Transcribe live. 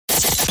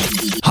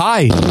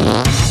Hi.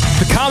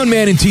 The Common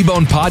Man and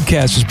T-Bone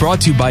podcast is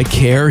brought to you by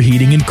Care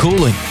Heating and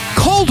Cooling.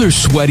 Cold or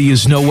sweaty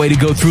is no way to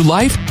go through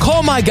life.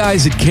 Call my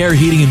guys at Care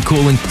Heating and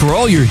Cooling for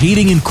all your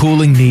heating and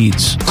cooling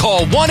needs.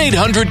 Call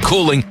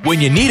 1-800-COOLING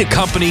when you need a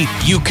company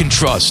you can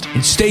trust.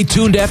 And stay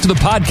tuned after the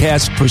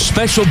podcast for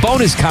special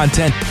bonus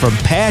content from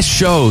past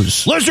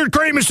shows. Lizard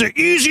cream is the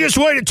easiest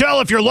way to tell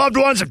if your loved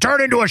ones have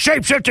turned into a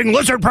shape-shifting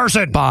lizard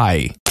person.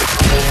 Bye.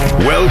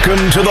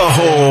 Welcome to the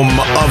home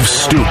of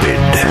stupid.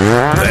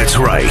 That's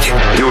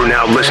right. You're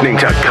now listening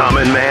to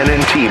Common Man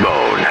and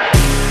T-Bone.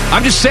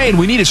 I'm just saying,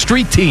 we need a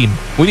street team.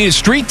 We need a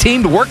street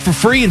team to work for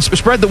free and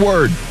spread the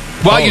word.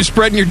 While you're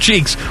spreading your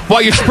cheeks.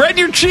 While you're spreading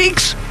your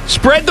cheeks,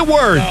 spread the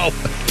word.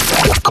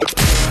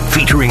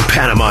 Featuring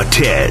Panama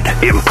Ted,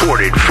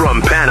 imported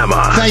from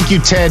Panama. Thank you,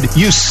 Ted.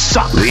 You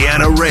suck.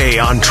 Leanna Ray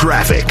on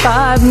traffic.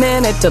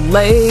 5-minute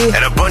delay.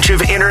 And a bunch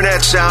of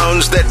internet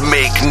sounds that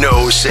make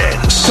no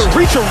sense. To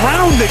reach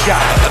around the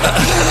guy.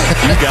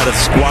 You got to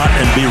squat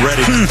and be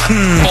ready.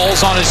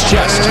 Balls on his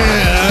chest.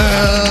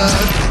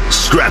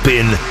 Strap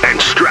in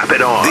and strap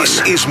it on.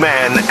 This is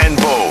Man and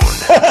Bone.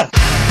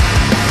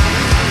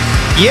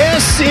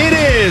 Yes, it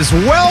is.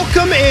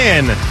 Welcome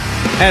in.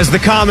 As the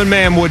common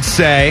man would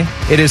say,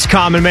 it is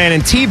Common Man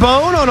and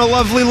T-Bone on a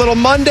lovely little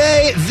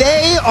Monday.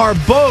 They are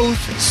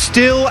both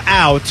still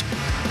out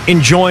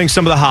enjoying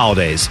some of the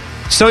holidays.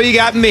 So you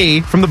got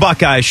me from the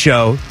Buckeye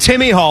Show,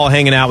 Timmy Hall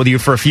hanging out with you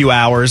for a few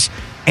hours,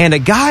 and a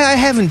guy I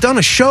haven't done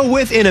a show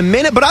with in a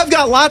minute, but I've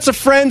got lots of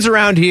friends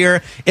around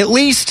here, at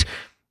least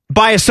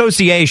by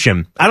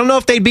association. I don't know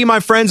if they'd be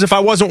my friends if I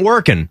wasn't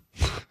working.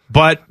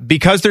 But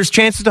because there's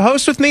chances to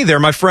host with me, they're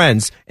my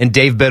friends. And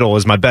Dave Biddle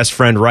is my best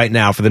friend right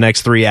now for the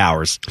next 3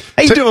 hours.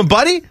 How you doing,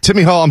 buddy?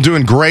 Timmy Hall, I'm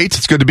doing great.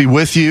 It's good to be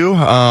with you.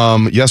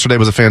 Yesterday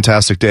was a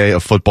fantastic day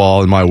of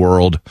football in my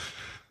world.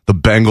 The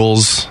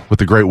Bengals with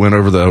the great win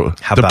over the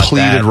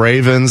depleted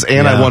Ravens,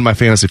 and I won my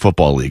fantasy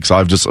football league. So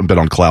I've just been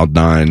on cloud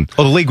nine.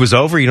 Oh, the league was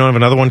over? You don't have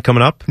another one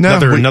coming up? No,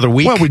 another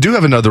week? Well, we do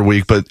have another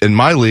week, but in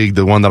my league,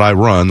 the one that I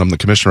run, I'm the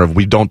commissioner of,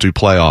 we don't do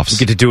playoffs. You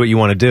get to do what you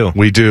want to do.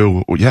 We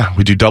do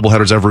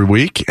doubleheaders every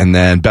week, and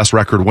then best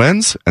record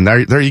wins, and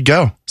there you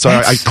go. So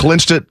I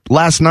clinched it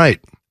last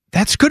night.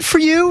 That's good for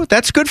you.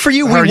 That's good for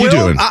you. How are you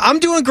doing? I'm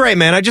doing great,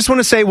 man. I just want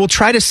to say we'll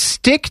try to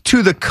stick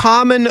to the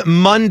common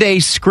Monday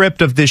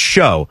script of this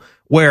show,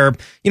 where,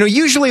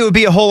 usually it would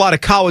be a whole lot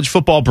of college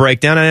football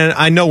breakdown, and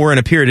I know we're in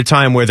a period of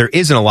time where there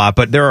isn't a lot,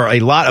 but there are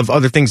a lot of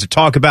other things to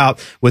talk about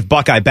with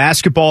Buckeye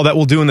basketball that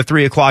we'll do in the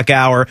 3 o'clock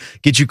hour,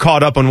 get you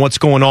caught up on what's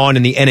going on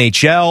in the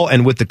NHL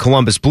and with the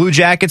Columbus Blue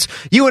Jackets.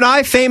 You and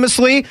I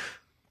famously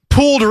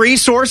pooled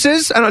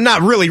resources,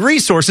 not really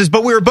resources,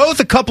 but we were both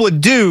a couple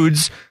of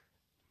dudes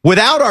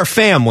without our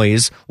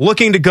families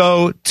looking to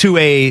go to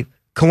a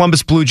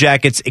Columbus Blue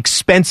Jackets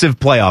expensive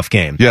playoff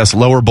game. Yes,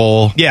 lower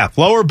bowl. Yeah,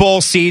 lower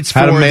bowl seats for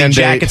the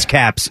Jackets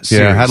Caps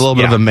series. Yeah, had a little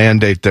bit of a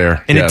mandate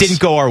there. And it didn't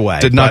go our way.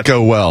 Did not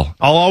go well.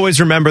 I'll always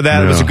remember that.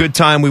 No. It was a good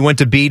time. We went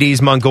to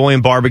BD's Mongolian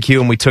Barbecue,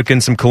 and we took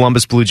in some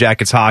Columbus Blue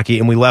Jackets hockey,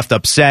 and we left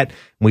upset.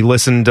 We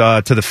listened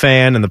to the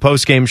fan and the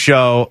postgame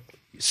show,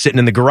 sitting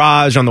in the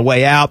garage on the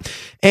way out.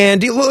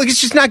 And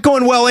it's just not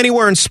going well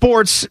anywhere in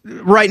sports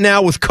right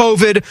now with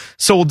COVID.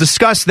 So we'll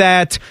discuss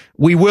that.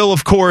 We will,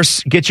 of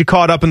course, get you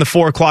caught up in the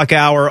 4 o'clock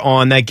hour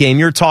on that game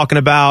you're talking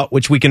about,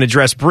 which we can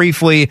address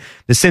briefly.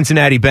 The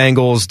Cincinnati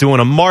Bengals doing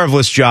a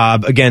marvelous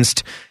job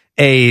against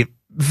a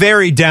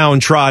very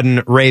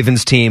downtrodden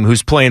Ravens team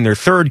who's playing their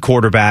third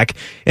quarterback.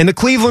 And the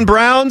Cleveland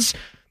Browns,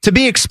 to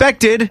be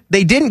expected,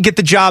 they didn't get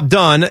the job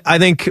done. I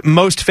think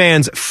most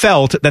fans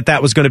felt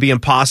that was going to be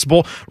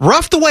impossible.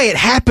 Rough the way it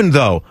happened,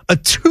 though. A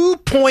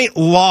 2-point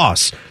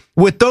loss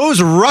with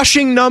those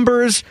rushing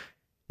numbers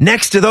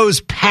next to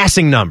those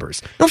passing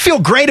numbers. Don't feel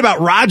great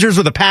about Rodgers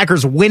or the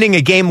Packers winning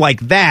a game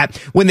like that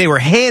when they were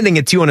handing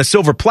it to you on a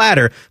silver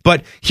platter.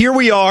 But here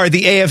we are.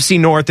 The AFC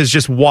North is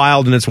just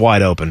wild and it's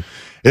wide open.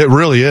 It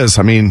really is.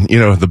 I mean,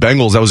 the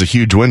Bengals, that was a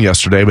huge win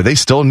yesterday, but they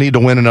still need to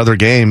win another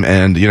game.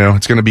 And,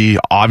 it's going to be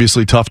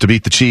obviously tough to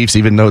beat the Chiefs,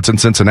 even though it's in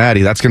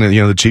Cincinnati. That's going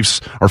to, the Chiefs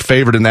are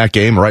favored in that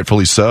game,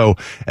 rightfully so.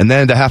 And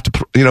then to have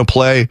to,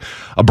 play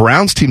a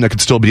Browns team that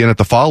could still be in it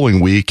the following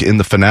week in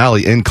the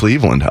finale in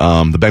Cleveland.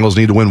 The Bengals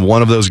need to win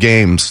one of those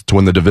games to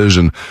win the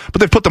division,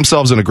 but they've put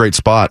themselves in a great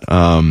spot.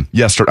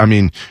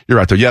 You're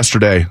right there.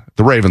 Yesterday,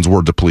 the Ravens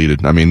were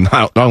depleted. I mean,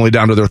 not only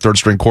down to their third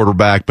string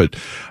quarterback, but,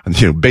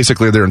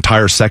 basically their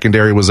entire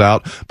secondary was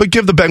out. But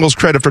give the Bengals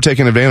credit for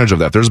taking advantage of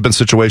that. There's been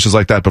situations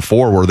like that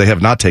before where they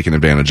have not taken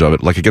advantage of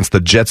it, like against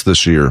the Jets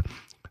this year.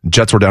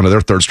 Jets were down to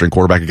their third string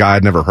quarterback, a guy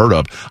I'd never heard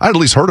of. I'd at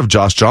least heard of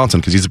Josh Johnson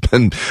because he's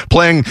been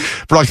playing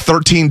for like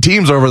 13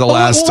 teams over the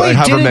last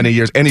however many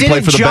years, and he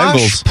played for the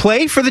Bengals.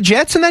 Play for the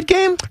Jets in that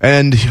game?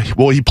 And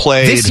he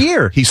played this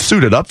year. He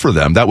suited up for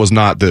them. That was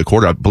not the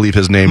quarterback. I believe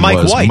his name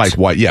was Mike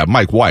White. Yeah,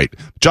 Mike White.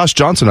 Josh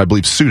Johnson, I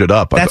believe, suited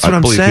up. That's what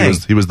I'm saying.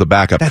 He was the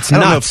backup. That's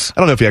nuts.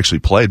 I don't know if he actually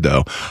played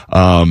though.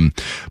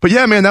 But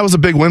yeah, man, that was a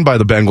big win by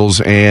the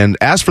Bengals. And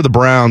as for the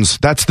Browns,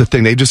 that's the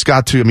thing. They just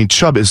got to. I mean,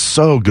 Chubb is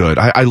so good.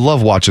 I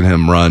love watching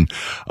him run.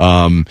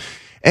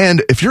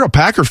 And if you're a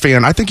Packer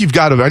fan, I think you've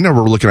got to, I know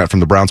we're looking at it from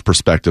the Browns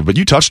perspective, but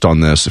you touched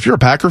on this. If you're a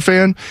Packer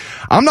fan,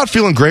 I'm not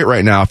feeling great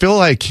right now. I feel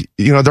like,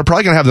 they're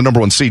probably going to have the number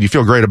 1 seed. You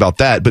feel great about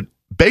that. But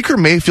Baker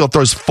Mayfield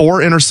throws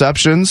 4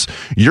 interceptions.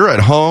 You're at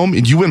home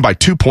and you win by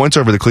 2 points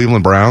over the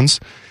Cleveland Browns.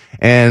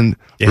 And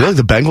really,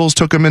 the Bengals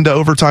took them into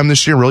overtime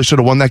this year. Really should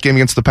have won that game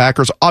against the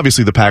Packers.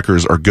 Obviously, the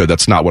Packers are good.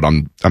 That's not what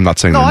I'm not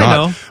saying they're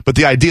not. Know. But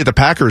the idea the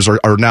Packers are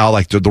now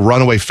like the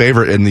runaway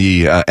favorite in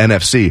the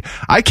NFC.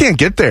 I can't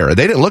get there.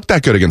 They didn't look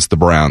that good against the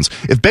Browns.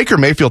 If Baker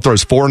Mayfield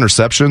throws 4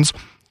 interceptions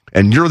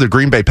and you're the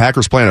Green Bay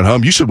Packers playing at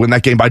home, you should win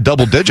that game by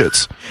double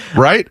digits,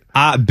 right?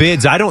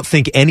 Bids, I don't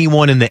think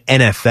anyone in the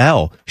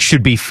NFL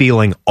should be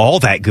feeling all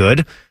that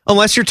good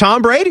unless you're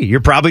Tom Brady. You're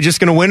probably just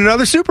going to win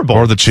another Super Bowl.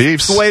 Or the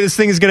Chiefs. That's the way this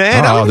thing is going to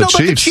end. I don't know about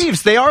the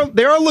Chiefs. They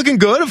are looking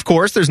good, of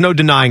course. There's no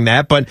denying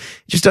that, but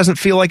it just doesn't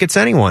feel like it's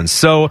anyone's.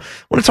 So I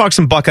want to talk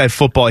some Buckeye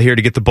football here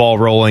to get the ball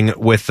rolling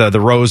with the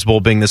Rose Bowl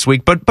being this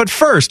week. But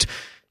first,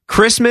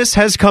 Christmas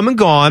has come and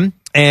gone,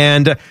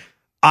 and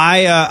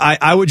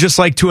I would just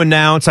like to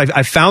announce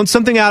I found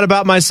something out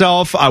about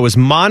myself. I was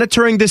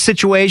monitoring this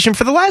situation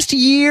for the last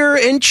year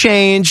and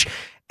change,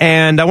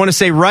 and I want to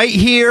say right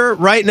here,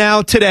 right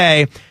now,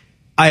 today,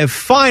 I have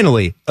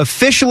finally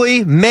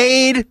officially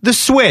made the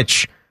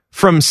switch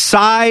from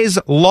size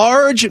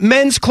large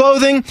men's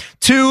clothing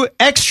to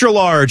extra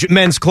large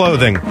men's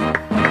clothing.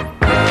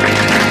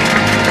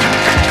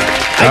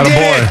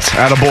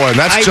 Attaboy.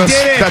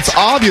 That's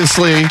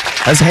obviously,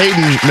 as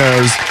Hayden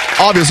knows,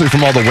 obviously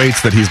from all the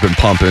weights that he's been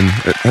pumping.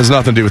 It has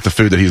nothing to do with the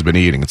food that he's been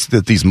eating. It's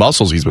these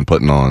muscles he's been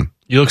putting on.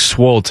 You look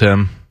swole,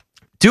 Tim.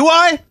 Do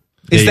I?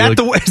 Is that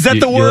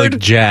the word? You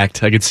look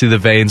jacked. I could see the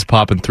veins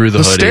popping through the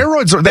hoodie.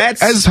 Steroids are,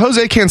 as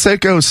Jose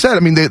Canseco said, I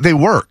mean, they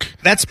work.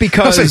 That's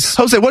because...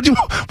 Jose, what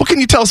can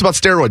you tell us about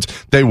steroids?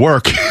 They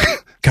work.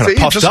 Kind of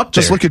puffed up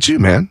there. Just look at you,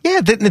 man.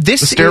 Yeah, the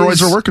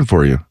steroids are working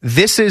for you.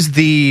 This is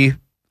the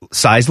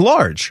size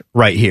large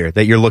right here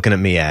that you're looking at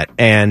me at.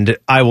 And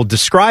I will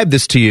describe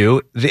this to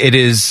you. It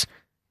is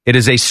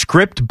a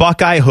Script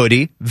Buckeye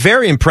hoodie.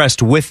 Very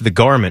impressed with the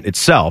garment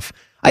itself.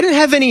 I didn't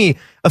have any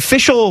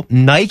official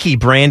Nike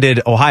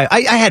branded Ohio.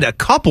 I had a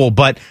couple,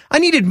 but I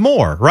needed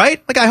more, right?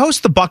 Like I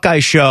host the Buckeye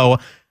show.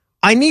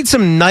 I need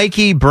some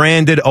Nike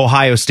branded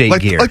Ohio State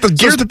gear. Like the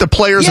gear that the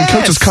players and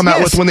coaches come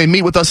out with when they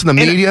meet with us in the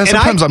media.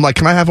 Sometimes I'm like,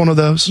 can I have one of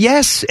those?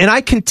 Yes, and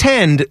I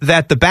contend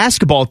that the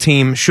basketball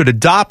team should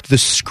adopt the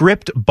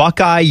Script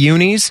Buckeye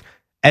unis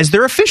as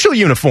their official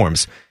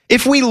uniforms.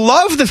 If we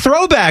love the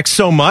throwbacks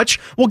so much,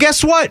 well,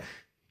 guess what?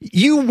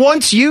 You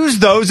once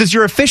used those as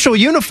your official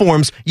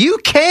uniforms. You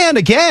can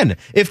again.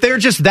 If they're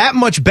just that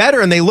much better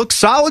and they look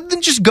solid,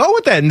 then just go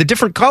with that. And the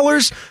different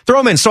colors, throw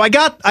them in. So I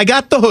got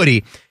the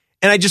hoodie,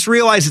 and I just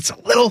realized it's a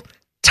little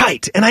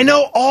tight. And I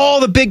know all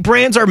the big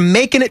brands are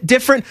making it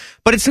different,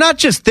 but it's not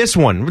just this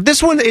one.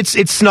 This one, it's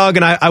snug,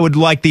 and I would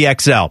like the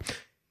XL.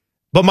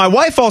 But my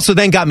wife also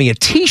then got me a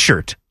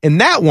T-shirt,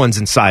 and that one's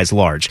in size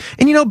large.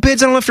 And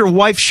Bids, I don't know if your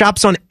wife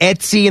shops on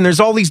Etsy, and there's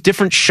all these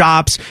different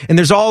shops, and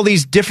there's all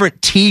these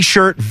different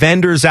T-shirt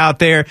vendors out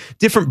there,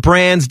 different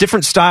brands,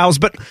 different styles,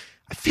 but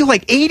I feel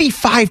like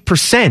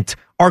 85%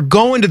 are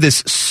going to this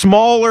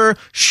smaller,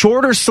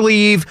 shorter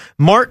sleeve,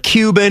 Mark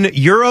Cuban,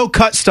 Euro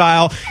cut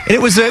style, and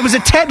it was a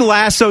Ted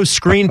Lasso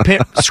screen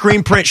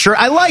print shirt.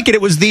 I like it.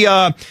 It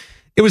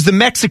was the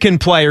Mexican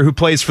player who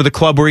plays for the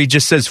club where he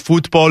just says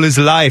football is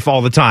life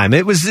all the time.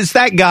 It's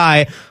that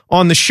guy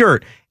on the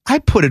shirt. I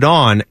put it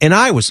on and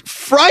I was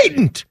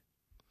frightened.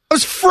 I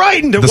was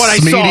frightened at what I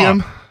saw.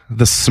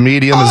 The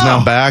Smedium is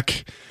now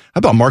back. How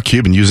about Mark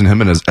Cuban, using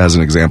him as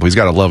an example? He's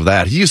got to love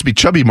that. He used to be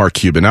chubby Mark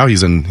Cuban. Now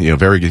he's in,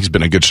 he's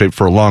been in good shape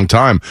for a long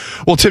time.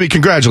 Well, Timmy,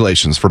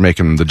 congratulations for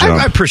making the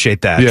jump. I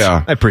appreciate that.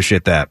 Yeah. I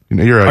appreciate that.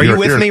 Are you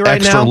with me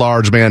right now? Extra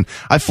large, man.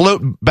 I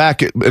float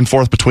back and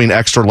forth between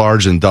extra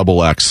large and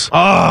double X.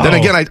 Oh. Then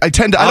again,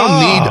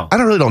 I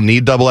really don't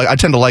need double X. I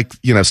tend to like,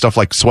 stuff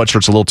like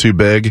sweatshirts a little too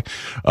big.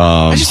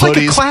 I just hoodies.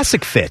 Like a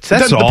classic fit.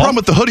 That's all. The problem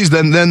with the hoodies,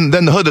 then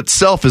the hood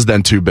itself is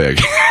then too big.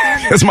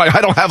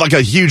 I don't have like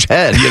a huge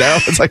head,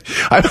 It's like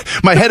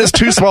my head is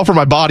too small for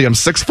my body. I'm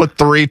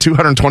 6'3",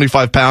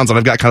 225 pounds, and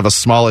I've got kind of a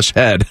smallish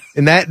head.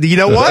 And that, you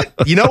know what?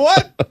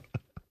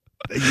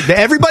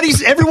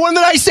 Everyone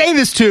that I say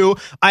this to,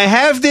 I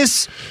have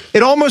this,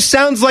 it almost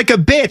sounds like a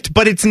bit,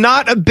 but it's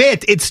not a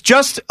bit. It's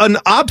just an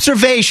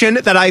observation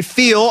that I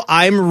feel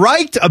I'm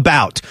right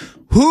about.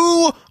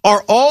 Who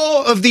are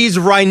all of these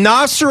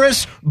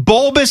rhinoceros,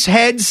 bulbous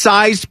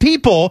head-sized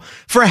people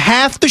for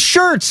half the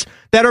shirts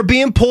that are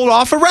being pulled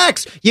off of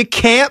racks? You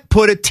can't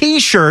put a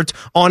T-shirt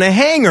on a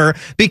hanger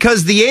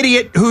because the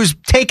idiot who's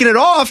taking it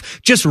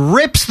off just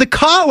rips the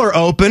collar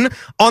open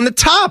on the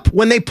top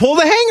when they pull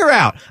the hanger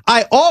out.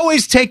 I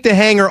always take the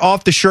hanger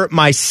off the shirt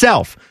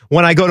myself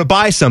when I go to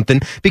buy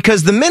something,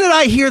 because the minute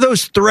I hear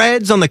those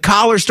threads on the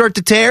collar start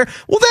to tear,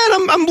 well,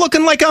 then I'm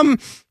looking like I'm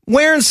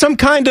wearing some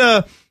kind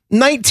of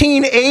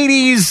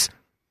 1980s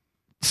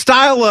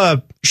style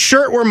of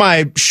shirt where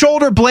my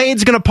shoulder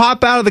blade's going to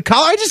pop out of the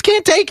collar. I just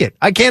can't take it.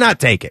 I cannot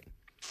take it.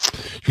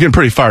 You're getting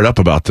pretty fired up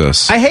about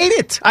this. I hate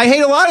it. I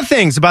hate a lot of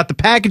things about the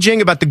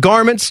packaging, about the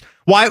garments.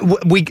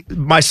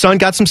 My son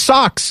got some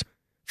socks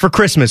for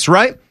Christmas,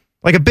 right?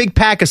 Like a big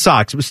pack of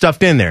socks. It was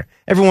stuffed in there.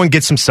 Everyone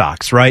gets some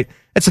socks, right?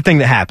 That's the thing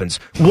that happens.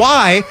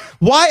 Why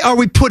are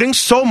we putting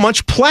so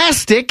much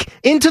plastic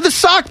into the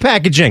sock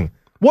packaging?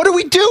 What are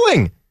we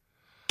doing?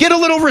 Get a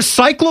little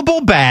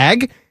recyclable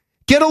bag.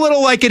 Get a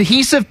little like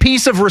adhesive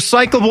piece of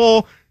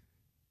recyclable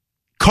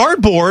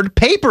cardboard,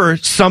 paper,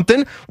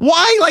 something.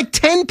 Why like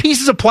 10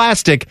 pieces of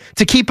plastic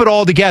to keep it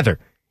all together?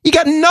 You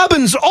got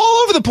nubbins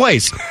all over the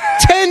place.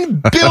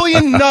 10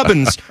 billion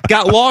nubbins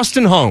got lost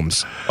in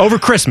homes over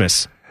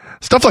Christmas.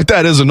 Stuff like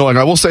that is annoying.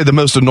 I will say the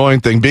most annoying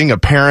thing being a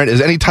parent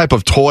is any type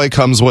of toy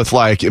comes with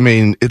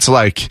it's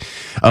like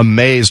a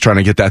maze trying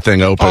to get that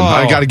thing open. Oh.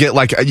 I got to get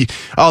let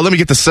me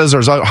get the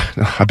scissors.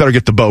 I better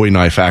get the Bowie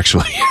knife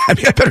actually. I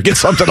better get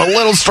something a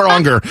little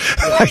stronger.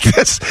 Like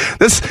this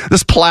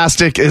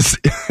plastic is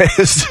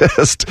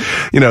just,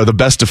 the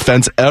best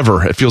defense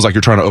ever. It feels like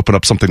you're trying to open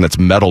up something that's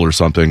metal or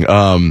something.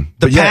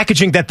 The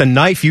packaging that the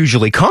knife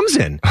usually comes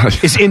in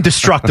is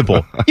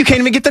indestructible. You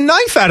can't even get the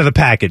knife out of the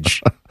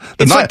package.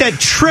 It's like that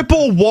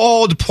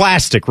triple-walled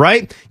plastic,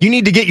 right? You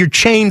need to get your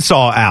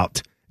chainsaw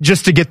out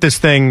just to get this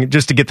thing,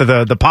 just to get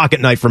the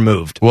pocket knife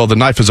removed. Well, the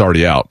knife is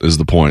already out, is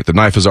the point. The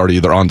knife is already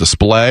either on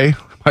display.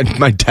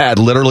 My dad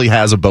literally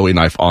has a Bowie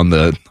knife on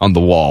the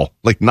wall,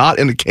 like not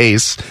in a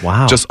case.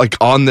 Wow! Just like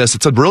on this,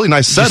 it's a really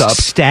nice setup.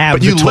 Just stab,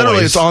 but you the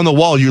literally, toys. it's on the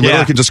wall. You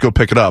literally can just go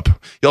pick it up.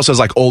 He also has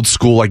like old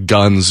school like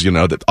guns,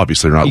 that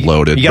obviously are not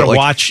loaded. You gotta but, like,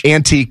 watch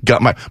antique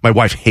gun. My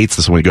wife hates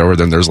this when we go over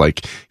there. And there's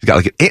like he's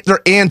got like they're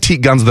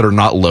antique guns that are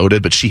not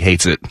loaded, but she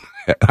hates it.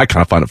 I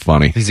kind of find it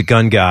funny. He's a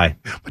gun guy.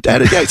 My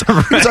dad, he's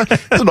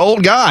an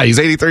old guy. He's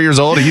 83 years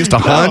old. He used to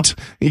hunt.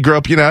 He grew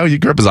up,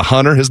 as a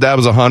hunter. His dad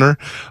was a hunter.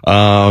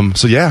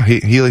 So yeah,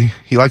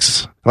 he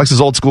likes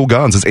his old school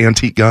guns, his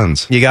antique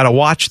guns. You got to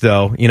watch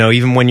though.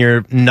 Even when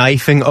you're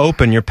knifing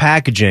open your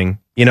packaging.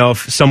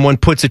 If someone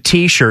puts a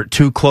T-shirt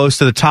too close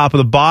to the top of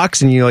the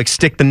box and you like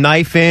stick the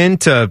knife in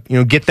to,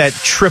 get that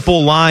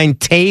triple line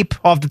tape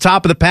off the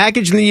top of the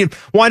package and then you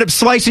wind up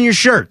slicing your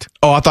shirt.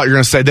 Oh, I thought you were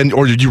going to say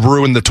or did you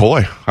ruin the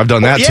toy? I've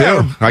done that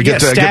too. I get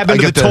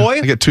the toy.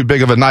 I get too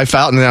big of a knife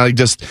out and then I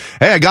just,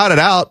 hey, I got it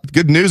out.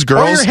 Good news,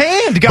 girls. Or your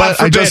hand, God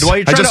forbid, while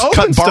you're trying to open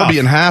cut stuff. Barbie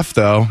in half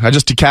though. I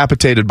just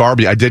decapitated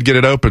Barbie. I did get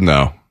it open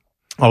though.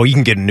 Oh, you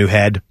can get a new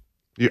head.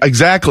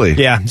 Exactly.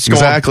 Yeah.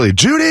 Exactly.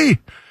 Judy.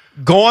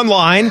 Go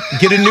online,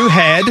 get a new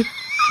head.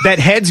 That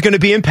head's going to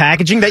be in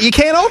packaging that you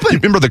can't open. You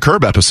remember the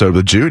Curb episode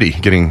with Judy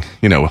getting,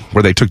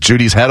 where they took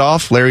Judy's head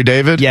off, Larry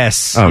David?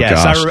 Yes. Oh,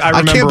 yes. gosh. I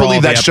remember can't believe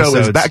all that the show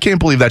episodes. I can't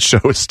believe that show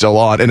is still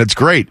on, and it's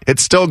great.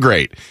 It's still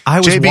great.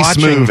 JB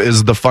Smoove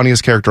is the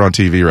funniest character on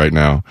TV right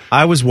now.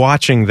 I was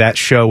watching that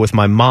show with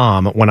my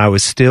mom when I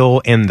was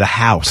still in the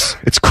house.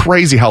 It's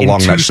crazy how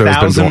long that show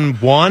has been going.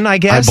 2001, I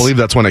guess. I believe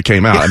that's when it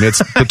came out. I mean, it's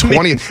the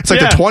 20th. It's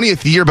like the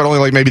 20th year, but only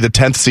like maybe the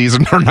 10th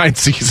season or 9th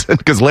season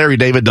because Larry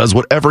David does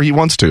whatever he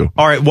wants to.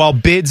 All right. Well,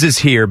 Bids is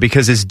here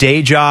because his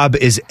day job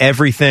is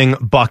everything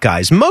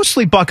Buckeyes,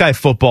 mostly Buckeye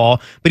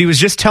football. But he was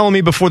just telling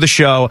me before the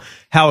show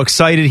how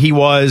excited he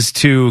was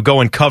to go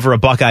and cover a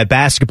Buckeye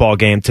basketball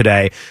game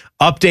today.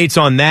 Updates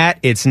on that.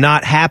 It's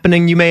not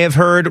happening, you may have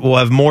heard. We'll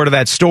have more to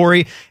that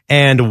story.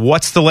 And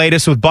what's the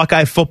latest with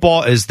Buckeye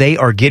football as they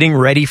are getting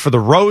ready for the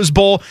Rose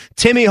Bowl.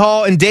 Timmy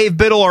Hall and Dave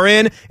Biddle are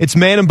in. It's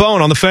Man and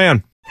Bone on the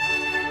Fan.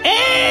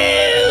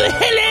 Oh,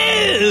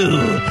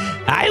 hello.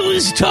 I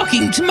was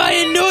talking to my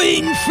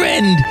annoying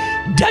friend,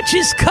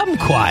 Duchess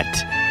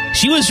Kumquat.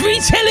 She was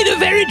retelling a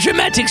very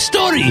dramatic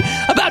story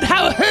about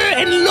how her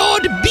and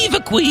Lord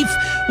Beaverqueef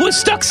were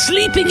stuck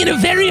sleeping in a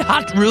very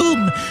hot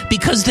room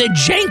because their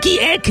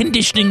janky air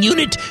conditioning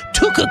unit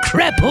took a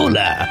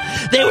crapola.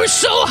 They were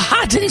so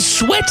hot and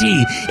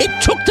sweaty, it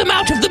took them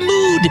out of the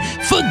mood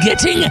for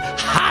getting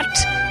hot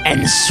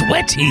and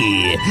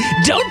sweaty.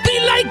 Don't be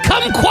like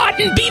Kumquat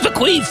and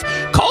Beaverqueef.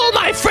 Call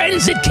my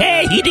friends at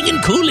Care Heating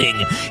and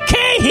Cooling.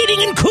 Care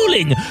Heating and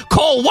Cooling.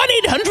 Call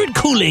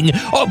 1-800-COOLING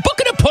or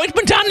book an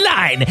appointment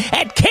online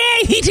at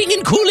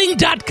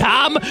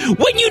careheatingandcooling.com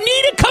when you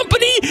need a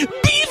company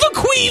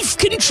Beaverqueef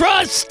can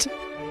trust.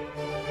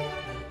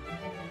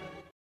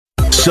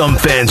 Some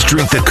fans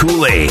drink the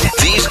Kool-Aid.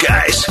 These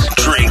guys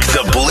drink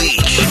the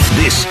bleach.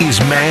 This is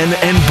Man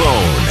and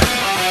Bone.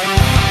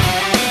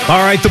 All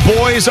right, the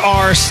boys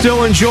are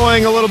still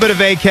enjoying a little bit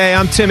of AK.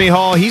 I'm Timmy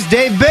Hall. He's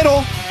Dave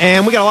Biddle.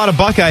 And we got a lot of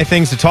Buckeye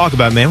things to talk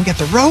about, man. We got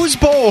the Rose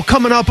Bowl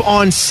coming up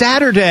on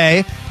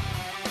Saturday.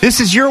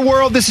 This is your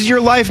world. This is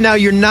your life. Now,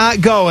 you're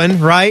not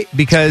going, right?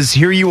 Because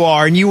here you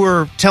are. And you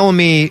were telling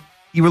me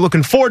you were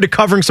looking forward to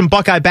covering some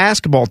Buckeye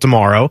basketball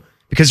tomorrow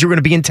because you're going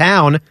to be in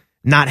town,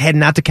 not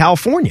heading out to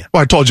California.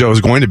 Well, I told you I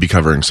was going to be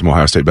covering some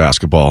Ohio State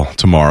basketball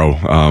tomorrow.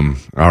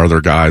 Our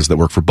other guys that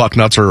work for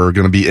Bucknuts are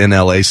going to be in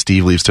L.A.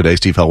 Steve leaves today.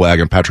 Steve Hellwag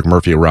and Patrick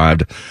Murphy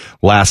arrived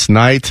last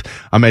night.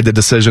 I made the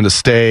decision to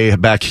stay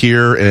back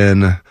here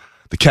in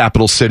the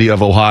capital city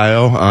of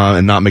Ohio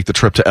and not make the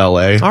trip to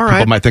L.A. All right.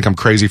 People might think I'm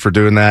crazy for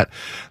doing that.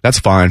 That's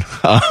fine.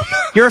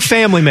 You're a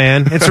family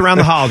man. It's around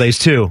the holidays,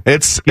 too. You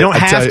don't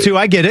have to.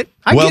 I get it.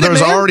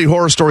 There's already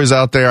horror stories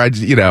out there.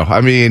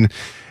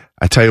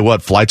 I tell you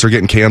what, flights are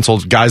getting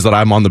canceled. Guys that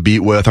I'm on the beat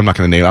with, I'm not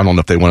going to name, I don't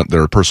know if they want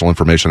their personal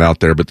information out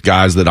there, but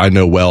guys that I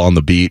know well on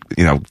the beat,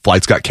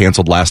 flights got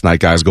canceled last night,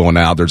 guys going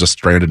out, they're just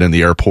stranded in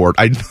the airport.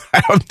 I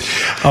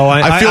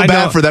feel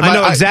bad for them. I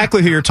know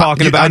exactly who you're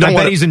talking about. I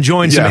bet he's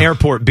enjoying some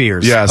airport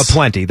beers. Yes.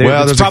 Aplenty.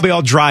 It's probably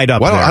all dried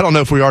up. Well, there. I don't know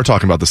if we are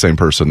talking about the same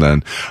person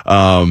then.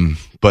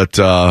 But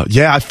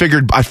I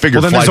figured flights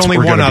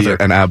were going to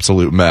be an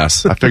absolute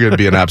mess. I figured it'd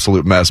be an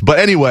absolute mess. But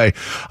anyway,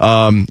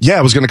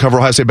 I was going to cover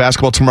Ohio State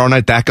basketball tomorrow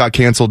night. That got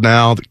canceled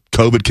now.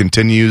 COVID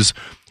continues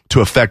to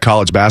affect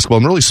college basketball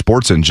and really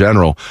sports in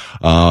general.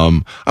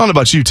 I don't know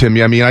about you,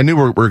 Timmy. I mean, I knew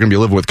we're going to be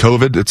living with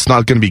COVID. It's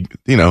not going to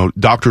be,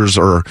 doctors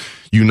are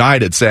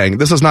united saying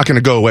this is not going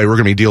to go away. We're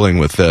going to be dealing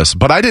with this.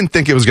 But I didn't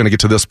think it was going to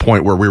get to this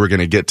point where we were going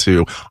to get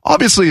to.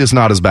 Obviously, it's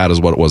not as bad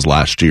as what it was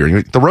last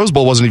year. The Rose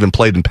Bowl wasn't even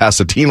played in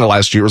Pasadena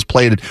last year. It was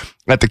played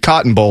at the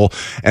Cotton Bowl,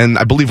 and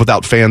I believe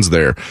without fans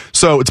there.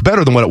 So it's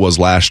better than what it was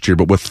last year.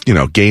 But with,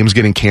 games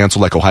getting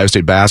canceled like Ohio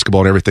State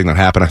basketball and everything that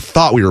happened, I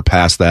thought we were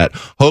past that.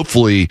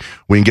 Hopefully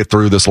we can get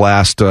through this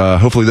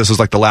hopefully this is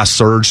like the last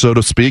surge, so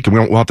to speak, and we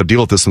won't have to deal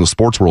with this in the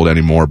sports world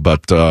anymore.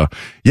 But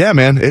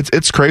man,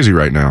 it's crazy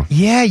right now.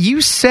 Yeah, you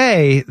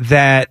say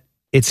that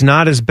it's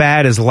not as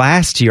bad as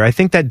last year. I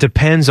think that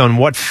depends on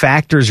what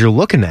factors you're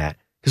looking at.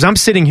 Because I'm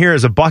sitting here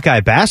as a Buckeye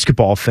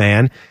basketball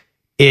fan.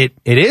 It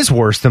is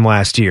worse than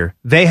last year.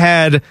 They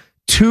had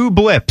 2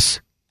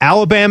 blips.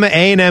 Alabama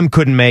A&M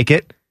couldn't make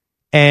it,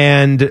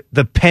 and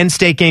the Penn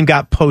State game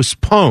got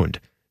postponed.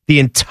 The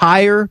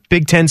entire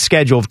Big Ten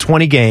schedule of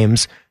 20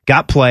 games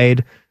got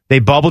played. They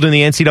bubbled in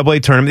the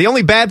NCAA tournament. The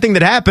only bad thing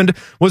that happened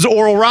was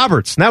Oral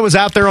Roberts. And that was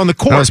out there on the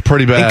court. That was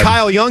pretty bad. And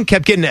Kyle Young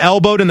kept getting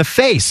elbowed in the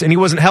face, and he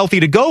wasn't healthy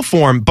to go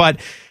for him. But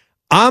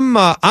I'm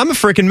a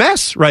freaking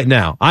mess right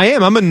now. I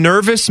am. I'm a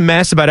nervous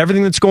mess about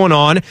everything that's going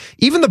on.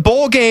 Even the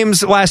bowl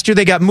games last year,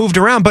 they got moved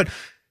around, but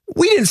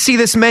we didn't see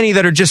this many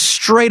that are just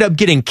straight up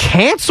getting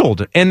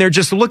canceled, and they're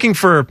just looking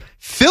for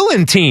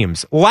fill-in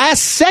teams.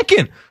 Last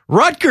second,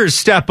 Rutgers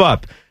step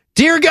up.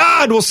 Dear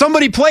God, will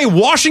somebody play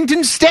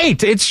Washington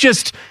State? It's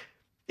just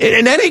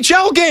an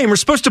NHL game. We're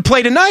supposed to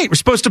play tonight. We're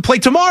supposed to play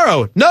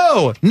tomorrow.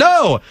 No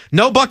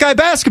Buckeye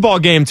basketball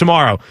game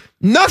tomorrow.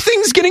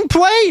 Nothing's getting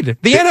played.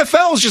 The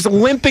NFL is just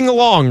limping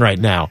along right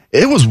now.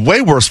 It was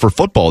way worse for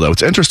football, though.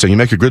 It's interesting. You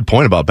make a good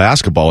point about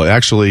basketball. It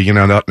actually,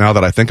 now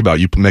that I think about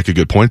it, you make a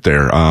good point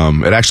there.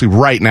 It actually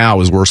right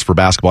now is worse for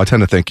basketball. I tend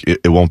to think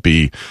it won't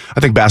be. I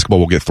think basketball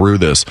will get through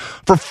this.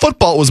 For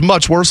football, it was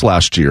much worse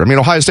last year. I mean,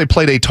 Ohio State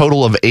played a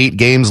total of 8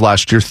 games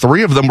last year.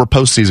 3 of them were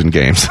postseason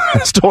games.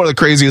 That's still one of the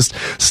craziest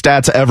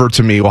stats ever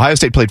to me. Ohio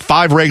State played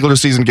 5 regular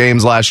season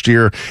games last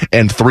year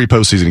and 3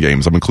 postseason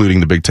games. I'm including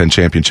the Big Ten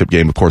championship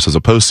game, of course, as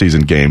a postseason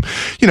game,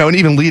 and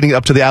even leading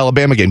up to the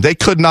Alabama game, they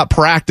could not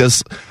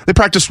practice. They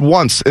practiced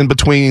once in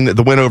between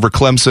the win over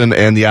Clemson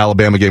and the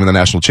Alabama game and the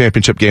national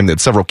championship game. They had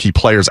several key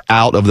players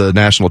out of the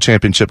national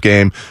championship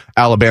game.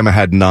 Alabama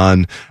had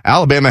none.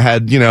 Alabama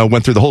had,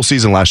 went through the whole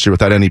season last year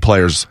without any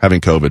players having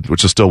COVID,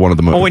 which is still one of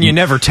the most. Oh, when you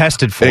never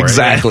tested for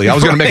exactly. I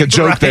was going to make a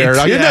joke there.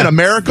 Yeah. Isn't that a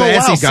miracle?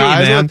 Wow, SEC,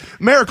 guys. Man.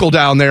 Miracle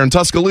down there in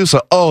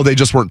Tuscaloosa. Oh, they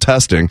just weren't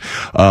testing.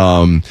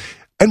 And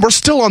we're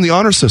still on the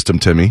honor system,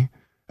 Timmy.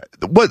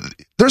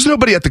 There's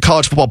nobody at the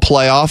college football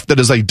playoff that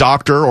is a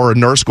doctor or a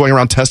nurse going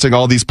around testing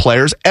all these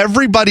players.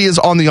 Everybody is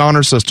on the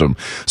honor system.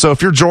 So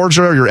if you're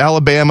Georgia or you're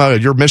Alabama or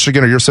you're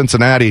Michigan or you're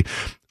Cincinnati,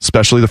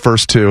 especially the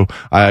first 2,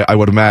 I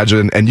would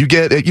imagine, and you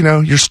get,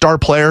 your star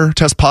player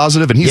test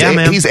positive and he's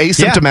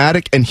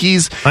asymptomatic and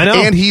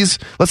he's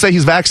let's say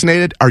he's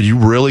vaccinated. Are you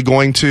really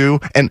going to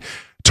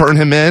turn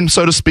him in,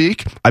 so to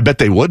speak? I bet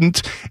they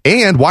wouldn't.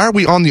 And why are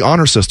we on the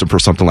honor system for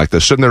something like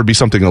this? Shouldn't there be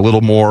something a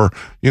little more,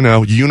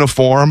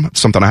 uniform?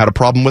 Something I had a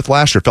problem with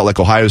last year. Felt like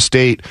Ohio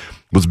State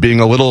was being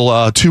a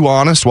little too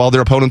honest while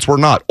their opponents were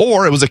not.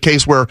 Or it was a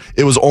case where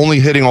it was only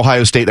hitting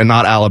Ohio State and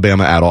not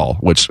Alabama at all,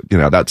 which,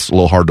 that's a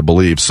little hard to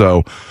believe.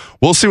 So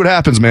we'll see what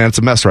happens, man. It's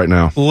a mess right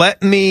now.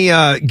 Let me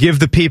give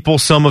the people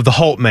some of the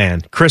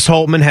Holtman. Chris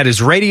Holtman had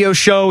his radio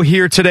show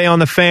here today on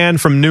The Fan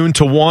from noon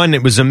to 1.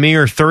 It was a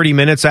mere 30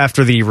 minutes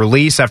after the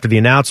release, after the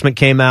announcement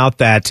came out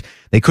that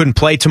they couldn't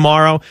play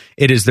tomorrow.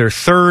 It is their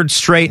 3rd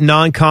straight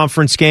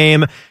non-conference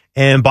game.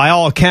 And by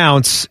all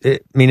accounts,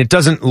 it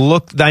doesn't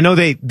look... I know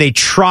they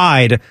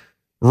tried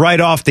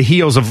right off the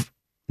heels of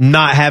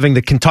not having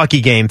the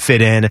Kentucky game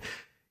fit in.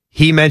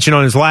 He mentioned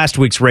on his last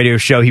week's radio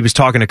show, he was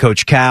talking to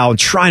Coach Cal and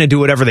trying to do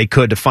whatever they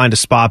could to find a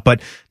spot.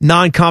 But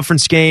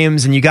non-conference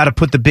games, and you got to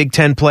put the Big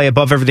Ten play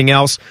above everything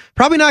else,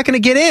 probably not going to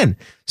get in.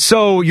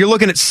 So you're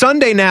looking at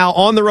Sunday now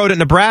on the road at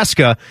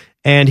Nebraska.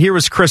 And here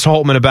was Chris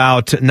Holtman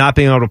about not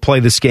being able to play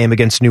this game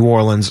against New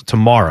Orleans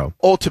tomorrow.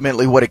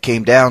 Ultimately, what it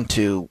came down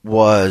to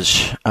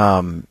was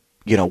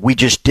we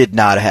just didn't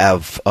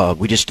have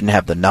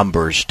the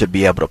numbers to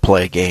be able to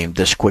play a game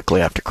this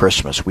quickly after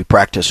Christmas. We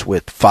practiced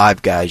with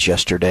 5 guys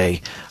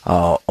yesterday,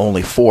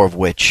 only 4 of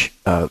which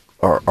are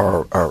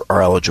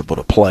eligible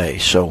to play.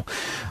 So,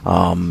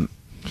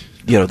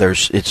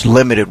 it's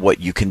limited what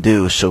you can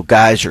do. So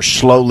guys are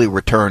slowly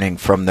returning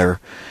from their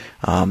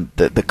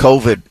the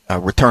COVID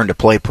return to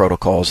play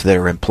protocols that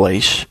are in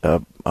place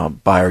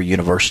by our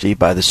university,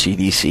 by the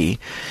CDC.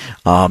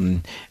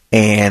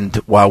 And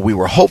while we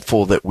were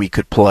hopeful that we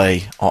could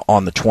play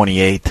on the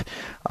 28th,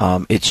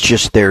 it's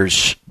just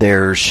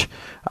there's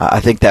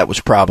I think that was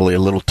probably a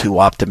little too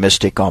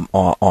optimistic on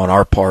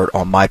our part,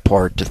 on my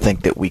part, to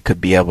think that we could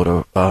be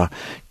able to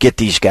get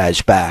these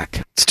guys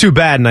back. It's too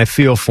bad, and I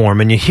feel for him.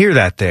 And you hear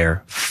that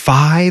there.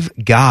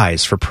 5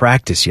 guys for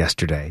practice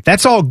yesterday.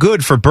 That's all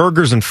good for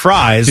burgers and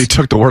fries. He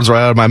took the words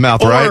right out of my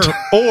mouth, right?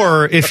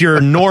 Or if you're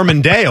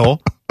Norman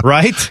Dale,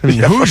 right?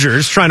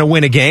 Hoosiers trying to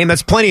win a game.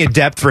 That's plenty of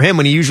depth for him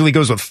when he usually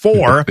goes with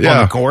 4 on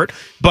the court.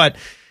 But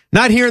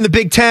not here in the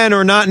Big Ten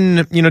or not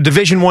in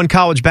Division I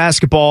college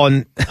basketball,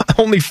 and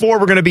only 4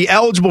 were going to be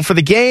eligible for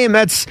the game.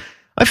 I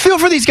feel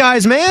for these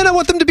guys, man. I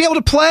want them to be able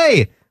to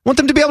play. I want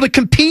them to be able to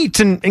compete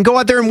and go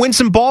out there and win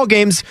some ball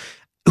games.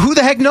 Who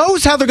the heck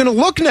knows how they're going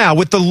to look now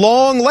with the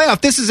long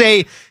layoff? This is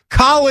a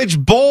college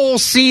bowl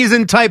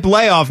season type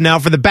layoff now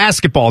for the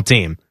basketball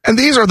team. And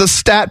these are the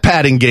stat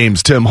padding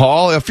games, Tim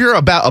Hall. If you're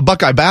a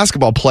Buckeye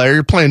basketball player,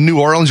 you're playing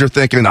New Orleans, you're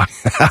thinking,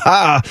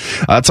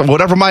 that's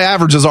whatever my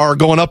averages are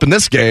going up in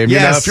this game.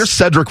 Yes. If you're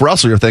Cedric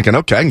Russell, you're thinking,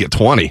 okay, I can get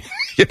 20.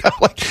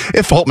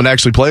 If Holtman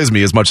actually plays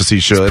me as much as he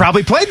should. He's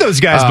probably played those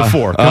guys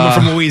before, coming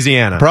from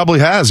Louisiana. Probably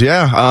has,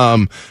 yeah.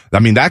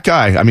 That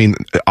guy,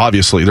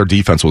 obviously their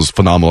defense was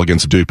phenomenal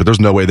against Duke, but there's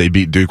no way they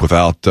beat Duke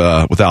without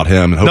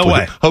him. And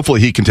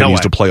hopefully he continues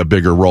to play a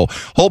bigger role.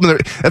 Holtman,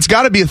 it's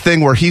got to be a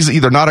thing where he's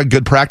either not a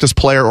good practice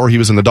player or he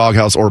was in the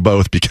doghouse or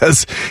both,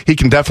 because he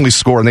can definitely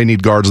score and they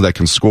need guards that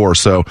can score.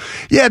 So,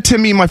 yeah,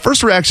 Timmy, my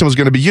first reaction was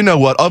going to be,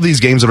 of these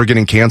games that are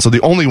getting canceled,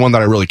 the only one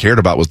that I really cared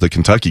about was the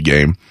Kentucky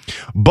game.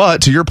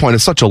 But to your point,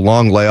 it's such a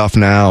long layoff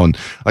now, and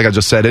like I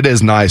just said, it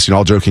is nice,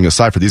 all joking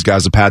aside, for these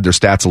guys to pad their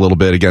stats a little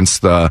bit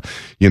against the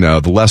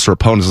lesser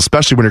opponents,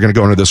 especially when you're going to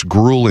go into this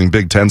grueling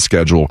Big Ten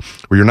schedule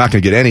where you're not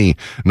going to get any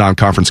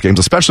non-conference games,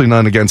 especially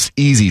none against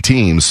easy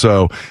teams.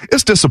 So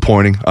it's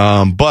disappointing,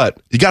 but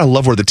you got to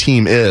love where the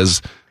team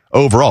is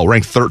overall,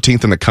 ranked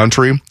 13th in the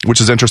country, which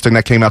is interesting.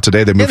 That came out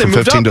today. They moved from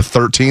 15 to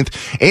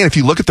 13th. And if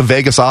you look at the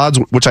Vegas odds,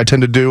 which I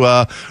tend to do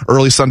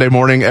early Sunday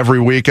morning every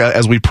week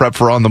as we prep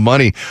for On the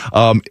Money,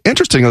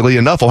 interestingly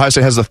enough, Ohio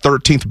State has the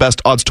 13th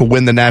best odds to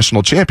win the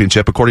national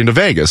championship, according to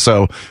Vegas.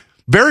 So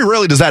very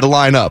rarely does that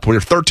line up where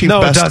you're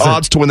 13th best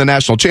odds to win the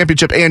national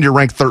championship and you're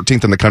ranked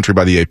 13th in the country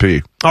by the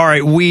AP. All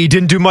right, we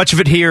didn't do much of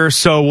it here,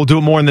 so we'll do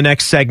it more in the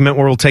next segment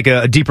where we'll take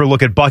a deeper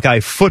look at Buckeye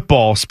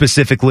football,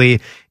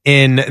 specifically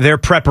in their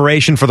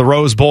preparation for the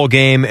Rose Bowl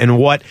game and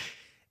what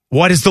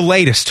is the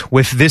latest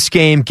with this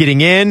game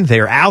getting in.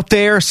 They're out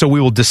there, so we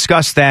will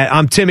discuss that.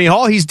 I'm Timmy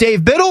Hall. He's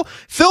Dave Biddle.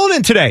 Filling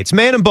in today. It's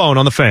Man and Bone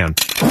on the Fan.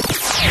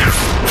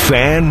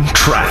 Fan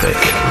Traffic.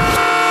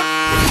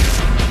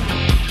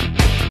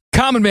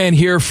 Common Man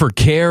here for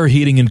Care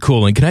Heating and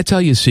Cooling. Can I tell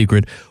you a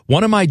secret?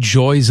 One of my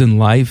joys in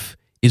life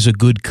is a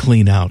good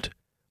clean out.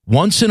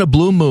 Once in a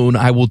blue moon,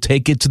 I will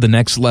take it to the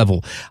next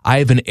level. I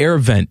have an air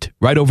vent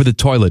right over the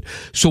toilet.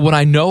 So when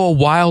I know a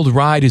wild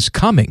ride is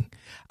coming,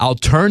 I'll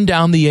turn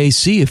down the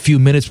AC a few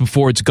minutes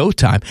before it's go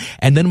time.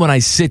 And then when I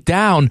sit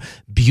down,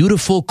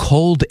 beautiful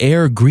cold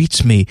air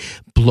greets me,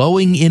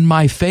 blowing in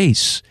my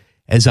face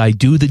as I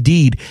do the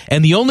deed.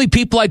 And the only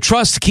people I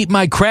trust to keep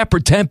my crapper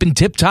temp in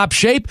tip-top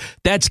shape,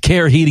 that's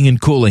Care Heating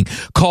and Cooling.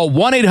 Call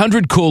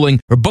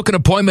 1-800-COOLING or book an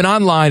appointment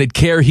online at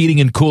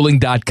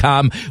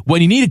careheatingandcooling.com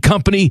when you need a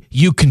company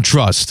you can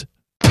trust.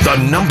 The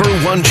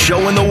 #1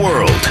 show in the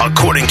world,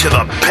 according to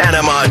the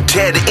Panama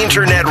TED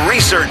Internet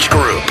Research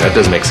Group. That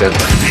doesn't make sense.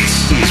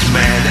 This is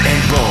Man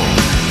and Bone.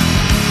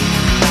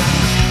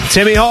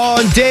 Timmy Hall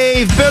and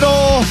Dave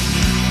Biddle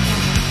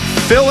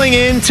filling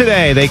in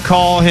today. They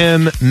call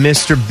him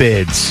Mr.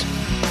 Bids.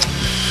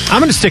 I'm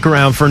going to stick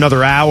around for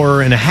another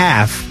hour and a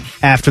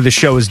half after the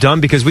show is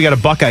done because we got a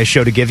Buckeye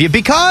show to give you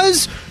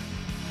because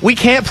we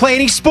can't play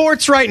any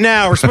sports right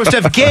now. We're supposed to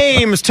have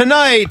games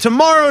tonight,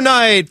 tomorrow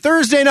night,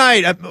 Thursday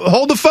night.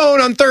 Hold the phone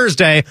on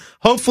Thursday.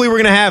 Hopefully we're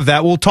going to have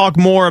that. We'll talk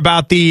more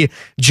about the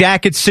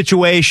Jackets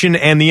situation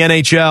and the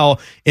NHL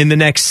in the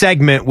next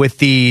segment with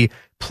the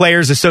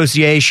Players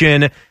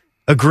Association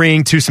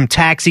agreeing to some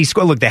taxi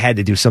squad. Look, they had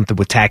to do something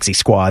with taxi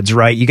squads,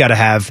 right? You got to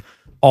have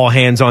all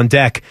hands on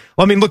deck.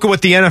 Well, look at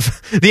what the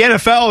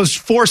NFL is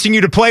forcing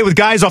you to play with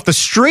guys off the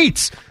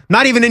streets.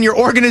 Not even in your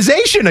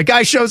organization. A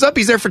guy shows up,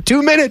 he's there for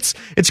 2 minutes.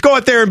 It's go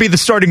out there and be the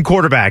starting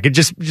quarterback. And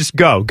just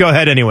go. Go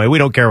ahead anyway. We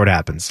don't care what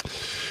happens.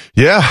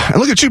 Yeah, and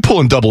look at you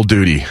pulling double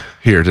duty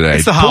here today.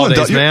 It's the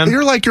holidays, man.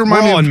 You're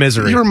all in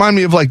misery. You remind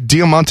me of like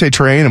Diamante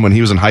Train when he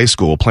was in high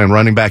school playing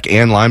running back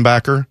and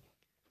linebacker.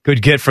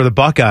 Good get for the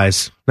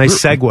Buckeyes.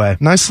 Nice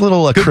segue. Nice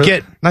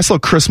little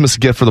Christmas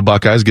gift for the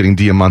Buckeyes, getting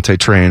Diamante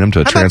Trayanum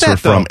to transfer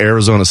from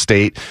Arizona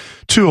State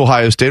to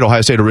Ohio State.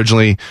 Ohio State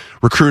originally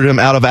recruited him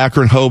out of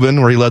Akron-Hoban,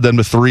 where he led them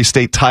to 3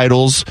 state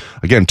titles.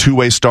 Again,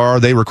 two-way star.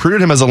 They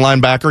recruited him as a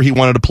linebacker. He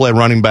wanted to play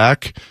running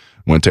back.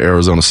 Went to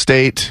Arizona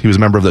State. He was a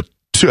member of the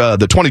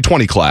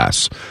 2020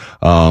 class,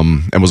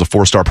 and was a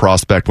 4-star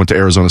prospect. Went to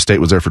Arizona State,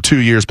 was there for 2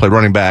 years, played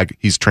running back.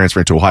 He's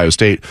transferring to Ohio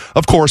State.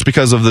 Of course,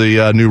 because of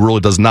the new rule,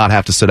 it does not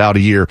have to sit out a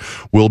year.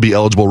 Will be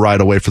eligible right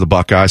away for the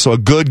Buckeyes. So a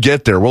good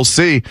get there. We'll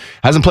see.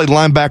 Hasn't played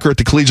linebacker at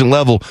the collegiate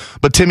level,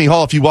 but Timmy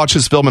Hall, if you watch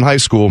his film in high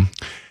school,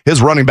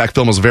 his running back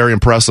film was very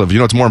impressive. You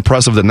know what's more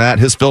impressive than that?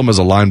 His film as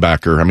a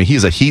linebacker. I mean,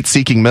 he's a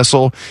heat-seeking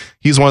missile.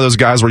 He's one of those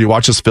guys where you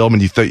watch his film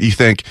and you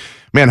think,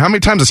 man, how many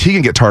times is he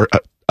going to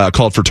get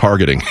called for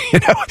targeting?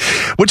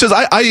 Which is,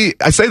 I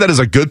say that as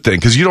a good thing,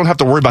 because you don't have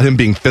to worry about him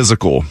being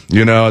physical.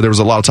 There was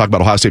a lot of talk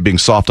about Ohio State being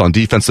soft on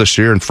defense this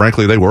year, and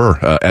frankly, they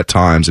were at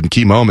times in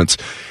key moments.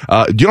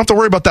 You don't have to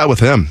worry about that with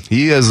him.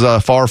 He is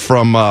far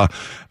from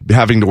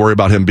having to worry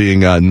about him being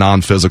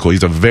non-physical.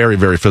 He's a very,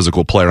 very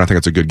physical player, and I think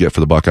it's a good get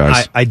for the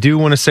Buckeyes. I do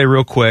want to say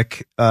real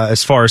quick,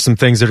 as far as some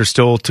things that are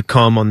still to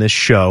come on this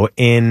show,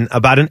 in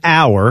about an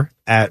hour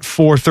at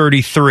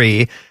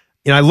 4:33,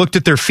 I looked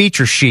at their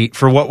feature sheet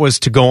for what was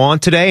to go on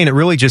today, and it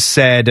really just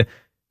said,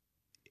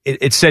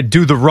 it said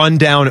do the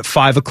rundown at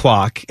 5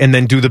 o'clock and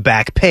then do the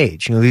back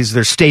page. These are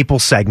their staple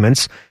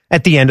segments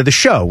at the end of the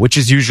show, which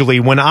is usually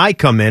when I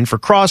come in for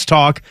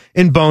crosstalk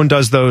and Bone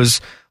does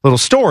those little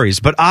stories.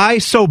 But I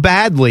so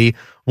badly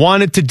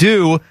wanted to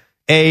do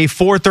a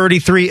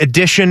 4:33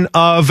 edition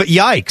of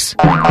Yikes.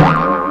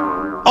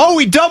 Oh,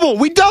 we double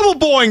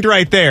boinged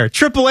right there.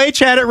 Triple H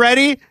had it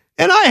ready,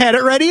 and I had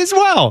it ready as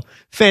well.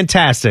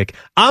 Fantastic.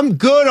 I'm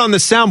good on the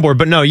soundboard,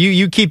 but no,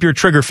 you keep your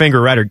trigger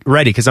finger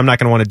ready, because I'm not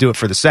going to want to do it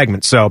for the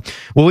segment. So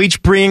we'll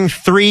each bring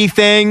 3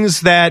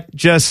 things that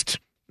just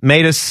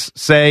made us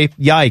say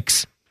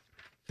yikes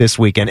this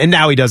weekend. And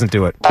now he doesn't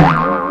do it.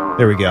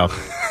 There we go.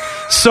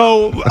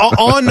 So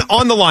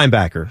on the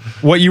linebacker,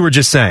 what you were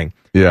just saying.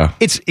 Yeah.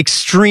 It's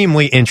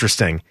extremely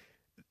interesting.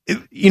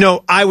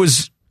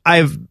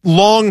 I've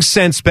long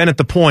since been at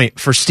the point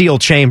for Steel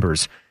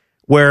Chambers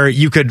where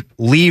you could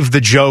leave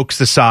the jokes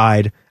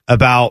aside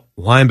about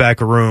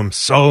linebacker room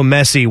so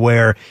messy,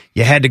 where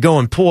you had to go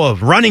and pull a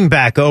running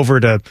back over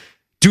to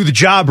do the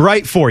job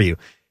right for you.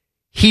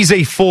 He's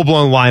a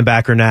full-blown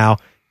linebacker now.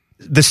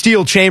 The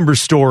Steel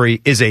Chambers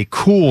story is a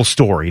cool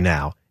story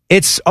now.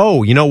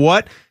 You know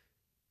what?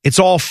 It's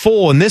all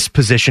full in this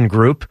position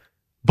group,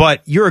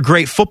 but you're a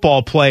great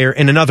football player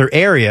in another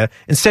area.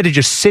 Instead of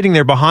just sitting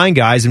there behind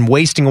guys and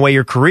wasting away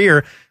your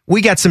career, we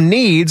got some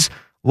needs.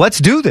 Let's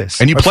do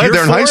this. And you played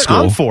there in high school.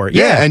 I'm for it.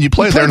 Yeah, and you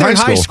played there in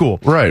high school.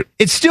 Right.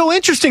 It's still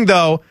interesting,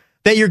 though,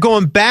 that you're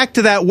going back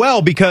to that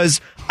well,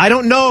 because I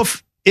don't know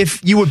if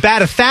you would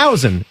bat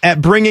 1,000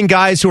 at bringing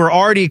guys who are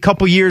already a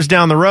couple years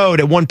down the road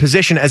at one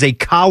position as a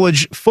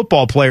college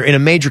football player in a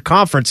major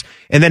conference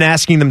and then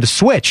asking them to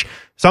switch.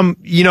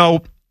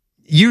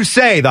 You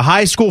say the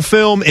high school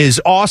film is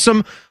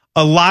awesome.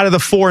 A lot of the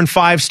 4 and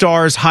 5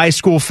 stars high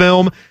school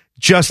film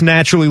just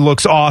naturally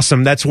looks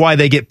awesome. That's why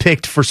they get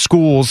picked for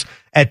schools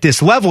at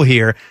this level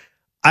here.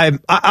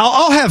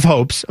 I'll have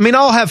hopes.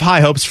 I'll have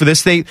high hopes for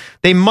this.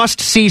 They must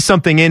see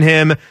something in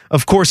him.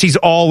 Of course, he's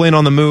all in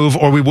on the move,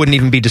 or we wouldn't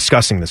even be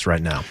discussing this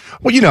right now.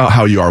 Well, you know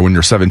how you are when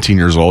you're 17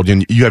 years old,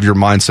 and you have your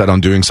mindset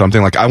on doing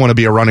something like, I want to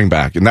be a running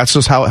back, and that's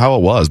just how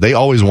it was. They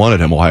always wanted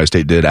him, Ohio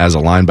State did, as a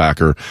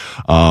linebacker,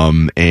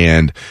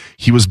 and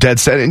he was dead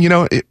set. And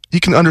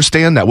you can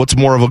understand that. What's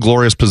more of a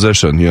glorious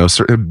position?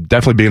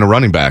 Definitely being a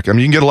running back. You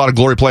can get a lot of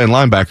glory playing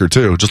linebacker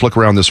too. Just look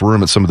around this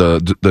room at some of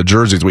the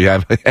jerseys we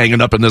have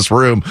hanging up in this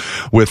room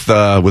with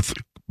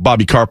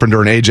Bobby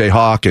Carpenter and AJ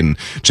Hawk and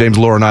James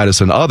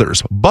Laurinaitis and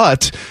others.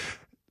 But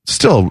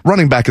still,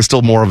 running back is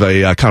still more of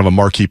a kind of a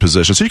marquee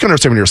position. So you can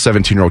understand when you're a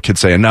 17-year-old kid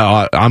saying,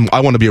 no, I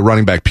want to be a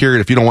running back,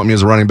 period. If you don't want me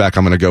as a running back,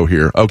 I'm going to go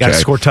here. Okay. Got to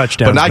score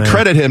touchdowns. But I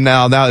credit him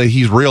now that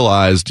he's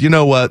realized, you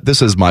know what,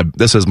 this is my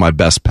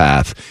best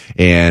path.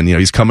 And,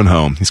 he's coming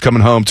home. He's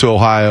coming home to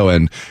Ohio,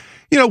 and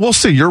we'll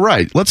see. You're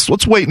right. Let's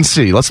wait and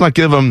see. Let's not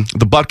give him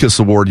the Butkus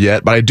Award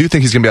yet, but I do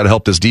think he's going to be able to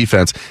help this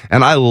defense.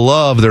 And I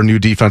love their new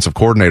defensive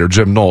coordinator,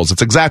 Jim Knowles.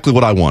 It's exactly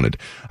what I wanted.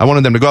 I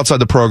wanted them to go outside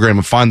the program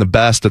and find the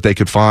best that they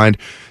could find.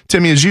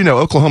 Timmy, as you know,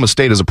 Oklahoma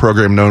State is a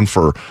program known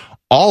for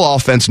all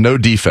offense, no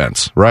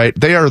defense, right?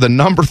 They are the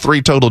number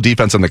 3 total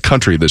defense in the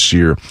country this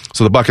year.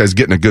 So the Buckeyes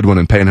getting a good one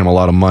and paying him a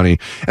lot of money.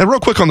 And real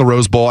quick on the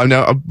Rose Bowl, I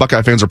know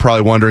Buckeye fans are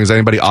probably wondering, is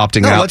anybody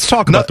opting out? Let's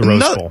talk about the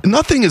Rose Bowl.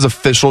 Nothing is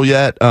official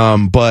yet,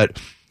 but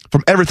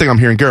from everything I'm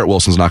hearing, Garrett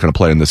Wilson's not going to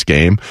play in this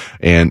game.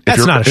 And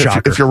That's not a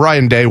shocker. If you're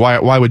Ryan Day,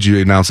 why would you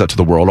announce that to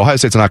the world? Ohio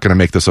State's not going to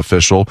make this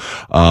official.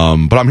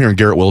 But I'm hearing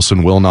Garrett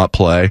Wilson will not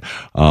play.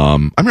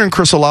 I'm hearing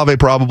Chris Olave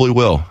probably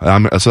will.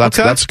 So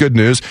that's good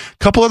news. A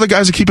couple other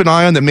guys to keep an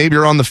eye on that maybe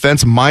are on the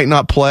fence, might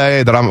not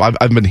play, that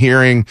I've been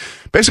hearing.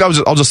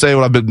 Basically, I'll just say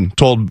what I've been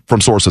told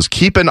from sources.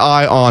 Keep an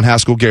eye on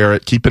Haskell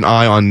Garrett. Keep an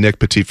eye on Nick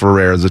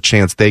Petit-Frere. There's a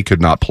chance they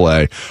could not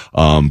play.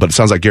 But it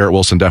sounds like Garrett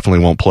Wilson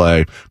definitely won't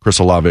play. Chris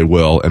Olave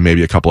will, and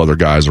maybe a couple other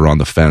guys are on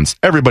the fence.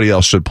 Everybody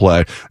else should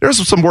play.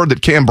 There's some word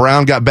that Cam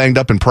Brown got banged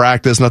up in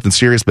practice. Nothing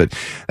serious, but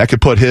that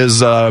could put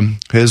his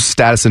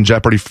status in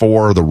jeopardy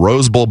for the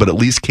Rose Bowl. But at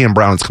least Cam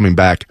Brown is coming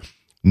back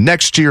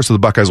next year, so the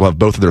Buckeyes will have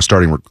both of their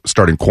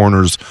starting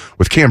corners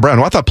with Cam Brown,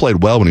 who I thought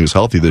played well when he was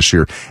healthy this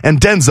year, and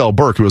Denzel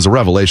Burke, who was a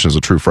revelation as a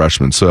true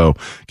freshman. So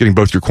getting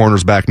both your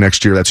corners back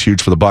next year, that's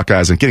huge for the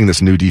Buckeyes, and getting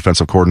this new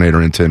defensive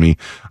coordinator in Timmy.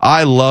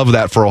 I love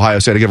that for Ohio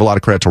State. I give a lot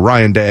of credit to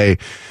Ryan Day,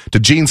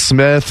 to Gene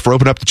Smith for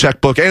opening up the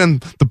checkbook,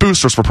 and the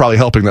boosters for probably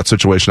helping that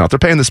situation out. They're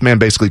paying this man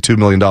basically $2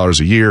 million a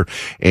year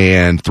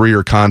and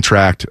 3-year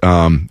contract.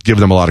 Give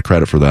them a lot of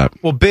credit for that.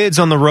 Well, bids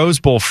on the Rose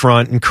Bowl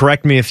front, and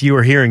correct me if you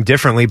were hearing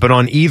differently, but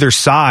on either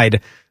side,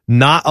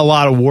 not a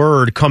lot of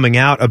word coming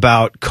out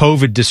about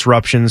COVID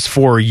disruptions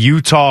for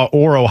Utah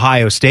or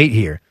Ohio State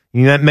here.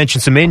 You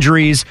mentioned some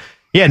injuries.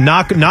 Yeah,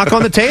 knock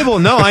on the table.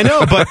 No, I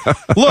know, but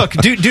look,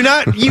 do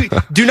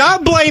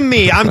not blame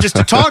me. I'm just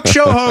a talk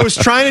show host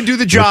trying to do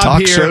the job talk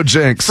here. Show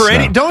jinx.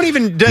 That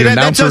doesn't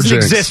jinx.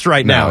 exist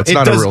right now. No, it's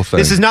not a real thing.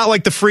 This is not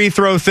like the free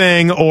throw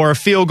thing or a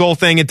field goal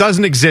thing. It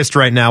doesn't exist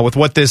right now with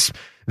what this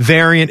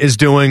variant is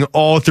doing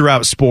all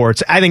throughout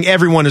sports. I think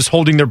everyone is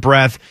holding their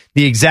breath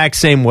the exact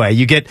same way.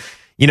 You get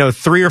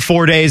 3 or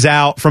 4 days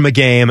out from a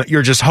game,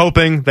 you're just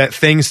hoping that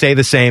things stay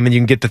the same and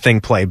you can get the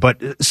thing played.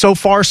 But so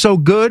far, so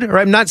good. Or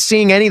I'm not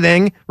seeing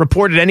anything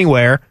reported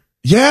anywhere.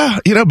 Yeah,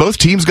 both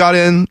teams got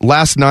in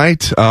last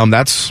night.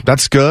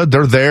 That's good.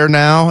 They're there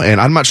now, and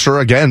I'm not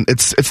sure. Again,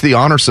 it's the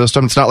honor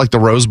system. It's not like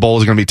the Rose Bowl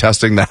is going to be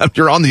testing that.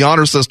 You're on the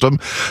honor system,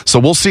 so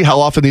we'll see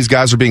how often these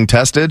guys are being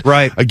tested.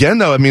 Right. Again,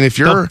 though, I mean, if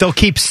they'll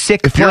keep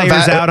sick players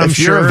out. I'm sure. If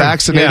you're a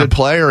vaccinated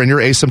player and you're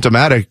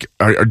asymptomatic,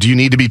 do you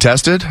need to be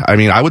tested? I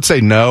mean, I would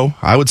say no.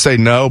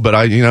 But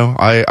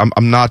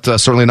I'm not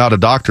certainly not a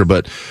doctor.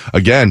 But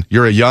again,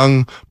 you're a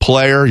young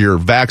player. You're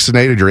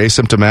vaccinated. You're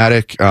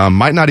asymptomatic.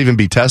 Might not even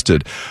be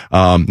tested.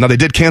 Now, they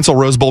did cancel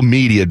Rose Bowl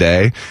Media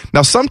Day.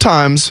 Now,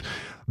 sometimes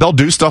they'll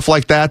do stuff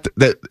like that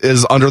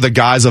is under the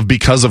guise of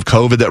because of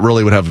COVID that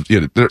really would have,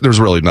 there's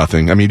really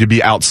nothing. I mean, you'd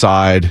be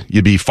outside,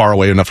 you'd be far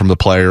away enough from the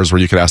players where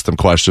you could ask them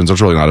questions.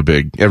 There's really not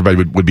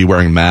everybody would be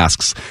wearing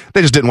masks.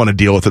 They just didn't want to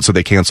deal with it, so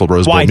they canceled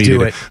Rose Bowl Media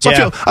Day. So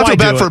I feel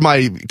bad for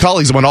my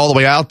colleagues who went all the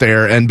way out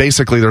there, and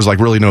basically there's like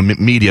really no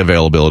media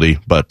availability,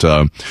 but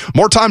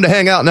more time to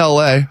hang out in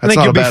LA. That's I think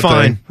not you'll a bad be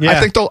fine. thing. Yeah.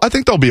 I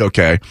think they'll be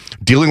okay.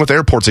 Dealing with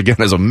airports again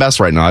is a mess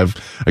right now.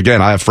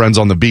 I have friends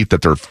on the beat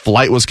that their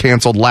flight was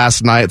canceled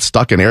last night,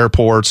 stuck in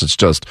airports. It's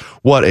just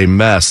what a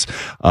mess.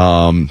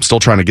 Still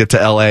trying to get to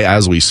LA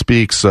as we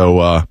speak.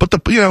 So, but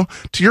to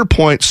your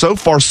point, so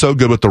far so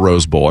good with the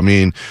Rose Bowl. I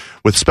mean,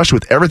 especially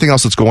with everything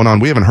else that's going on,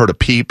 we haven't heard a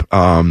peep.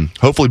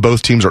 Hopefully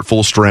both teams are at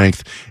full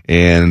strength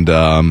and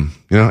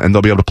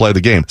they'll be able to play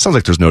the game. Sounds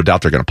like there's no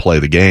doubt they're going to play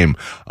the game.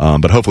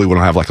 But hopefully we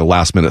don't have like a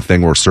last minute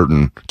thing where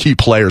certain key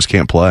players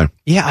can't play.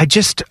 Yeah,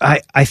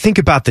 I think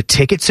about the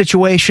ticket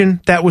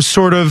situation that was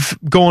sort of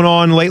going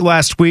on late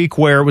last week,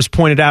 where it was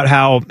pointed out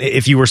how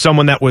if you were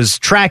someone that was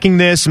tracking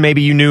this,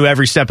 maybe you knew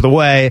every step of the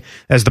way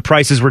as the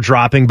prices were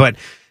dropping. But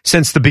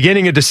since the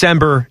beginning of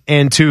December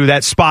and to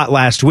that spot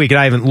last week, and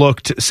I haven't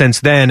looked since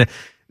then,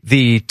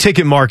 the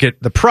ticket market,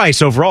 the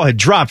price overall had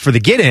dropped for the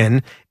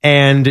get-in,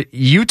 and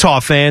Utah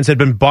fans had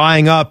been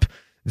buying up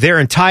their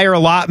entire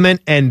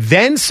allotment and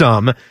then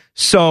some.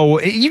 So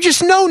you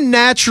just know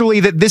naturally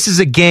that this is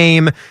a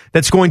game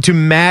that's going to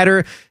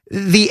matter.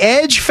 The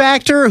edge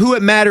factor, who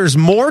it matters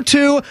more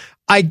to,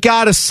 I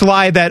got to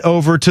slide that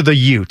over to the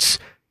Utes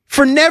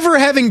for never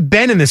having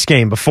been in this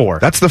game before.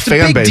 That's the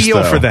fan base, big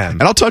deal though, for them.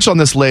 And I'll touch on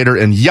this later,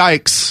 and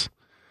yikes.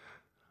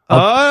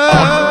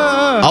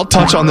 I'll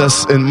touch on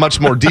this in much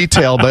more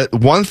detail, but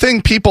one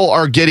thing people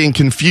are getting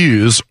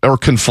confused or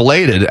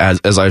conflated,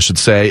 as I should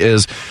say,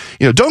 is,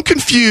 don't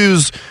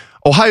confuse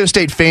Ohio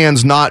State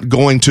fans not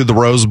going to the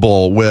Rose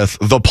Bowl with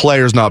the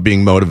players not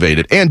being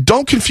motivated. And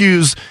don't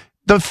confuse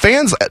the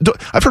fans.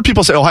 I've heard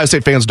people say Ohio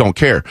State fans don't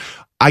care.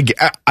 I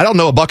don't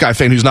know a Buckeye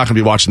fan who's not going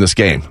to be watching this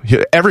game.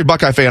 Every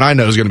Buckeye fan I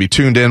know is going to be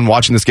tuned in,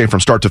 watching this game from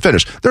start to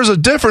finish. There's a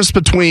difference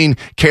between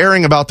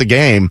caring about the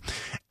game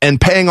and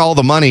paying all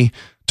the money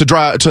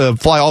to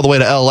fly all the way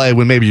to LA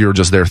when maybe you were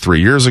just there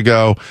 3 years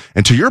ago.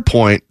 And to your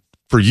point,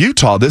 for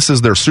Utah, this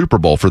is their Super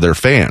Bowl for their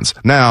fans.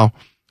 Now,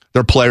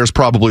 their players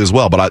probably as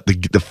well, but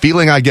the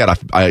feeling I get,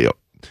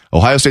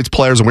 Ohio State's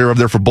players, and we were over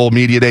there for Bowl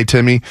Media Day,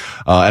 Timmy,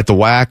 at the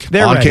WAC,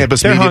 They're on ready.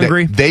 campus They're media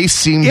hungry. Day. They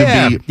seem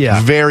to be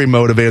very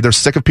motivated. They're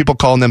sick of people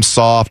calling them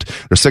soft.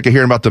 They're sick of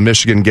hearing about the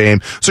Michigan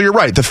game. So you're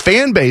right. The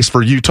fan base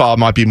for Utah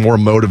might be more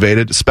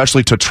motivated,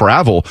 especially to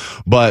travel.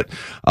 But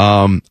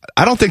I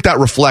don't think that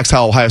reflects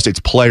how Ohio State's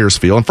players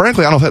feel. And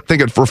frankly, I don't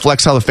think it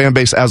reflects how the fan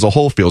base as a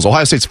whole feels.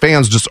 Ohio State's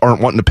fans just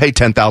aren't wanting to pay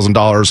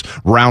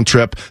 $10,000 round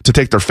trip to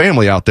take their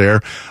family out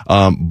there.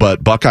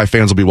 But Buckeye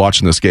fans will be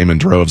watching this game in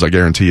droves. I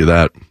guarantee you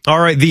that. All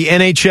right, the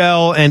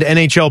NHL and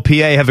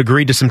NHLPA have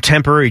agreed to some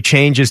temporary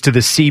changes to the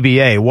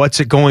CBA. What's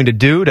it going to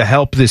do to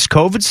help this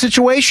COVID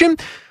situation?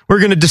 We're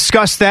going to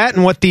discuss that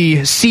and what the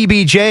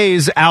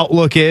CBJ's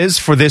outlook is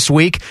for this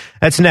week.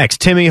 That's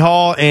next. Timmy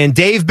Hall and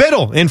Dave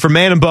Biddle in for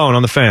Man and Bone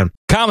on the Fan.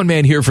 Common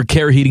Man here for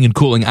Care Heating and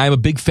Cooling. I'm a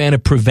big fan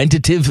of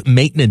preventative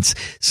maintenance.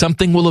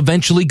 Something will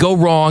eventually go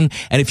wrong,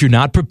 and if you're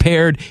not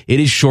prepared, it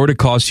is sure to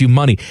cost you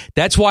money.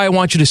 That's why I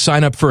want you to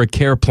sign up for a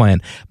Care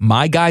plan.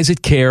 My guys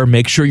at Care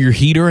make sure your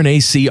heater and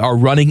AC are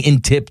running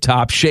in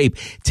tip-top shape,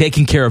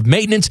 taking care of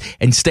maintenance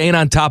and staying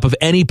on top of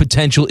any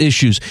potential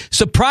issues.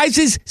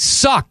 Surprises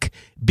suck.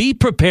 Be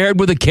prepared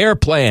with a Care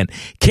plan.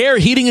 Care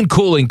Heating and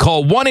Cooling.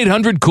 Call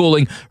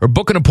 1-800-COOLING or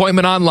book an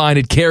appointment online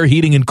at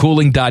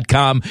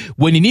careheatingandcooling.com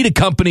when you need a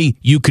company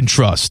you can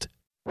trust.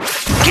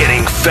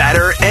 Getting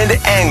fatter and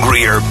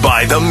angrier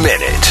by the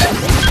minute.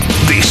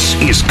 This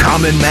is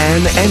Common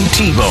Man and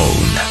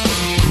T-Bone.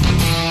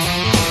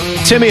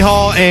 Timmy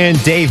Hall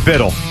and Dave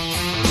Biddle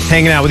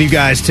hanging out with you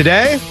guys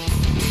today.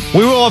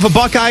 We will have a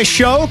Buckeye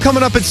show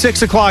coming up at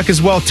 6 o'clock as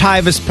well.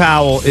 Tyvis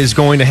Powell is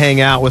going to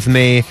hang out with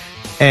me.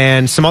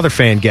 And some other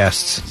fan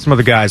guests, some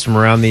other guys from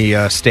around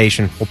the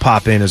station will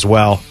pop in as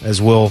well,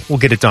 as we'll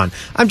get it done.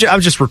 I'm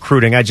just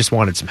recruiting. I just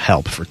wanted some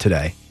help for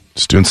today.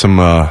 Just doing some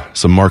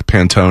Mark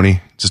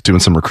Pantoni, just doing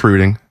some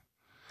recruiting.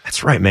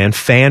 That's right, man.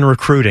 Fan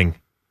recruiting.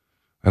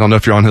 I don't know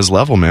if you're on his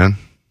level, man.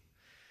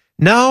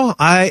 No,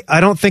 I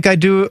don't think I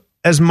do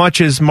as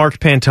much as Mark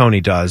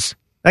Pantoni does.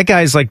 That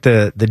guy's like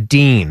the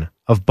dean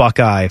of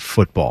Buckeye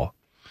football.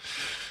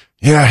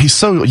 Yeah, he's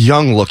so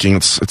young looking.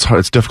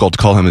 It's difficult to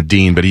call him a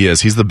dean, but he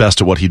is. He's the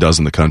best at what he does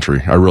in the country.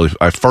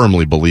 I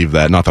firmly believe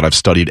that. Not that I've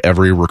studied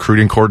every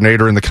recruiting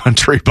coordinator in the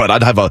country, but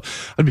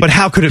but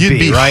how could it be? You'd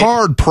be right?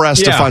 hard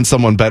pressed to find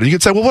someone better. You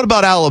could say, well, what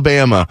about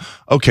Alabama?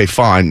 Okay,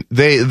 fine.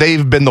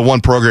 They've been the one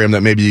program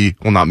that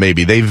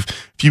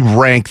if you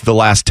rank the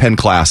last 10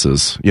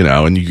 classes,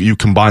 and you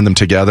combine them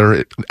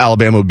together,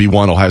 Alabama would be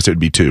 1, Ohio State would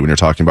be 2 when you're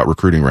talking about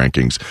recruiting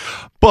rankings.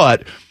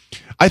 But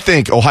I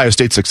think Ohio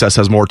State's success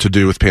has more to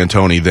do with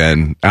Pantoni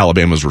than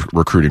Alabama's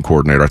recruiting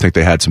coordinator. I think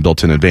they had some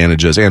built-in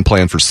advantages and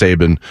playing for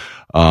Saban.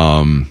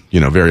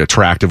 Very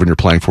attractive when you're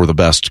playing for the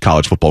best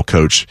college football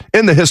coach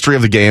in the history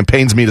of the game.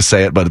 Pains me to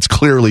say it, but it's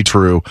clearly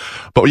true.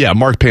 But yeah,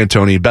 Mark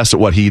Pantoni, best at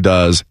what he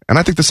does. And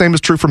I think the same is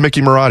true for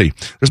Mickey Marotti.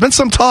 There's been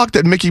some talk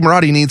that Mickey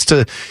Marotti needs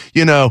to,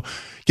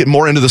 get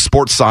more into the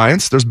sports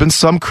science. There's been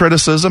some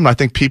criticism. I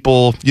think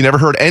you never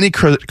heard any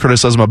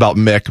criticism about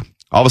Mick.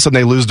 All of a sudden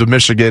they lose to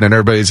Michigan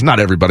and not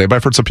everybody, but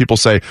I've heard some people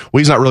say, well,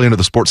 he's not really into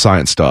the sports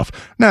science stuff.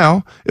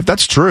 Now, if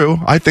that's true,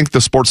 I think the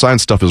sports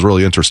science stuff is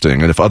really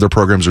interesting. And if other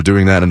programs are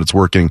doing that and it's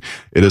working,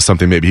 it is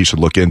something maybe he should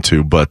look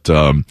into. But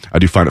I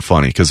do find it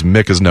funny because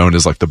Mick is known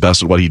as like the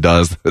best at what he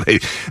does.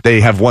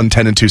 They have won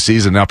 10-2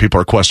 season. Now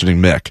people are questioning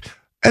Mick.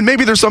 And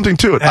maybe there's something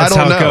to it. That's I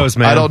don't know. It goes,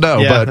 man. I don't know,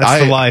 yeah, but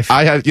that's the life.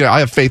 I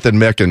have faith in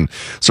Mick and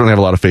certainly have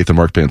a lot of faith in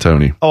Mark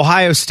Pantoni.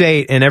 Ohio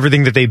State and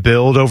everything that they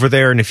build over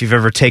there, and if you've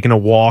ever taken a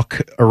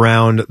walk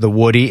around the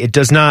Woody, it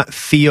does not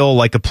feel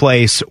like a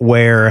place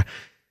where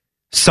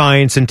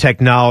science and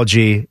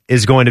technology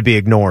is going to be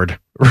ignored,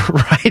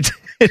 right?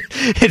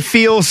 It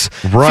feels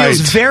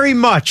very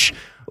much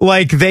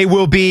like they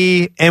will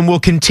be and will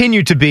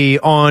continue to be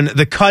on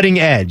the cutting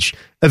edge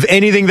of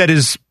anything that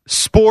is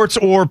sports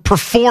or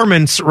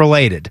performance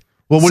related.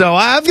 So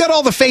I've got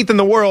all the faith in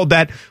the world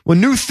that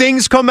when new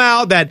things come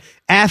out that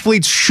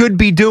athletes should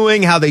be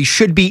doing, how they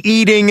should be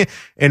eating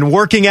and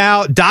working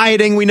out,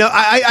 dieting,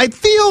 I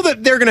feel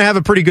that they're going to have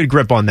a pretty good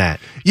grip on that.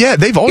 Yeah,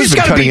 they've always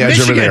been cutting edge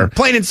over there.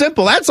 Plain and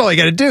simple. That's all you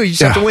got to do. You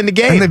just have to win the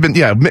game.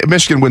 And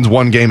Michigan wins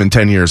one game in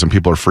 10 years and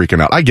people are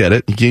freaking out. I get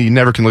it. You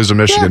never can lose to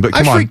Michigan, but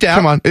come on.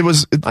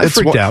 I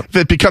freaked out. If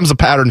it becomes a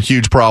pattern,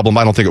 huge problem.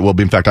 I don't think it will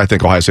be. In fact, I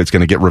think Ohio State's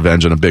going to get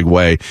revenge in a big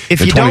way in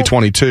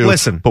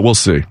 2022. But we'll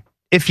see.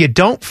 If you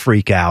don't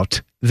freak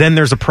out, then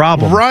there's a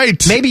problem.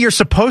 Right. Maybe you're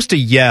supposed to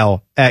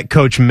yell at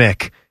Coach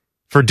Mick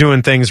for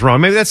doing things wrong.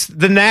 Maybe that's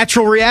the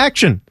natural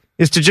reaction,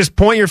 is to just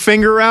point your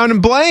finger around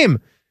and blame.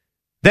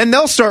 Then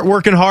they'll start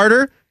working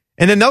harder,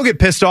 and then they'll get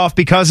pissed off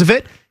because of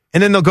it,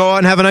 and then they'll go out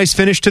and have a nice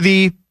finish to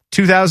the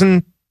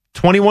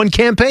 21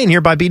 campaign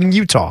here by beating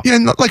Utah. Yeah,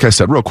 and like I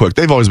said, real quick,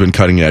 they've always been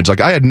cutting edge. Like,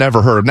 I had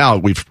never heard, now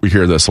we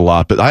hear this a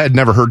lot, but I had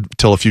never heard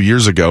till a few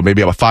years ago,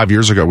 maybe about 5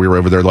 years ago, we were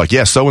over there like,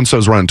 yeah,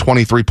 so-and-so's running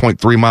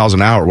 23.3 miles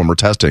an hour when we're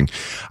testing.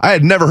 I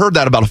had never heard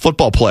that about a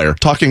football player,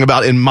 talking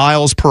about in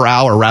miles per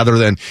hour rather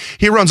than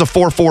he runs a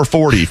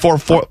 4.440,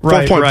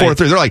 4.43.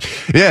 They're like,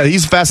 yeah,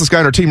 he's the fastest guy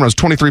on our team, runs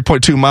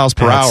 23.2 miles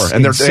per hour.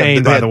 And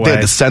insane, they had by the way.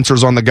 the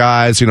sensors on the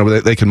guys,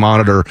 they can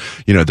monitor,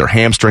 their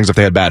hamstrings if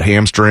they had bad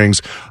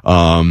hamstrings,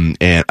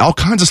 and all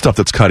kinds of stuff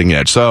that's cutting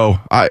edge. So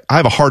I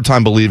have a hard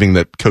time believing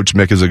that Coach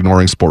Mick is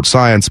ignoring sports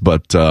science,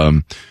 but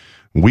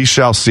we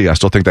shall see. I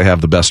still think they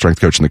have the best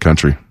strength coach in the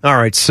country. All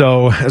right,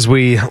 so as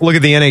we look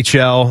at the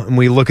NHL and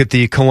we look at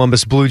the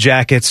Columbus Blue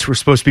Jackets, we're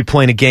supposed to be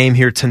playing a game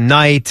here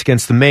tonight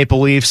against the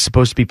Maple Leafs,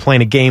 supposed to be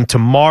playing a game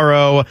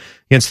tomorrow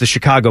against the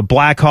Chicago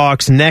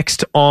Blackhawks.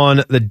 Next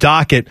on the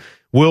docket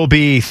will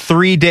be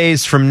 3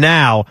 days from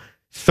now,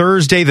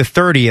 Thursday the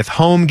 30th,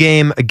 home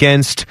game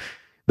against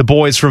the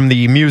boys from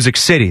the Music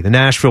City, the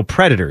Nashville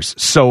Predators.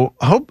 So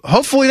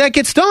hopefully that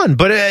gets done.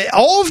 But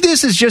all of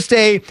this is just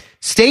a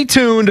stay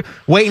tuned,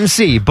 wait and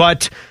see.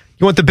 But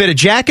you want the bit of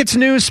Jackets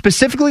news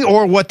specifically,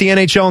 or what the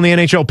NHL and the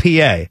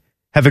NHLPA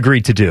have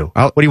agreed to do?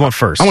 What do you want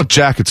first? I want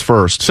Jackets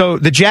first. So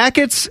the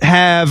Jackets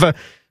have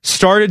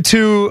started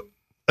to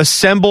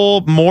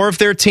assemble more of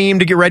their team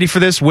to get ready for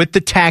this with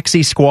the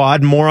taxi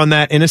squad. More on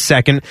that in a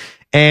second.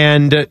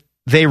 And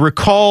they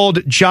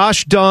recalled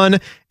Josh Dunn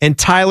and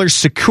Tyler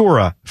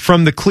Sakura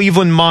from the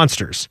Cleveland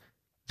Monsters.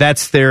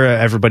 That's their,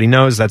 everybody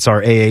knows, that's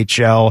our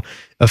AHL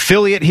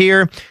affiliate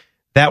here.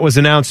 That was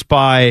announced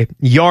by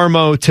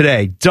Yarmo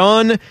today.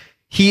 Dunn,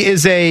 he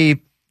is a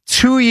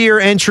 2-year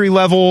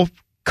entry-level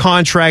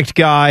contract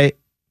guy.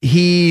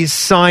 He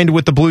signed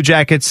with the Blue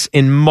Jackets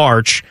in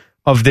March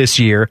of this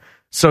year,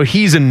 so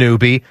he's a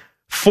newbie.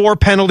 4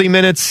 penalty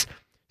minutes,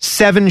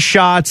 7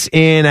 shots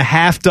in a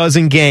half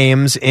dozen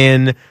games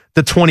in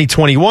the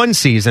 2021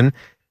 season.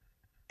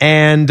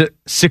 And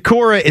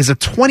Sakura is a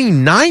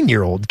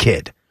 29-year-old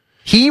kid.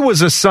 He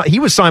was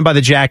signed by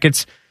the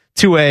Jackets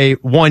to a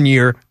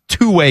 1-year,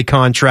 2-way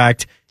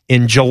contract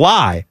in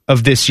July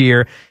of this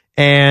year.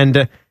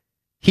 And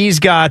he's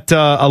got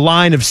a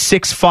line of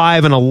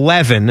 6'5" and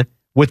 11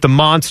 with the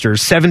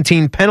Monsters,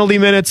 17 penalty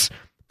minutes,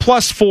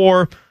 plus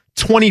 4,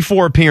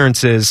 24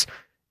 appearances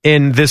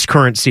in this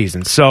current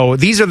season. So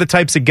these are the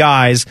types of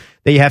guys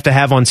that you have to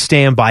have on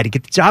standby to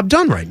get the job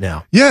done right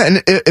now. Yeah,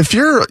 and if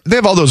they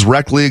have all those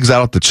rec leagues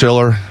out at the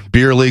chiller,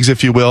 beer leagues,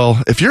 if you will.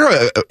 If you're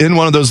in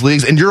one of those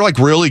leagues and you're like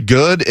really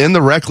good in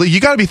the rec league, you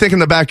got to be thinking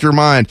in the back of your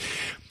mind,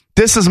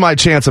 this is my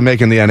chance of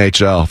making the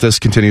NHL if this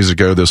continues to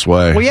go this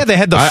way. Well, yeah, they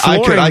had the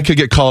flooring. I could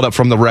get called up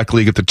from the rec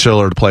league at the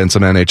chiller to play in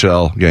some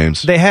NHL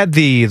games. They had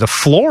the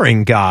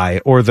flooring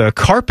guy or the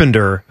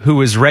carpenter who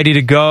was ready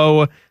to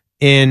go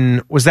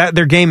was that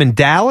their game in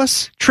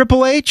Dallas?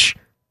 Triple H?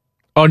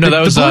 Oh, no, that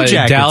was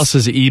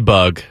Dallas's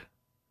E-Bug.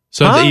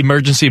 So the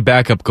emergency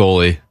backup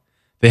goalie.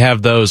 They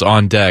have those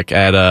on deck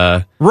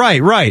at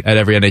right at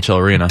every NHL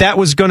arena. That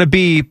was going to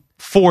be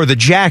for the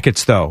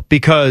Jackets, though,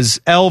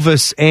 because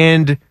Elvis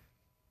and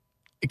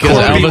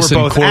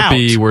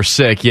Corpy were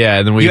sick, yeah,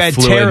 and then we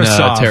flew in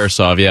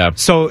Tarasov, yeah.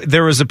 So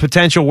there was a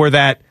potential where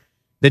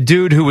the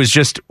dude who was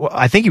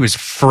I think he was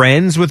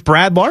friends with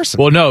Brad Larson.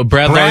 Well, no,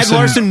 Brad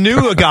Larson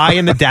knew a guy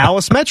in the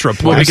Dallas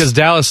Metroplex.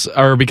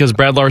 Well, because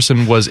Brad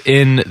Larson was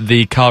in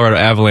the Colorado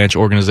Avalanche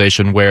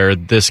organization where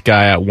this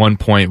guy at one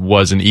point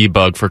was an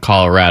E-Bug for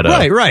Colorado.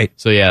 Right.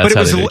 So yeah,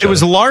 that's but it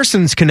was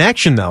Larson's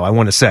connection, though, I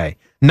want to say.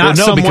 Not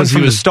someone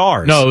from the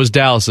Stars. No, it was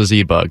Dallas's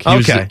E-Bug.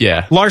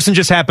 Okay. Larson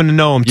just happened to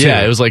know him, too.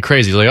 Yeah, it was like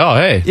crazy. He's like, oh,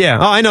 hey. Yeah,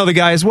 I know the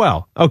guy as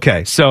well.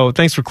 Okay, so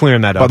thanks for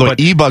clearing that up. By the way,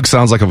 E-Bug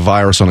sounds like a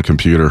virus on a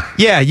computer.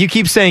 Yeah, you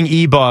keep saying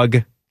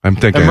E-Bug. I'm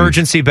thinking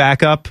emergency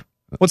backup.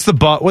 What's the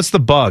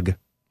bug?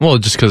 Well,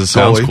 just because it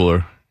sounds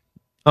cooler.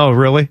 Oh,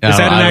 really? Is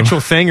that an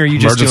actual thing, or are you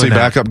just emergency doing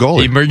backup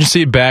goalie?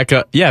 Emergency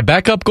backup. Yeah,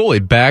 backup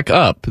goalie. Back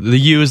up. The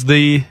U is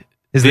the...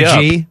 Is the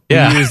G?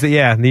 Yeah.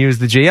 They use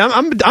the G.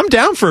 I'm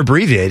down for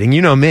abbreviating.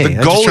 You know me.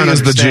 The goalie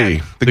is the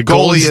G. The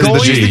goalie is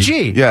the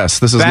G. Yes,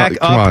 this is back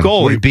up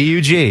goalie.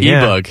 B-U-G.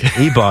 E-Bug.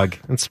 E-Bug.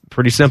 That's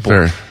pretty simple.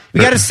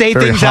 We got to say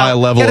very things high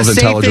level of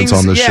intelligence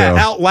on this show.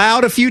 Out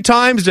loud a few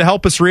times to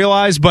help us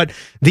realize. But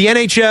the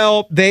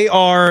NHL, they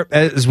are,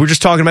 as we're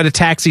just talking about, a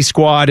taxi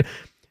squad.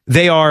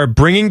 They are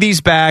bringing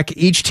these back.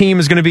 Each team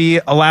is going to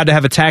be allowed to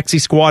have a taxi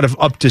squad of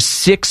up to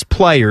 6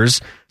 players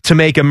to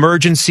make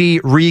emergency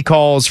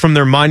recalls from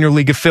their minor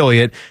league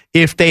affiliate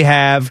if they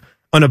have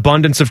an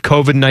abundance of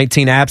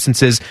COVID-19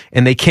 absences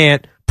and they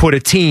can't put a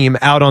team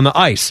out on the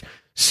ice.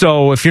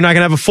 So if you're not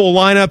going to have a full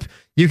lineup,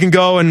 you can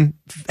go and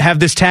have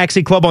this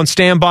taxi club on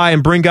standby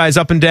and bring guys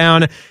up and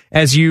down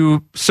as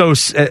you so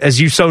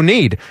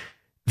need.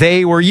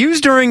 They were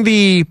used during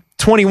the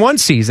 21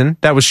 season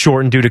that was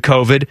shortened due to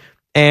COVID,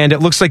 and it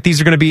looks like these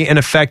are going to be in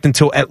effect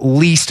until at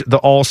least the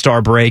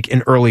All-Star break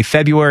in early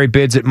February.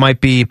 Bids, it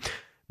might be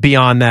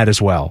beyond that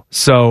as well.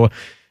 So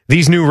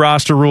these new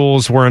roster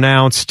rules were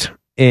announced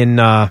in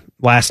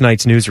last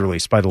night's news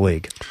release by the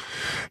league.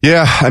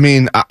 Yeah, I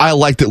mean, I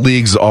like that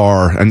leagues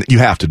are, and you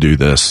have to do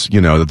this,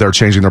 that they're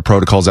changing their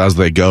protocols as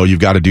they go. You've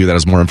got to do that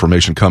as more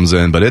information comes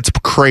in, but it's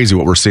crazy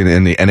what we're seeing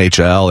in the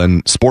NHL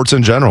and sports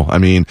in general. I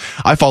mean,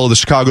 I follow the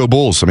Chicago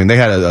Bulls. I mean, they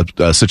had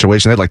a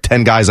situation, they had like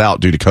 10 guys out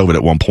due to COVID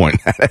at one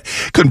point.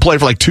 Couldn't play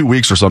for like 2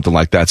 weeks or something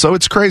like that. So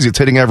it's crazy. It's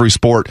hitting every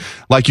sport.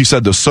 Like you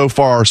said, though, so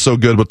far, so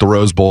good with the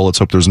Rose Bowl. Let's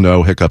hope there's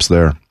no hiccups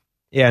there.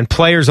 Yeah, and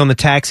players on the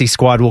taxi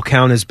squad will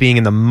count as being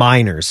in the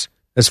minors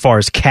as far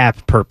as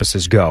cap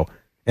purposes go.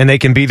 And they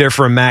can be there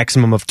for a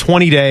maximum of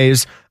 20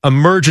 days.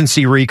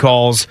 Emergency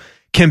recalls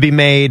can be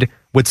made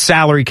with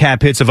salary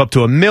cap hits of up to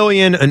 $1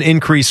 million, an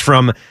increase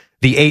from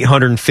the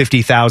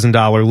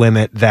 $850,000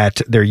 limit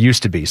that there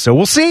used to be. So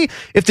we'll see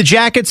if the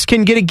Jackets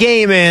can get a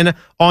game in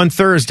on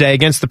Thursday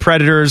against the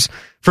Predators.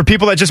 For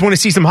people that just want to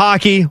see some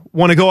hockey,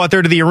 want to go out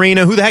there to the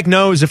arena, who the heck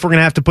knows if we're going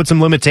to have to put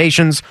some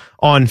limitations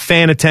on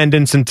fan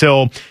attendance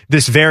until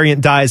this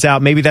variant dies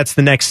out. Maybe that's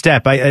the next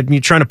step.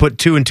 You're trying to put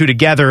two and two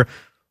together.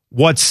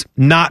 What's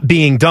not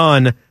being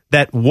done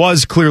that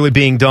was clearly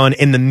being done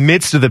in the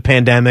midst of the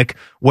pandemic,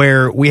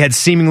 where we had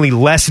seemingly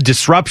less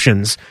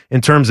disruptions in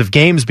terms of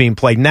games being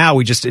played. Now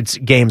it's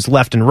games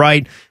left and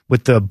right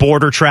with the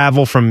border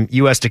travel from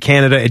U.S. to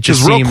Canada. It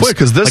just seems like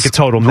a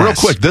total mess. Real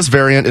quick, this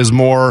variant is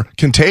more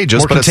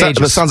contagious, but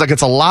it sounds like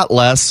it's a lot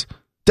less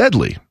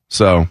deadly.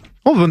 So,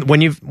 when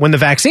the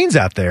vaccine's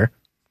out there,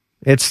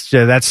 it's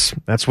that's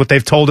what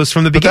they've told us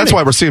from the beginning. But that's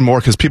why we're seeing more,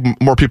 because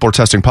more people are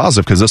testing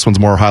positive, because this one's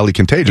more highly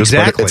contagious.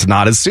 Exactly. But it's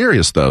not as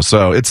serious though.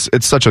 So it's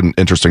such an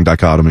interesting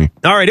dichotomy.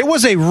 All right, it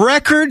was a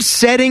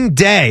record-setting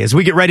day as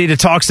we get ready to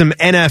talk some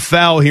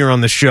NFL here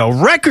on the show.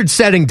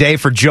 Record-setting day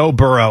for Joe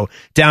Burrow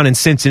down in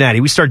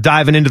Cincinnati. We start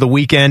diving into the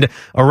weekend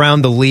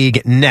around the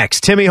league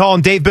next. Timmy Hall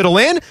and Dave Biddle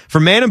in for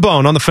Man and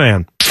Bone on the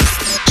Fan.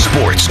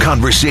 Sports,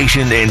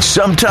 conversation, and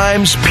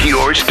sometimes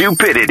pure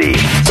stupidity.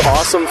 It's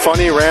awesome,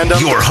 funny, random.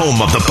 Your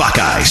home of the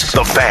Buckeyes,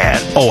 the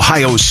Fan,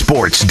 Ohio's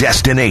sports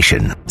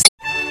destination.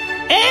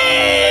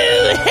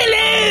 Oh,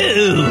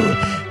 hello!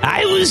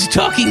 I was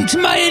talking to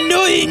my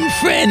annoying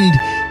friend,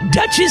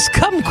 Duchess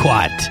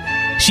Kumquat.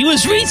 She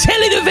was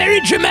retelling a very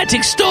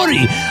dramatic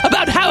story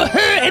about how her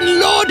and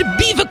Lord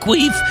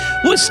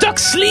Beaverqueef were stuck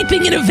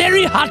sleeping in a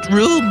very hot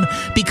room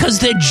because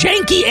their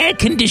janky air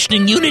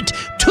conditioning unit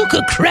took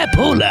a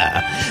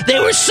crapola.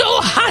 They were so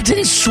hot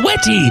and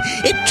sweaty,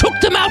 it took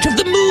them out of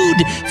the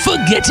mood for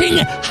getting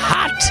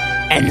hot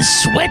and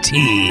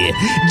sweaty.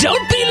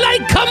 Don't be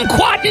like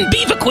Kumquat and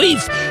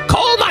Beaverqueef.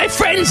 Call my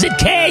friends at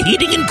Care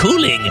Heating and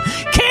Cooling.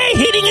 Care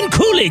Heating and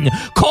Cooling.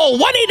 Call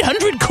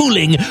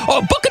 1-800-COOLING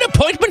or book an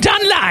appointment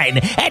online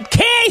at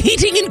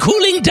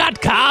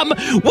careheatingandcooling.com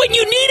when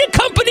you need a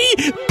company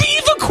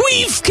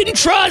Beaverqueef can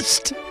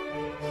trust.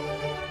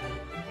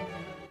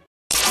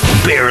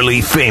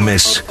 Barely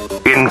famous,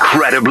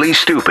 incredibly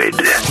stupid.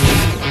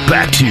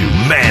 Back to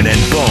Man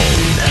and Bone.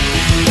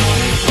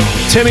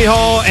 Timmy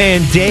Hall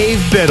and Dave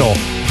Biddle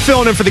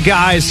filling in for the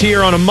guys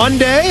here on a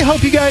Monday.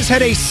 Hope you guys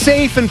had a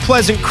safe and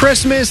pleasant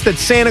Christmas, that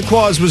Santa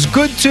Claus was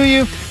good to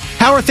you.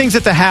 How are things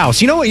at the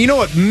house? You know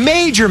what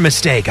major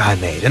mistake I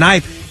made? And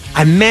I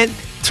meant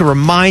to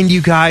remind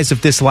you guys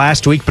of this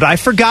last week, but I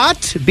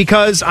forgot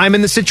because I'm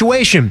in the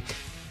situation.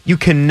 You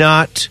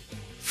cannot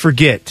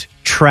forget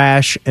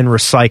Trash and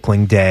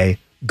Recycling Day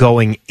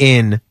going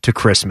into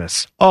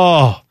Christmas.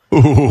 Oh,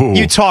 ooh.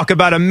 You talk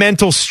about a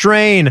mental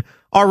strain.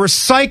 Our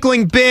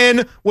recycling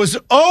bin was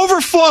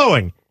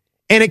overflowing,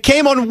 and it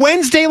came on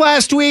Wednesday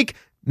last week.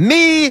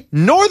 Me,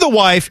 nor the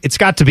wife, it's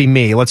got to be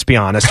me, let's be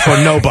honest, or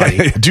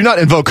nobody. Do not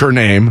invoke her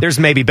name. There's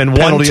maybe been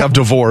penalty of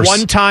divorce.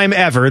 One time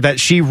ever that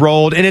she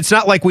rolled, and it's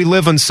not like we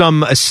live on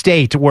some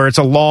estate where it's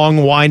a long,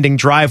 winding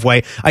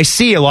driveway. I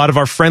see a lot of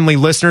our friendly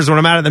listeners when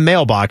I'm out at the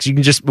mailbox. You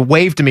can just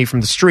wave to me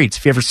from the streets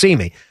if you ever see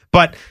me.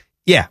 But,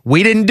 yeah,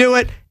 we didn't do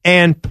it,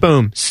 and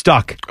boom,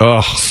 stuck.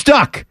 Ugh.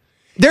 Stuck.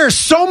 There are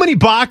so many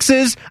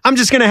boxes, I'm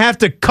just going to have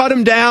to cut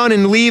them down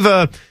and leave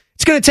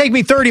it's going to take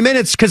me 30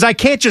 minutes because I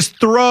can't just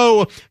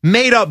throw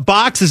made-up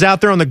boxes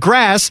out there on the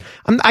grass.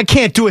 I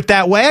can't do it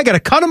that way. I got to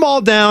cut them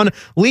all down,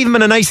 leave them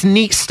in a nice,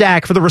 neat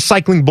stack for the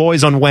recycling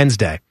boys on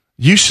Wednesday.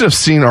 You should have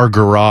seen our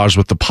garage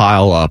with the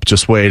pile up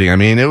just waiting. I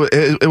mean,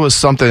 it was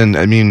something.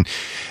 I mean,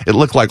 it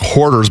looked like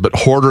hoarders, but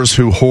hoarders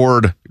who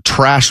hoard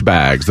trash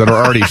bags that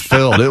are already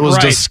filled. It was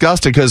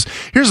disgusting because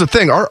here's the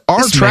thing. Our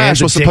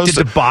trash was supposed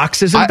to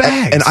boxes and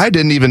bags. And I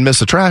didn't even miss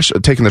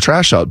taking the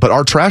trash out, but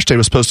our trash day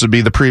was supposed to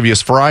be the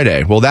previous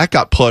Friday. Well, that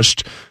got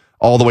pushed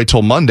all the way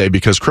till Monday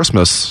because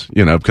Christmas,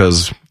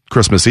 because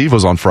Christmas Eve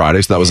was on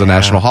Friday, so that was a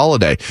national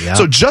holiday. Yeah.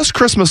 So just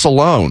Christmas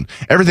alone,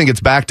 everything gets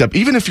backed up,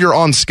 even if you're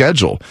on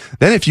schedule.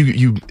 Then if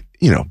you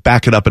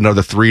back it up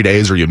another 3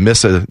 days, or you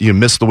miss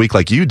the week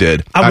like you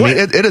did,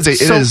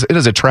 it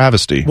is a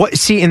travesty. What?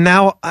 See, and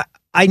now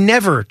I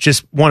never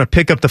just want to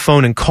pick up the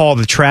phone and call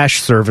the trash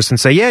service and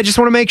say, I just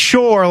want to make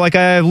sure, like,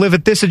 I live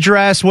at this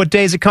address, what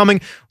day is it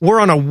coming? We're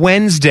on a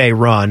Wednesday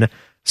run,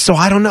 so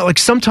I don't know. Like,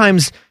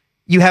 sometimes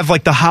you have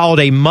like the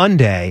holiday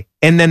Monday,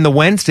 and then the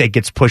Wednesday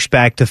gets pushed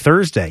back to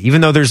Thursday,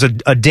 even though there's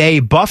a day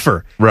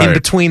buffer in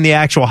between the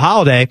actual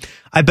holiday.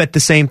 I bet the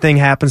same thing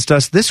happens to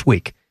us this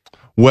week.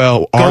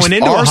 Well, ours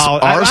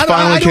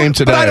finally came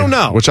today, but I don't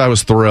know. Which I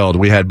was thrilled.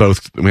 We had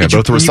both. We had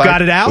both the recycle. You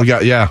got it out. We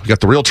got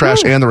the real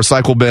trash and the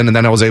recycle bin, and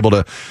then I was able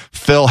to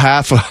fill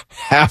half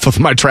of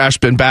my trash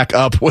bin back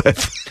up with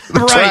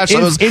the trash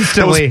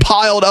that was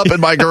piled up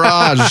in my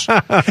garage.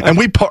 And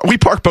we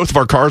parked both of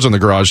our cars in the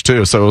garage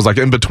too, so it was like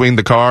in between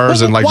the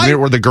cars and like near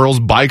where the girls'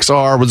 bikes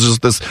are was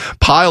just this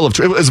pile of.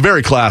 It was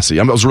very classy.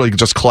 I was really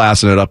just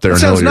classing it up there. It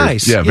sounds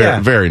nice.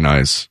 Yeah, very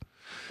nice.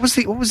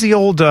 What was the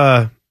old?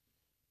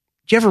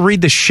 Did you ever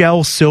read the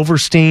Shel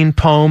Silverstein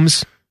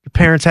poems? Your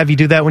parents have you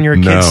do that when you're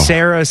a kid?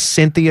 Sarah,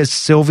 Cynthia,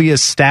 Sylvia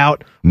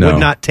Stout would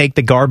not take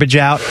the garbage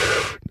out.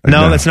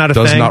 No, that's not a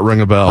thing. Does not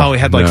ring a bell. Oh, we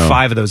had like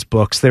 5 of those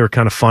books. They were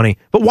kind of funny.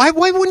 But why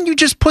wouldn't you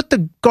just put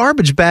the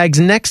garbage bags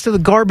next to the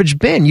garbage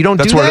bin? You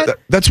don't do that?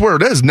 That's where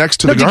it is, next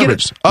to the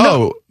garbage.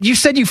 You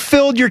said you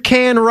filled your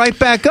can right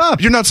back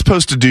up. You're not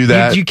supposed to do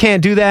that. You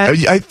can't do that.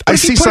 I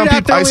see some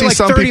people. I see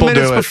some people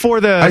do it. Before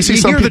you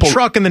hear the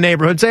truck in the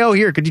neighborhood say, "Oh,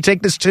 here, could you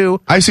take this too?"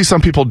 I see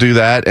some people do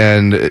that,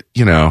 and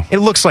it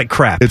looks like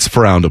crap. It's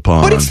frowned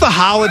upon. But it's the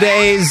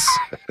holidays.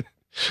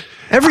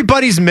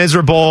 Everybody's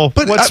miserable.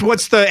 But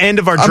what's the end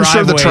of our driveways?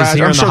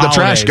 I'm sure the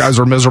trash guys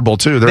are miserable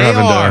too. They're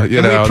having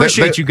to, we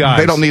appreciate you guys.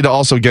 They don't need to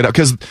also get up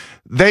because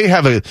they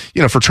have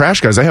for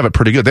trash guys, they have it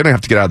pretty good. They don't have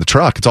to get out of the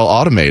truck. It's all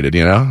automated.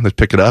 They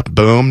pick it up,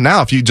 boom.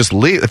 Now, if you just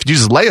lay it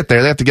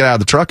there, they have to get out of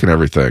the truck and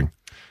everything.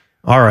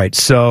 All right,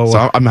 so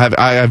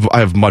I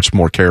have much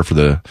more care for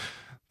the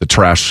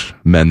trash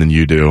men than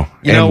you do,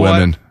 and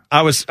women.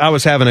 I was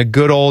having a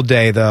good old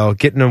day though,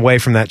 getting away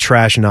from that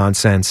trash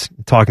nonsense,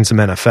 talking some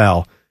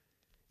NFL.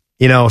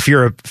 If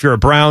you're a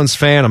Browns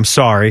fan, I'm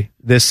sorry.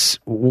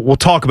 We'll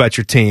talk about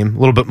your team a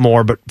little bit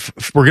more, but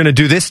we're going to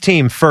do this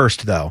team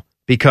first, though,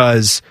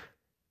 because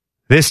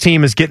this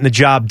team is getting the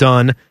job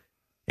done,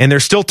 and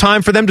there's still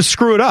time for them to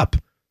screw it up.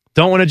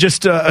 Don't want to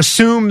just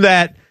assume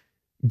that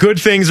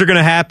good things are going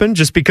to happen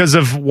just because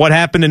of what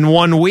happened in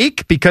 1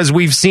 week, because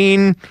we've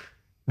seen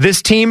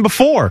this team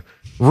before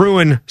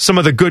ruin some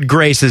of the good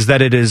graces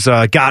that it has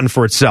gotten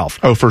for itself.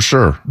 Oh, for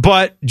sure.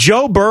 But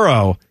Joe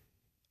Burrow,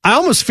 I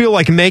almost feel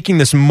like making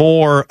this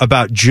more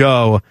about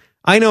Joe.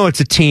 I know it's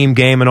a team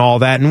game and all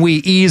that, and we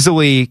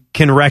easily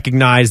can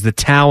recognize the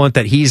talent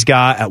that he's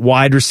got at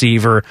wide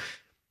receiver.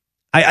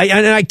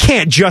 I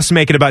can't just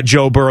make it about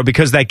Joe Burrow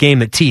because that game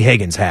that T.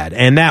 Higgins had,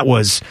 and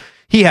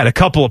he had a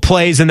couple of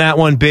plays in that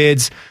one,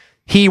 Bids.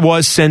 He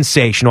was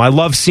sensational. I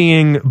love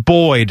seeing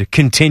Boyd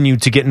continue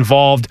to get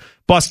involved.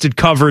 Busted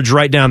coverage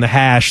right down the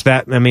hash.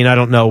 I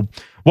don't know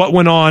what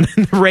went on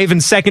in the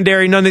Ravens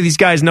secondary. None of these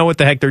guys know what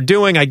the heck they're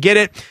doing. I get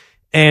it.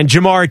 And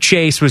Jamar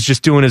Chase was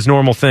just doing his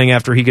normal thing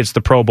after he gets the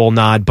Pro Bowl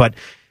nod. But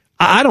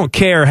I don't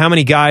care how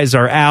many guys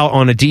are out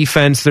on a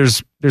defense.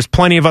 There's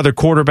plenty of other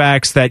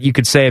quarterbacks that you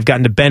could say have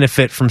gotten to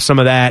benefit from some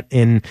of that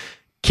in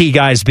key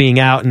guys being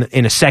out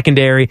in a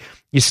secondary.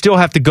 You still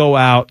have to go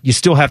out. You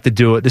still have to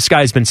do it. This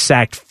guy's been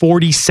sacked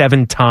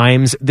 47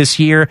 times this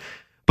year,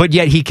 but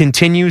yet he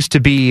continues to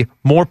be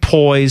more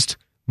poised,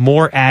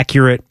 more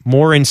accurate,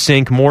 more in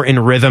sync, more in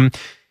rhythm.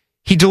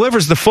 He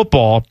delivers the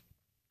football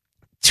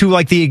to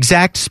like the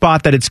exact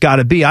spot that it's got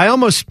to be. I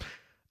almost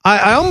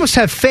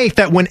have faith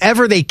that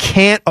whenever they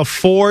can't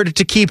afford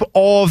to keep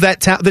all of that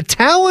the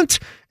talent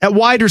at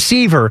wide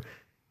receiver,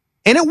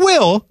 and it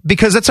will,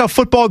 because that's how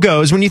football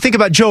goes. When you think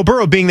about Joe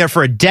Burrow being there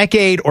for a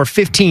decade or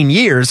 15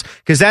 years,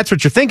 because that's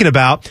what you're thinking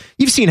about,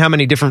 you've seen how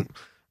many different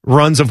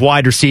runs of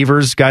wide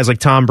receivers guys like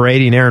Tom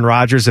Brady and Aaron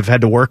Rodgers have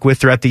had to work with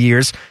throughout the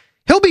years.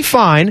 He'll be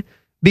fine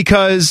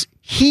because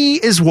he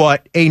is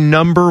what a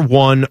number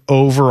 1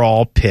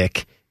 overall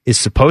pick is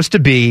supposed to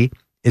be,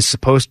 is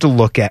supposed to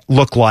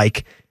look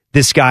like.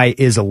 This guy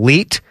is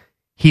elite.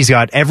 He's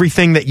got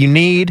everything that you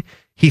need.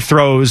 He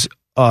throws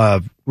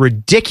a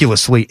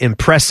ridiculously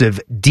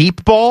impressive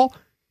deep ball.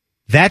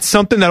 That's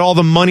something that all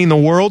the money in the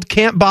world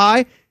can't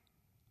buy.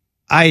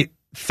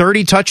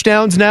 30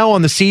 touchdowns now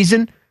on the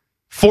season,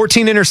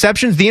 14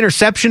 interceptions. The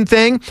interception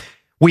thing,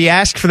 we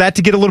asked for that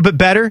to get a little bit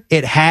better.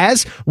 It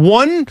has.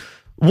 One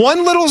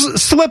little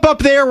slip up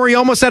there where he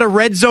almost had a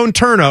red zone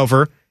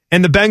turnover,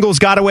 and the Bengals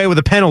got away with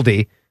a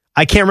penalty.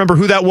 I can't remember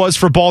who that was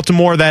for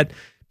Baltimore that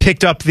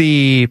picked up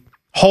the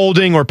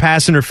holding or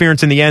pass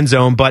interference in the end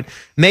zone, but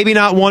maybe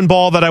not one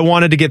ball that I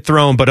wanted to get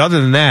thrown. But other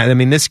than that,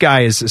 this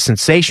guy is a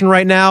sensation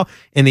right now,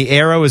 and the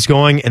arrow is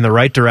going in the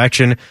right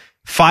direction.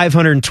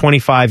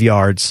 525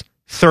 yards,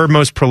 3rd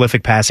most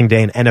prolific passing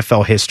day in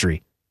NFL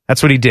history.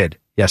 That's what he did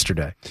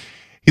yesterday.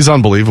 He's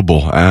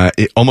unbelievable.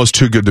 Almost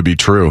too good to be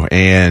true.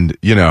 And,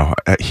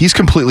 he's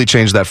completely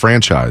changed that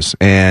franchise.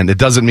 And it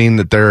doesn't mean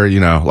that they're,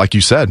 like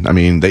you said,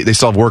 they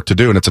still have work to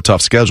do, and it's a tough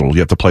schedule. You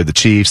have to play the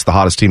Chiefs, the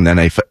hottest team in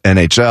the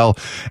NHL,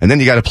 and then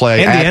you got to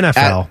play the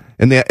NFL.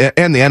 And the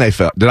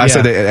NFL. Did I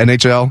say the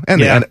NHL?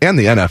 And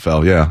the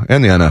NFL, yeah.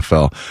 And the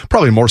NFL.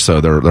 Probably more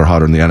so. They're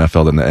hotter in the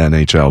NFL than the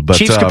NHL. But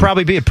Chiefs could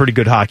probably be a pretty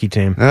good hockey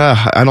team.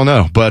 I don't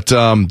know. But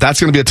that's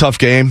going to be a tough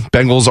game.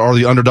 Bengals are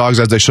the underdogs,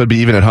 as they should be,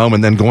 even at home,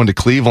 and then going to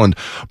Cleveland.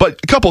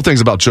 But a couple of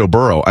things about Joe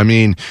Burrow. I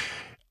mean,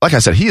 like I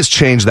said, he has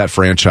changed that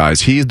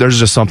franchise. There's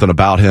just something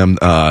about him.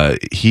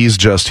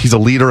 He's a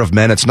leader of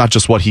men. It's not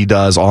just what he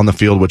does on the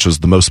field, which is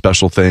the most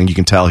special thing. You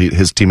can tell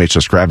his teammates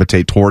just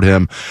gravitate toward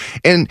him.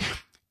 And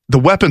the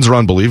weapons are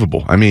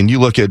unbelievable. I mean, you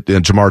look at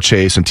Jamar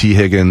Chase and T.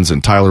 Higgins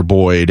and Tyler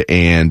Boyd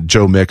and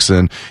Joe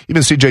Mixon.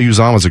 Even C.J.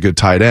 Uzomah was a good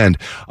tight end.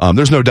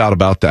 There's no doubt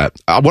about that.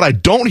 What I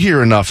don't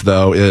hear enough,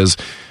 though, is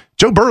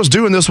Joe Burrow's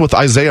doing this with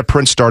Isaiah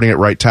Prince starting at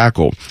right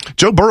tackle.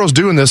 Joe Burrow's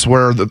doing this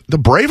where the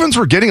Bravens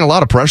were getting a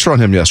lot of pressure on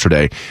him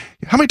yesterday.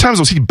 How many times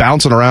was he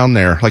bouncing around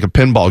there like a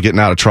pinball, getting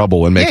out of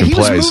trouble and making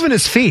plays? He was moving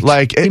his feet.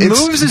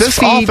 This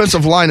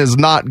offensive line is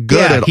not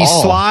good at all. He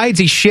slides,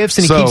 he shifts,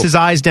 and he keeps his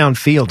eyes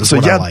downfield. Is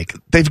what I like.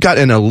 They've got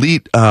an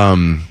elite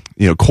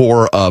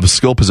core of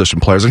skill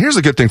position players. And here's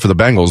the good thing for the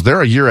Bengals.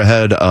 They're a year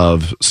ahead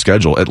of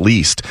schedule, at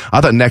least.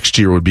 I thought next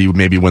year would be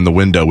maybe when the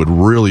window would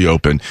really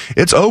open.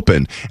 It's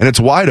open, and it's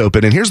wide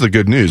open. And here's the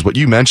good news. What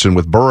you mentioned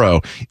with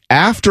Burrow,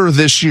 after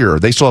this year,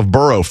 they still have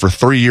Burrow for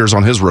 3 years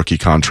on his rookie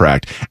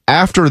contract.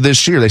 After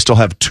this year, they still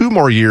have 2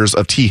 more years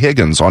of T.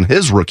 Higgins on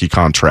his rookie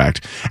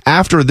contract.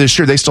 After this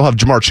year, they still have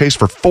Jamar Chase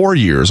for 4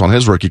 years on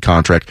his rookie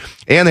contract.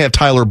 And they have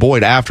Tyler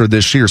Boyd after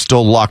this year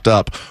still locked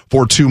up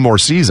for 2 more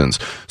seasons.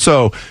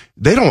 So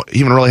they don't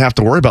even really have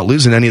to worry about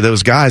losing any of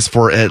those guys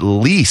for at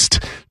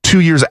least 2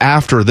 years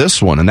after this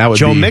one. And that would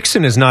Joe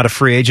Mixon is not a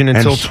free agent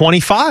until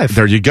 25.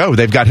 There you go.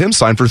 They've got him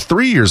signed for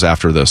 3 years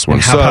after this one.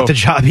 And how about the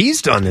job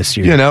he's done this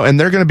year? And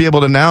they're going to be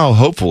able to now,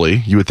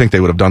 hopefully, you would think they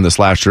would have done this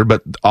last year,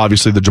 but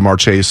obviously the Jamar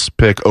Chase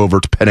pick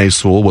over to Penei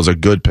Sewell was a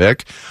good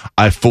pick.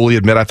 I fully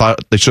admit I thought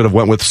they should have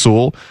went with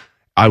Sewell.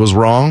 I was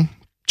wrong.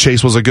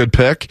 Chase was a good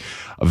pick,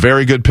 a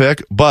very good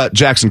pick, but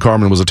Jackson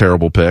Carman was a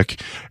terrible pick,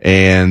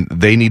 and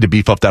they need to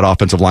beef up that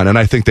offensive line, and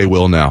I think they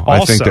will now.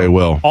 I think they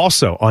will.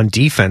 Also, on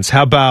defense,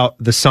 how about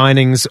the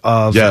signings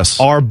of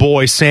our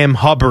boy Sam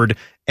Hubbard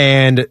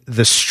and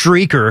the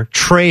streaker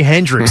Trey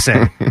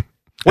Hendrickson?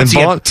 What's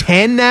he at,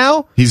 10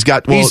 now? He's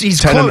got,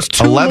 he's 10 close.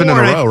 11 in a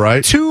row,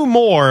 right? 2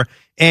 more.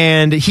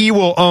 And he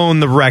will own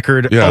the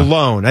record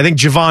alone. I think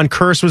Javon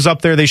Curse was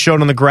up there. They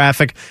showed on the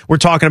graphic. We're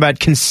talking about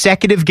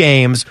consecutive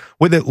games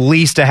with at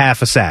least a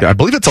half a sack. Yeah, I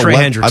believe it's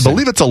 11. I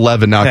believe it's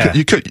 11 now. Yeah.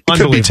 It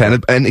could be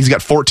 10. And he's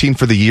got 14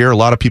 for the year. A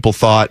lot of people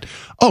thought,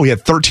 he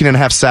had 13 and a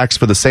half sacks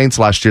for the Saints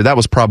last year. That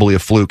was probably a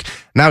fluke.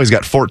 Now he's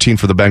got 14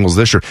 for the Bengals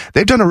this year.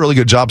 They've done a really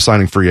good job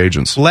signing free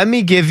agents. Let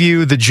me give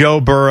you the Joe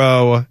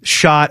Burrow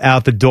shot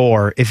out the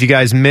door. If you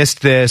guys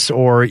missed this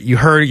or you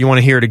heard it, you want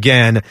to hear it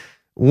again.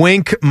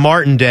 Wink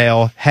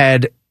Martindale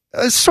had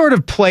a sort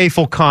of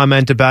playful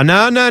comment about,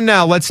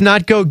 no, let's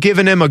not go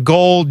giving him a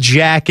gold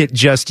jacket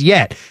just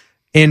yet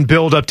in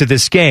build up to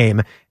this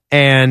game.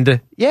 And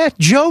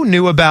Joe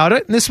knew about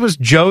it. And this was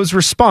Joe's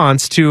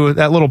response to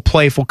that little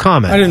playful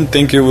comment. I didn't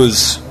think it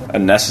was a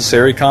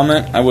necessary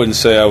comment. I wouldn't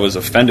say I was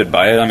offended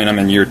by it. I mean, I'm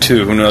in year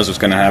 2. Who knows what's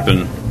going to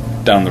happen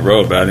down the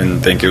road, but I didn't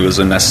think it was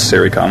a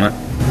necessary comment.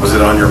 Was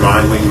it on your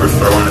mind when you were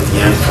throwing at the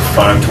end for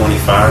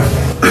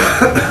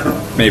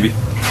 525? Maybe.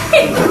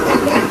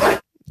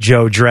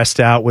 Joe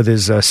dressed out with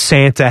his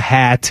Santa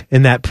hat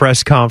in that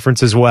press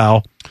conference as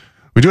well.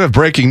 We do have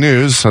breaking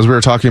news. As we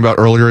were talking about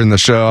earlier in the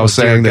show, I was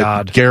saying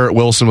that Garrett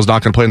Wilson was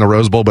not going to play in the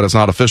Rose Bowl, but it's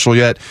not official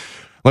yet.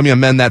 Let me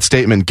amend that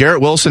statement.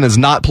 Garrett Wilson is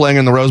not playing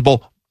in the Rose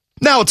Bowl.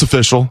 Now it's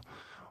official.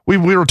 We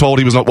were told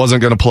he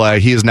wasn't going to play.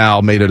 He has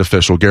now made it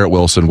official. Garrett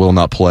Wilson will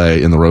not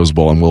play in the Rose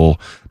Bowl and will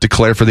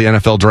declare for the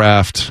NFL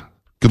draft.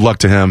 Good luck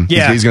to him.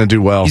 Yeah. He's going to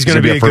do well. He's going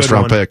to be a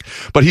first-round pick.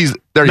 But there you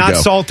go. Not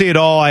salty at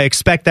all. I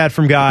expect that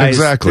from guys.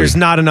 Exactly. There's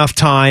not enough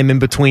time in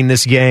between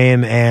this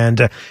game.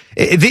 And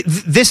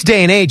this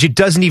day and age, it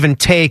doesn't even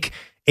take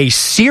a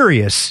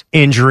serious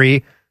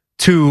injury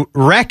to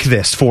wreck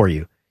this for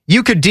you.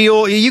 You could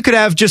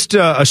have just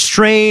a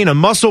strain, a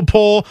muscle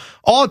pull.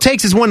 All it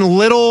takes is one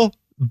little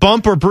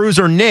bump or bruise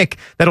or nick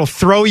that'll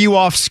throw you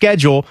off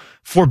schedule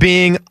for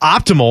being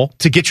optimal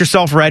to get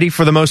yourself ready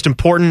for the most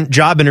important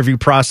job interview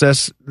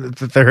process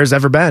that there has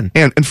ever been.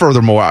 And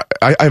furthermore,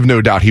 I have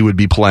no doubt he would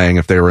be playing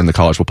if they were in the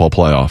college football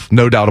playoff.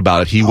 No doubt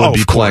about it. He would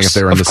be playing if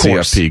they were in the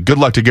CFP. Good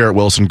luck to Garrett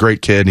Wilson.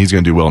 Great kid, and he's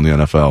going to do well in the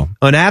NFL.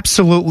 An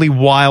absolutely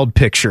wild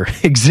picture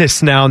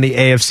exists now in the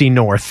AFC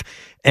North.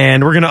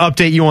 And we're going to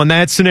update you on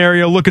that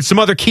scenario, look at some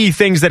other key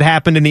things that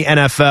happened in the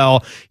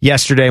NFL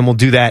yesterday, and we'll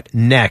do that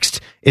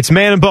next. It's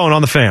Man and Bone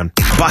on the Fan.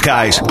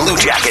 Buckeyes, Blue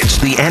Jackets,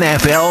 the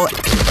NFL,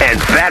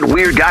 and fat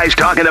weird guys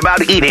talking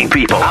about eating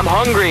people. I'm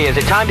hungry. Is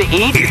it time to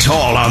eat? It's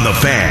all on the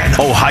Fan,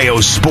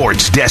 Ohio's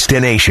sports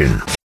destination.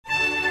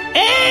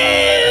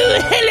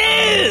 Oh,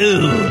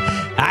 hello.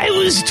 I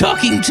was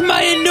talking to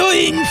my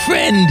annoying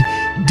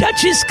friend,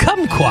 Duchess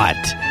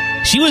Kumquat.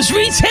 She was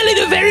retelling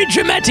a very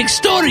dramatic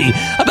story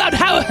about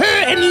how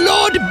her and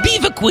Lord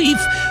Beaverqueef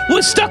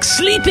were stuck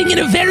sleeping in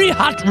a very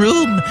hot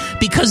room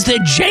because their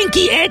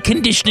janky air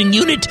conditioning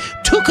unit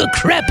took a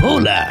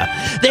crapola.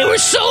 They were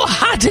so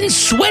hot and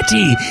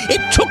sweaty,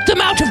 it took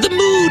them out of the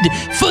mood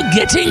for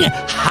getting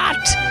hot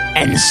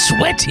and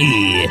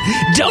sweaty.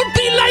 Don't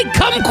be like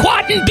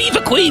Kumquat and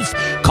Beaverqueef.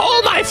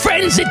 Call my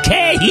friends at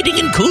Care Heating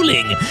and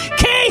Cooling.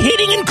 Care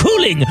Heating and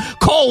Cooling.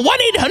 Call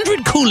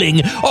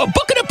 1-800-COOLING or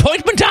book an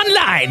appointment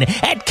online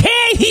at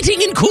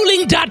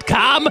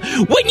careheatingandcooling.com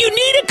when you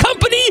need a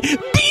company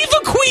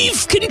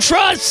Beaverqueef can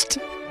trust.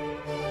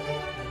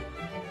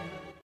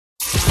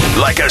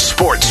 Like a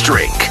sports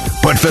drink,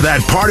 but for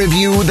that part of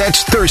you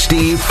that's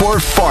thirsty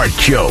for fart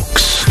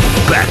jokes.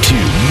 Back to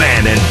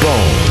Man and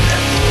Bone.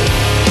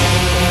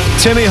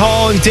 Timmy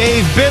Hall and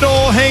Dave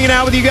Biddle hanging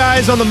out with you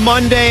guys on the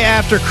Monday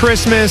after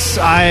Christmas.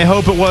 I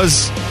hope it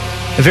was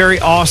a very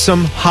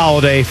awesome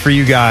holiday for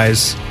you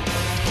guys.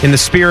 In the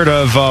spirit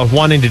of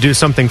wanting to do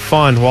something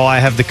fun while I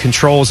have the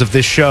controls of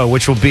this show,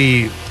 which will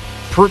be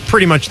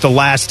pretty much the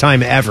last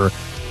time ever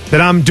that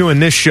I'm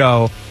doing this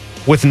show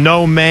with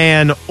no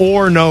man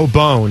or no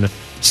bone.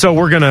 So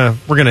we're gonna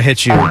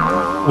hit you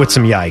with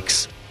some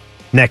yikes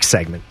next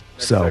segment.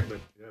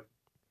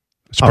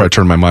 I should probably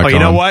turn my mic on. You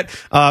know what?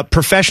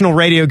 Professional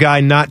radio guy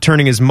not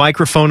turning his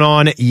microphone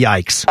on.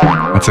 Yikes.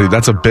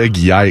 That's a big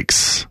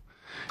yikes.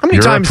 How many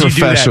times do you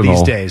do that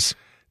these days?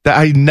 That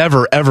I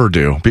never ever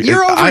do.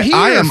 You're over here.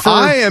 I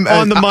am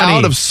on the money.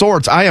 Out of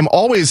sorts. I am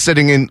always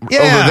sitting over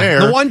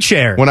there. The one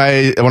chair. When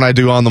I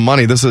do on the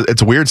money,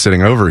 it's weird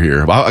sitting over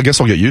here. I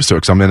guess I'll get used to it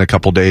because I'm in a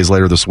couple days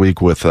later this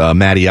week with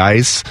Matty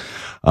Ice.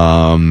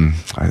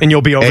 And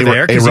you'll be over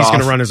there because he's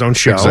going to run his own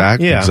show.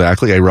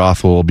 Exactly.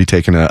 A-Roth will be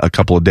taking a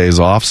couple of days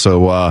off.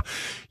 So,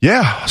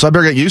 so I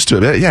better get used to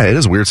it. Yeah, it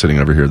is weird sitting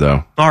over here,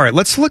 though. All right,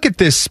 let's look at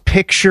this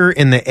picture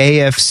in the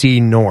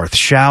AFC North,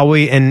 shall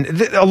we?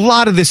 And a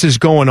lot of this is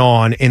going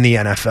on in the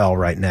NFL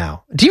right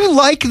now. Do you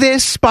like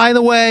this, by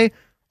the way?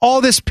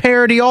 All this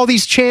parity, all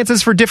these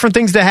chances for different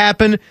things to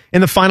happen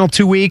in the final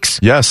 2 weeks?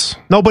 Yes.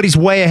 Nobody's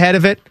way ahead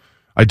of it?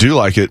 I do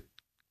like it.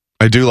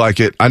 I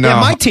know. Yeah,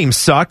 my team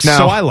sucks,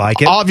 so I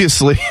like it.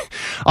 Obviously,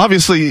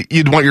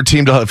 you'd want your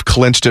team to have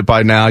clinched it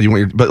by now.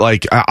 But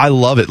I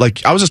love it.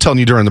 Like I was just telling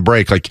you during the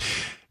break, like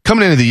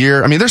coming into the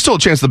year, I mean, there's still a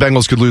chance the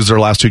Bengals could lose their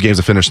last 2 games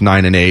to finish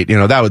 9-8. You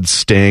know, that would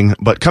sting.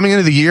 But coming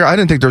into the year, I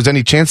didn't think there was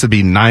any chance to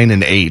be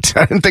 9-8.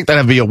 I didn't think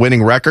that'd be a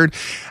winning record.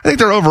 I think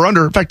they're over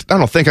under. In fact,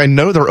 I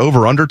know they're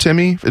over under,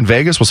 Timmy, in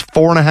Vegas was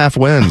 4.5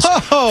 wins.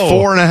 Oh.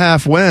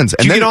 4.5 wins.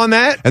 Did you get on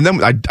that? And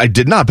then I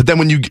did not. But then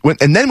when you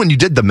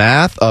did the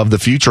math of the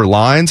future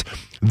lines,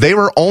 they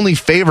were only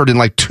favored in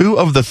 2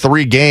 of the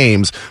 3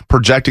 games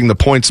projecting the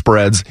point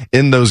spreads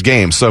in those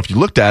games. So if you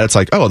looked at it, it's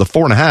like, oh, the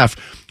 4.5.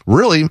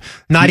 Really?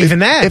 Not even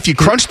that. If you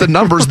crunch the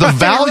numbers, the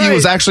value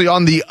is actually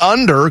on the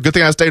under. Good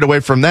thing I stayed away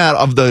from that.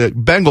 Of the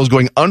Bengals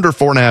going under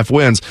 4.5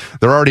 wins.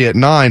 They're already at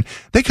 9.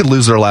 They could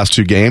lose their last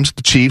 2 games.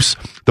 The Chiefs,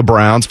 the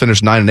Browns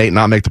finish 9-8,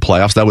 not make the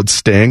playoffs. That would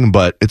sting,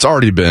 but it's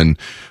already been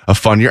a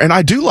fun year. And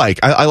I do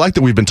I like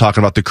that we've been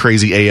talking about the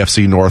crazy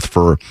AFC North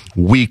for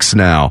weeks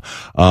now.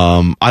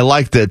 I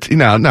like that,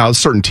 now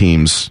certain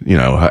teams,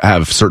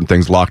 have certain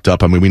things locked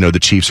up. I mean, we know the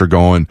Chiefs are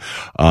going.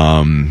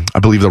 I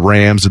believe the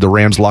Rams, did the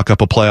Rams lock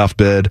up a playoff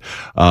bid?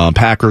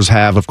 Packers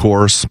have, of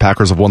course.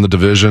 Packers have won the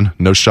division.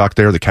 No shock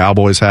there. The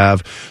Cowboys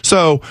have.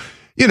 So,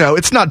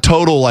 it's not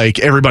total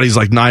everybody's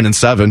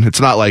 9-7.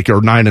 It's not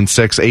or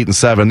 9-6,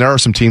 8-7. There are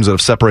some teams that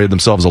have separated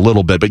themselves a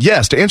little bit. But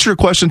yes, to answer your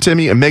question,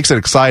 Timmy, it makes it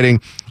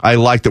exciting. I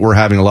like that we're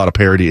having a lot of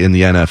parity in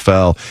the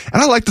NFL.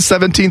 And I like the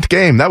 17th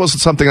game. That was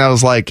something I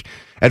was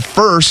at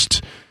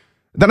first.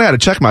 Then I had to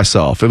check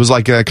myself. It was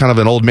like kind of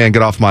an old man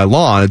get off my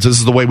lawn. This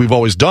is the way we've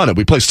always done it.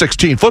 We play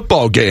 16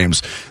 football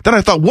games. Then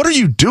I thought, what are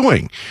you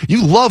doing?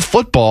 You love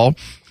football.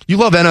 You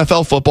love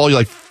NFL football.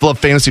 You love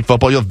fantasy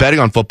football. You love betting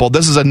on football.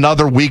 This is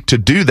another week to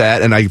do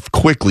that. And I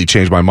quickly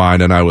changed my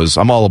mind, and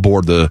I'm all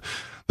aboard the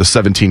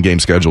 17 game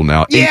schedule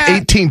now. Yeah.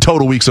 18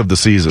 total weeks of the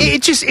season.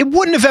 It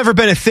wouldn't have ever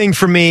been a thing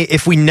for me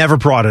if we never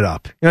brought it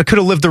up. I could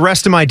have lived the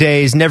rest of my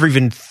days never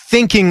even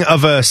thinking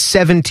of a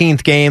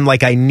 17th game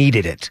like I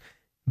needed it.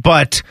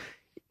 But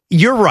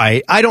you're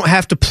right. I don't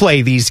have to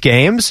play these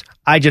games.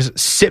 I just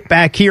sit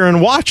back here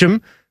and watch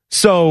them.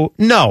 So,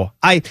 no,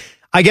 I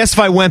guess if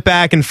I went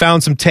back and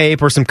found some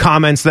tape or some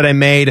comments that I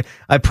made,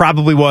 I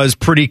probably was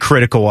pretty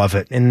critical of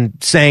it and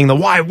saying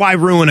why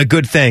ruin a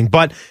good thing?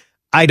 But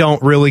I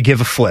don't really give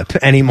a flip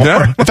anymore.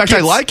 Yeah. In fact, I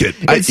like it.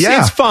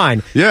 It's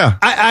fine. Yeah.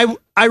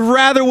 I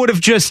rather would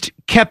have just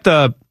kept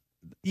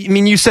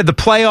you said the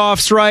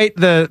playoffs, right?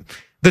 The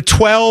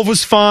 12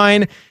 was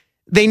fine.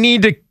 They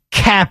need to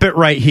cap it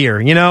right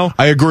here,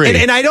 I agree.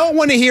 And I don't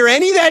want to hear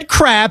any of that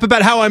crap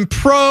about how I'm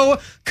pro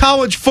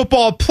college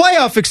football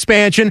playoff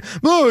expansion.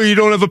 Oh, you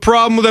don't have a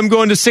problem with them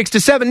going to 6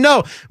 to 7.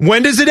 No.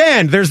 When does it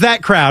end? There's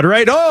that crowd,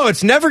 right? Oh,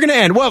 it's never going to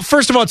end. Well,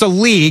 first of all, it's a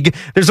league.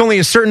 There's only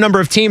a certain number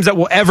of teams that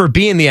will ever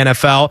be in the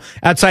NFL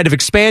outside of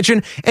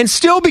expansion. And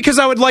still, because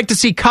I would like to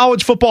see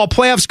college football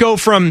playoffs go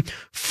from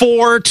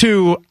 4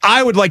 to,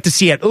 I would like to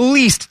see at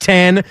least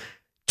 10.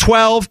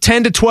 12,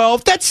 10 to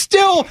 12. That's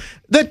still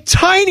the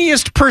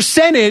tiniest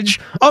percentage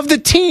of the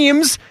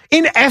teams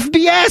in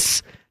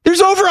FBS. There's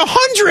over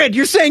 100.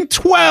 You're saying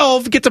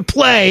 12 get to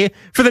play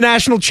for the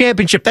national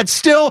championship. That's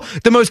still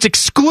the most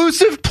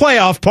exclusive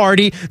playoff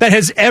party that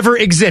has ever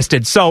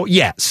existed. So,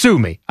 yeah, sue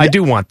me. I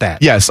do want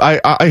that. Yes,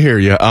 I hear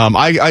you.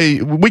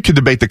 We could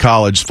debate the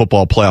college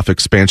football playoff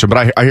expansion,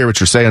 but I hear what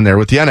you're saying there.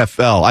 With the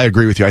NFL, I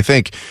agree with you. I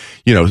think,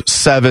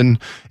 7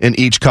 in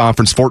each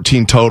conference,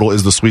 14 total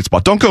is the sweet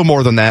spot. Don't go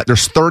more than that.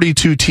 There's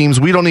 32 teams.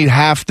 We don't need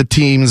half the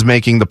teams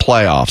making the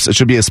playoffs. It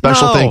should be a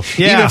special thing.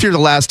 Yeah. Even if you're the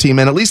last team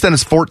in, at least then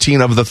it's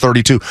 14 of the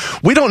 32.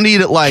 We don't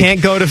need it like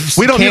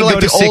we don't need it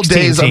like the old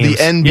days of the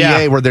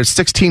NBA where there's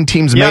 16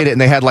 teams made it and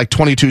they had like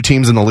 22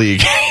 teams in the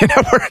league.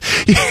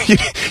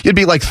 You'd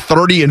be like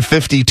 30 and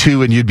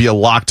 52 and you'd be a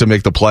lock to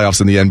make the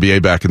playoffs in the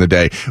NBA back in the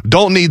day.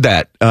 Don't need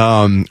that.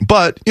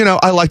 But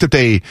I like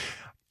that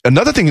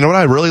another thing, what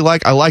I really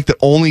like? I like that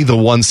only the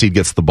 1 seed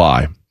gets the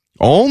bye.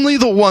 Only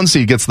the 1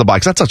 seed gets the bye,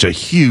 because that's such a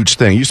huge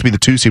thing. It used to be the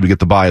 2 seed would get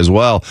the bye as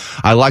well.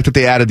 I like that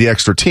they added the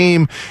extra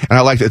team, and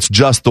I like that it's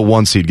just the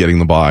 1 seed getting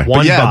the bye.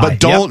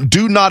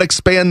 Do not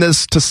expand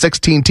this to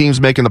 16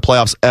 teams making the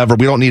playoffs ever.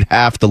 We don't need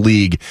half the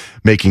league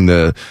making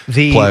the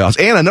playoffs.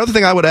 And another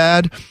thing I would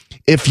add,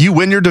 if you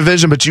win your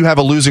division but you have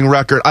a losing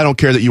record, I don't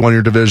care that you won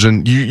your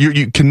division.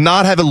 You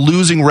cannot have a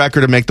losing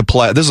record and make the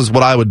play. This is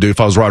what I would do if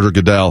I was Roger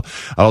Goodell.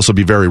 I'd also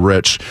be very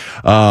rich,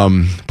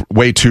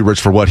 way too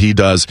rich for what he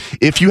does.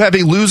 If you have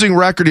a losing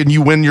record and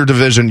you win your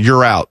division,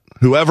 you're out.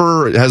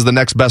 Whoever has the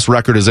next best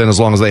record is in, as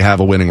long as they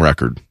have a winning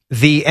record.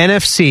 The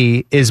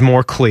NFC is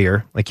more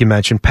clear. Like you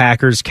mentioned,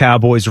 Packers,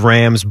 Cowboys,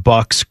 Rams,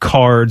 Bucks,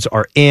 Cards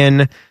are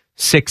in.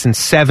 6 and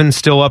 7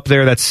 still up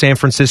there. That's San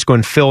Francisco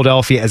and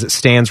Philadelphia as it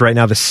stands right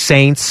now. The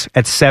Saints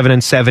at 7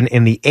 and 7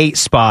 in the 8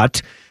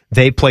 spot.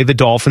 They play the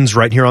Dolphins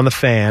right here on the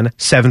Fan.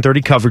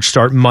 7:30 coverage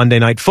start Monday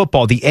Night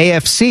Football. The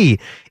AFC,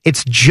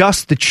 it's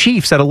just the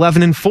Chiefs at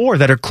 11 and 4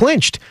 that are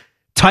clinched.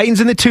 Titans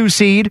in the 2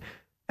 seed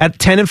at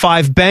 10 and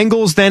 5.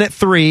 Bengals then at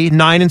 3,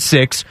 9 and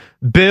 6.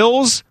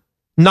 Bills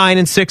 9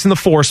 and 6 in the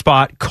 4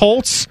 spot.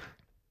 Colts,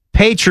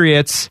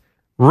 Patriots,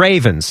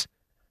 Ravens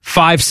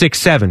 5, 6,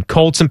 7.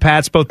 Colts and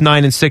Pats both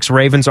 9 and 6.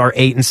 Ravens are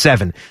 8 and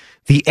 7.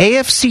 The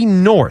AFC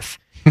North,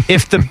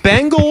 if the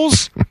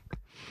Bengals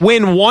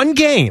win 1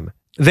 game,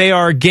 they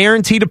are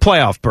guaranteed a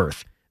playoff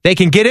berth. They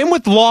can get in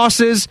with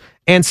losses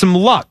and some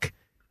luck.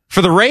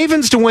 For the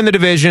Ravens to win the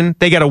division,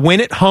 they got to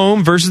win at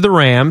home versus the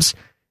Rams.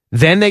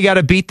 Then they got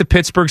to beat the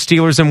Pittsburgh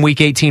Steelers in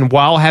Week 18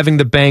 while having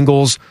the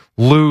Bengals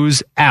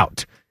lose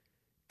out.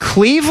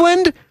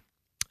 Cleveland,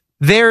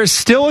 there is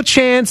still a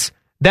chance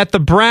that the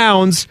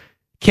Browns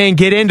can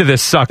get into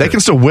this sucker. They can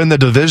still win the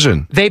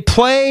division. They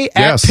play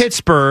at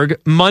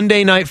Pittsburgh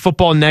Monday Night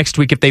Football next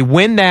week. If they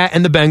win that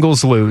and the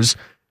Bengals lose,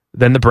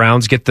 then the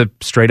Browns get the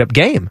straight-up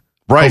game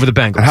over the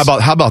Bengals. And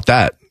how about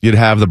that? You'd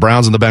have the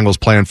Browns and the Bengals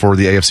playing for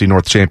the AFC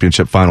North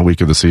Championship final week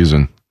of the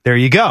season. There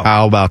you go.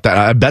 How about that?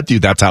 I bet you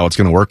that's how it's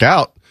going to work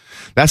out.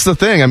 That's the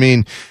thing. I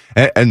mean,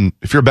 and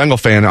if you're a Bengal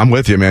fan, I'm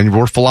with you, man.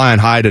 We're flying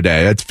high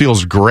today. It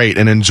feels great,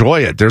 and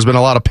enjoy it. There's been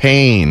a lot of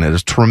pain.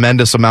 There's a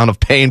tremendous amount of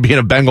pain being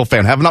a Bengal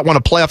fan. Have not won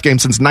a playoff game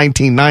since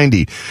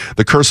 1990.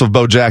 The curse of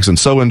Bo Jackson.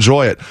 So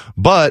enjoy it.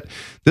 But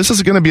this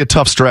is going to be a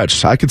tough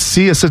stretch. I could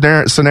see a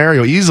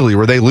scenario easily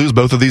where they lose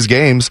both of these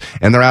games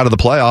and they're out of the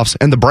playoffs,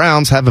 and the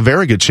Browns have a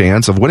very good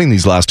chance of winning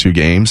these last 2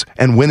 games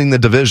and winning the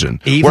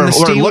division. Even the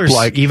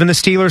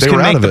Steelers can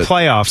make the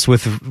playoffs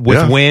with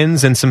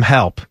wins and some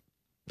help.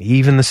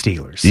 Even the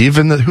Steelers.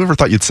 Whoever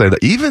thought you'd say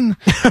that? Even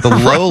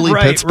the lowly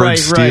Pittsburgh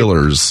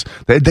Steelers.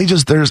 They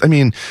just,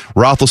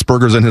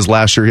 Roethlisberger's in his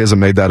last year. He hasn't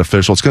made that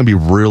official. It's going to be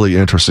really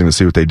interesting to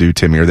see what they do,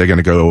 Timmy. Are they going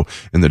to go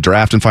in the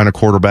draft and find a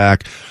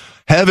quarterback?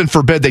 Heaven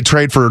forbid they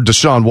trade for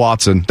Deshaun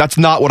Watson. That's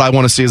not what I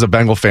want to see as a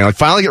Bengal fan. Like,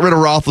 finally get rid of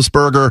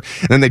Roethlisberger,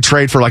 and then they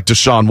trade for, like,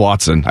 Deshaun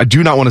Watson. I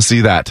do not want to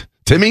see that.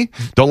 Timmy,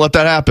 don't let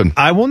that happen.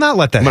 I will not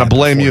let that happen. I'm going to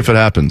blame you if it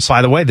happens.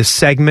 By the way, the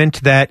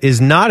segment that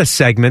is not a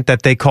segment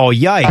that they call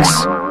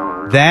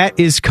Yikes, that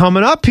is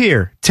coming up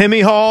here.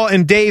 Timmy Hall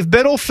and Dave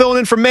Biddle filling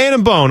in for Man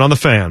and Bone on the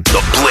Fan.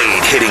 The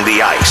blade hitting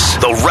the ice,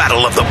 the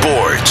rattle of the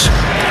boards,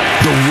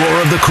 the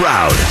roar of the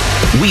crowd.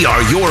 We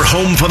are your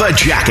home for the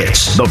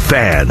Jackets. The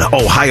Fan,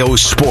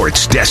 Ohio's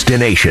sports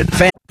destination.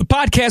 The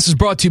podcast is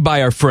brought to you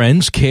by our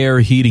friends,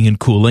 Care Heating and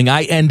Cooling.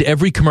 I end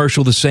every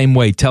commercial the same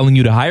way, telling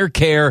you to hire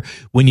Care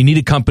when you need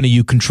a company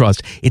you can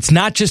trust. It's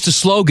not just a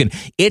slogan.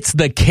 It's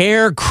the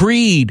Care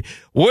creed.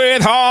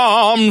 With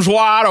arms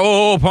wide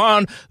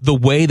open, the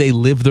way they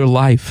live their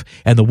life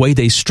and the way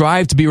they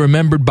strive to be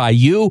remembered by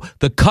you,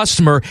 the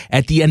customer,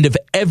 at the end of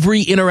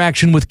every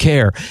interaction with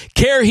Care.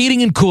 Care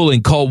Heating and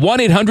Cooling. Call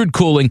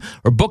 1-800-COOLING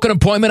or book an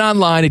appointment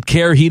online at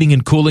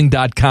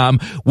careheatingandcooling.com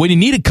when you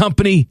need a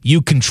company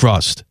you can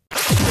trust.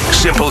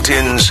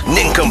 Simpletons,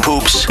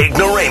 nincompoops,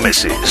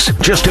 ignoramuses.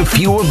 Just a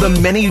few of the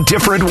many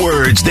different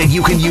words that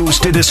you can use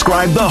to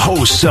describe the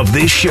hosts of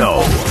this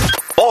show.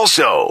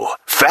 Also,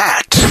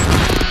 fat.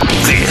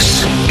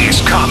 This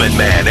is Common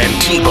Man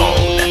and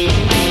T-Bone.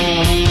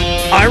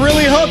 I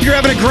really hope you're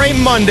having a great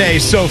Monday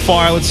so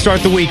far. Let's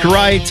start the week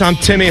right. I'm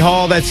Timmy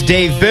Hall. That's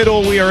Dave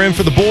Biddle. We are in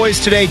for the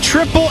boys today.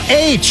 Triple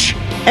H.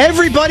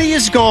 Everybody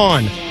is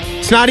gone.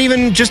 It's not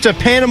even just a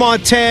Panama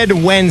Ted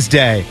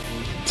Wednesday.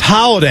 It's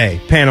holiday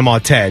Panama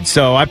Ted.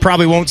 So I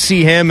probably won't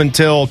see him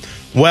until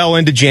well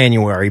into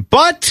January.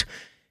 But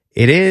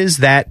it is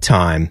that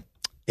time.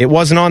 It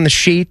wasn't on the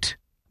sheet,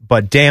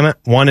 but damn it,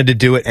 wanted to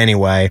do it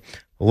anyway.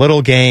 A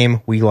little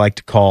game we like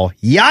to call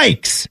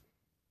Yikes.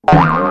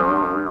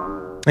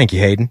 Thank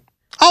you, Hayden.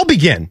 I'll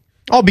begin.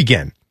 I'll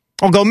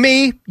go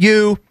me,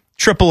 you,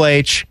 Triple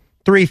H,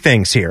 three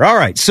things here. All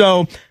right,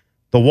 so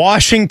the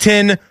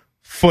Washington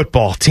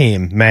football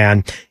team,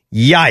 man.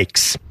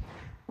 Yikes.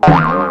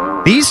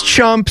 These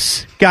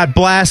chumps got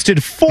blasted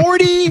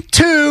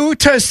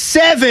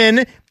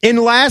 42-7 in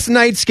last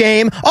night's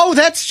game. Oh,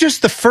 that's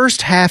just the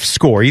first half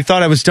score. You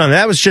thought I was done.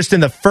 That was just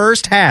in the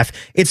first half.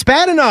 It's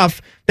bad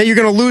enough that you're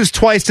going to lose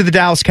twice to the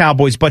Dallas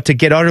Cowboys, but to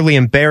get utterly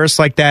embarrassed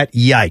like that,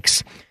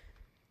 yikes.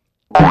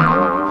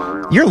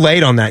 You're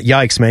late on that.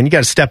 Yikes, man. You got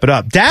to step it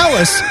up.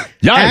 Dallas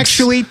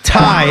actually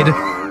tied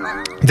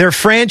their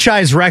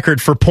franchise record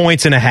for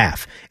points and a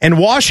half. And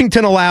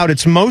Washington allowed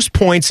its most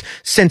points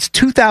since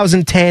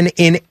 2010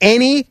 in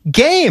any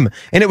game.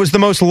 And it was the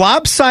most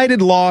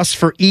lopsided loss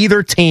for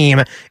either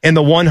team in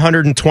the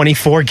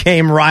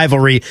 124-game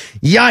rivalry.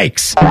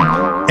 Yikes.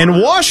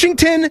 And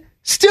Washington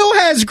still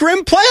has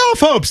grim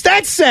playoff hopes.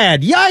 That's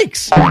sad.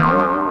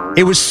 Yikes.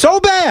 It was so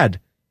bad.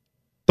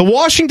 The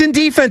Washington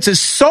defense is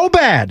so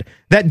bad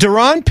that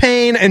Daron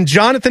Payne and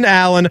Jonathan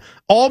Allen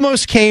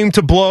almost came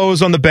to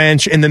blows on the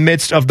bench in the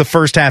midst of the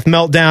first half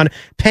meltdown.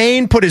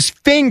 Payne put his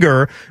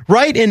finger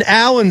right in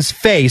Allen's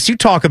face. You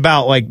talk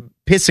about like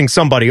pissing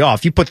somebody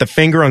off. You put the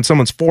finger on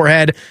someone's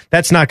forehead,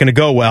 that's not going to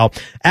go well.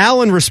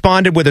 Allen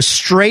responded with a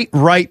straight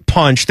right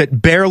punch that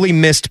barely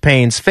missed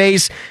Payne's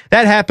face.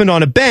 That happened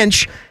on a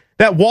bench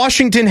that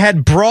Washington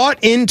had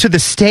brought into the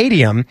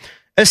stadium.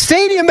 A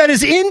stadium that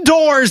is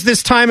indoors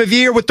this time of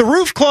year with the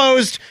roof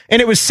closed,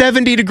 and it was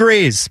 70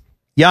 degrees.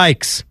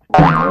 Yikes.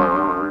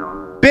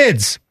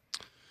 Bids.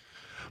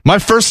 My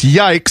first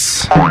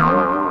yikes.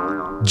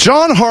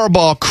 John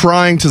Harbaugh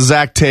crying to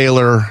Zach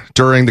Taylor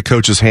during the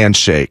coach's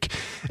handshake.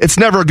 It's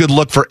never a good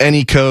look for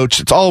any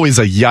coach. It's always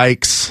a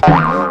yikes.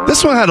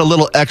 This one had a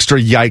little extra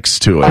yikes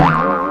to it.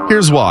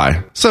 Here's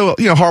why. So,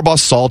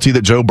 Harbaugh's salty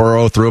that Joe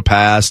Burrow threw a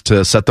pass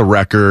to set the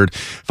record,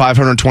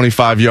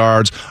 525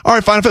 yards. All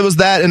right, fine. If it was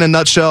that in a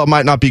nutshell, it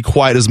might not be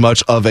quite as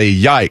much of a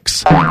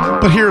yikes.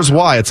 But here's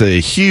why it's a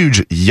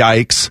huge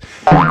yikes.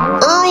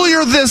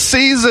 Earlier this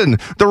season,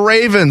 the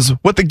Ravens,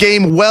 with the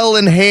game well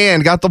in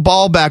hand, got the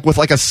ball back with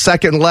like a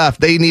second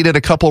left. They needed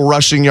a couple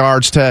rushing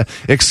yards to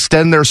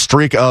extend their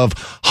streak of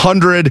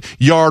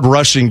 100-yard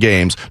rushing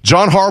games.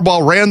 John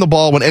Harbaugh ran the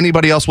ball when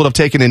anybody else would have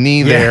taken a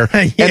knee there,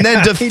 and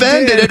then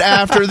defended it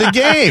after the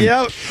game.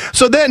 Yep.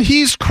 So then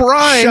he's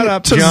crying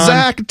to John.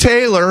 Zach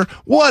Taylor.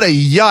 What a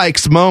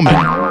yikes moment.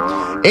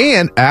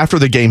 And after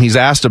the game, he's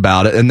asked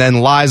about it and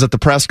then lies at the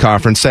press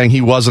conference saying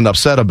he wasn't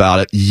upset about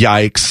it.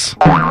 Yikes.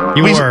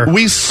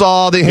 We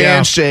saw the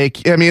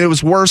handshake. I mean, it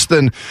was worse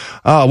than,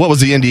 what was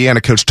the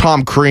Indiana coach,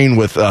 Tom Crean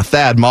with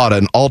Thad Matta,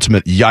 an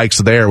ultimate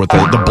yikes there with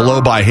the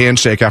blow-by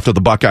handshake after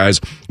the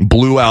Buckeyes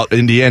blew out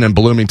Indiana and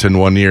Bloomington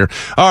one year.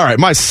 All right,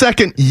 my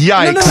second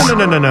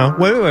yikes. No.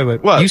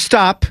 Wait. What? You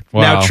stop.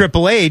 Wow. Now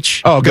Triple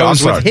H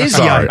goes with his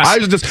sorry.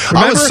 yikes.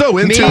 I was so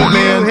into it,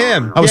 man.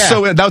 Him. I was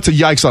so in. That's a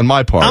yikes on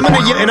my part. I'm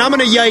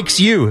gonna yikes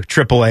you,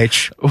 Triple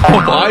H.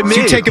 Why me?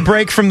 So you take a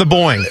break from the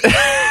boing.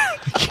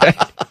 Okay.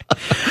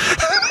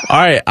 All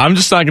right, I'm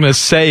just not going to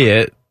say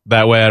it.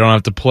 That way I don't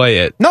have to play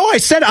it. No, I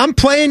said I'm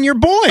playing your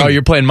boing. Oh,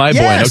 you're playing my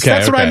boing. Okay,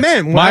 that's what I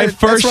meant.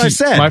 That's what I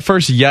said. My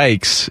first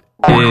yikes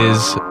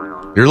is...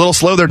 You're a little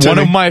slow there, Timmy.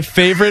 One of my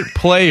favorite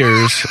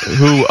players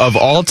who, of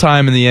all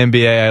time in the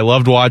NBA, I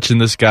loved watching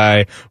this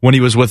guy when he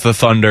was with the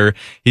Thunder.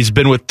 He's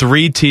been with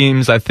 3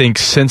 teams, I think,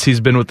 since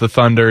he's been with the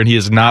Thunder, and he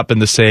has not been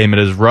the same. It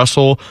is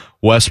Russell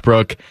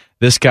Westbrook.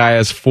 This guy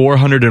has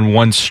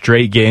 401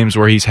 straight games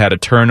where he's had a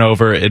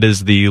turnover. It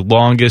is the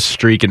longest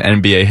streak in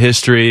NBA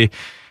history.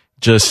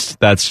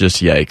 That's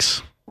just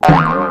yikes.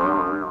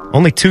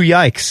 Only 2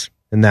 yikes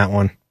in that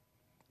one.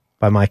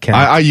 By my count.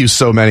 I use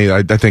so many.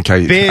 I think I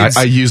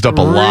used up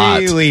a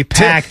lot. Really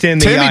packed in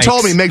the Timmy yikes.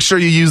 told me make sure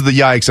you use the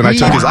yikes, and I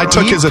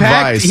took his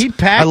advice. He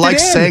packed I like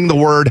it in. saying the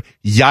word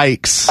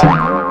yikes.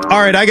 All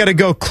right, I got to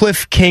go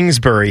Cliff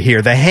Kingsbury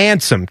here. The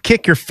handsome.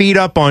 Kick your feet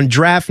up on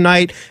draft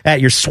night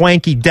at your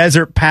swanky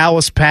Desert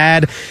Palace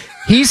pad.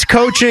 He's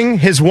coaching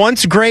his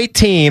once great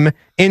team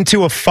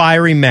into a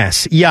fiery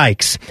mess.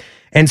 Yikes.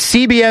 And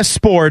CBS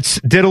Sports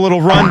did a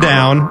little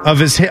rundown of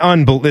his...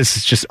 this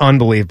is just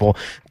unbelievable.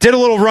 Did a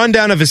little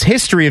rundown of his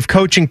history of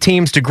coaching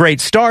teams to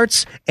great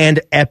starts and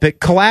epic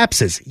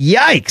collapses.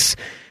 Yikes.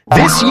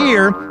 This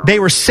year, they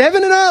were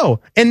 7-0,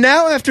 and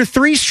now after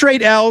 3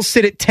 straight L's,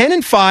 sit at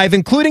 10-5,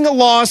 including a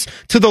loss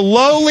to the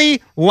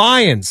lowly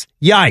Lions.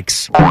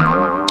 Yikes.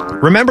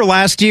 Remember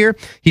last year,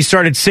 he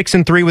started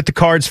 6-3 with the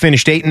Cards,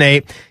 finished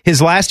 8-8.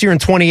 His last year in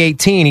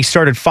 2018, he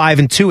started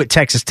 5-2 at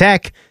Texas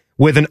Tech,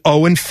 with an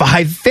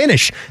 0-5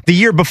 finish. The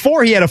year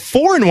before, he had a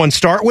 4-1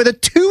 start with a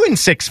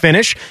 2-6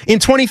 finish. In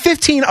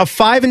 2015, a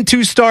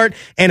 5-2 start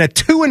and a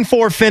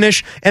 2-4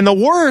 finish. And the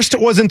worst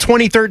was in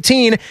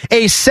 2013,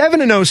 a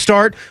 7-0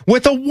 start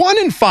with a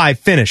 1-5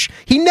 finish.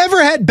 He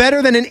never had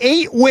better than an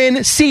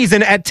 8-win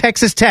season at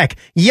Texas Tech.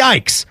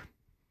 Yikes.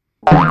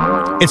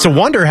 It's a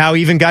wonder how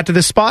he even got to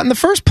this spot in the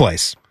first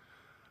place.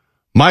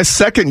 My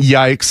second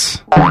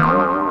yikes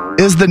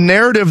is the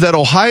narrative that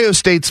Ohio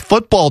State's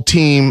football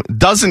team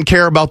doesn't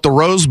care about the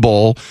Rose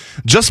Bowl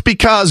just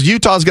because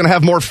Utah's going to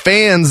have more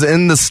fans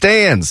in the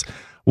stands.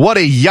 What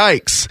a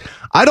yikes.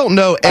 I don't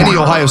know any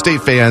Ohio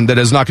State fan that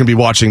is not going to be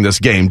watching this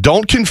game.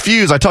 Don't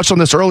confuse, I touched on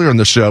this earlier in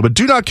the show, but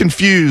do not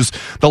confuse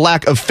the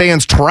lack of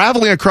fans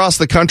traveling across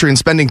the country and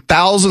spending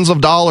thousands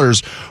of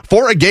dollars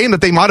for a game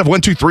that they might have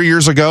went to 3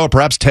 years ago, or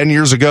perhaps 10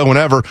 years ago,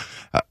 whenever.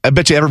 I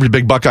bet you every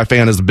big Buckeye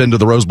fan has been to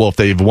the Rose Bowl if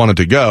they've wanted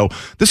to go.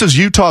 This is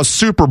Utah's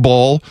Super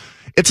Bowl.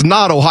 It's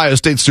not Ohio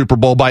State's Super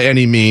Bowl by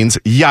any means.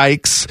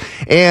 Yikes.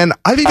 And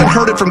I've even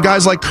heard it from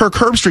guys like Kirk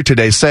Herbstreit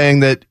today saying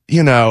that,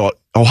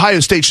 Ohio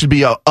State should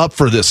be up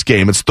for this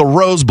game. It's the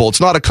Rose Bowl. It's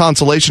not a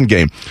consolation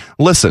game.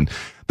 Listen,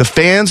 the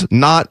fans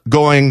not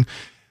going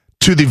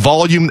to the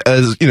volume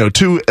as, let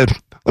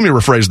me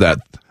rephrase that.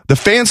 The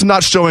fans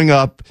not showing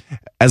up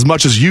as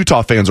much as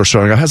Utah fans are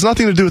showing up has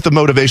nothing to do with the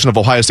motivation of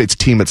Ohio State's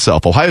team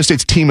itself. Ohio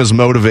State's team is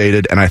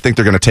motivated, and I think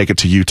they're going to take it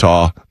to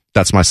Utah.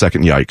 That's my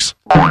second yikes.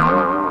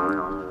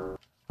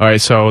 All right,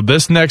 so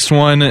this next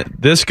one,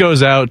 this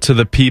goes out to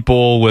the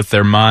people with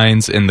their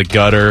minds in the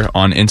gutter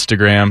on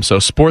Instagram. So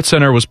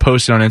SportsCenter was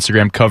posting on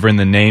Instagram covering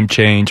the name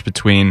change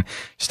between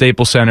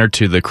Staples Center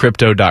to the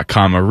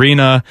Crypto.com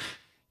Arena.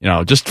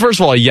 Just first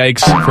of all,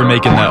 yikes for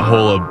making that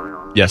whole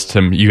yes,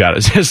 Tim, you got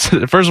it.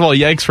 First of all,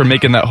 yikes for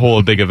making that whole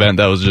a big event.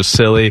 That was just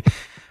silly.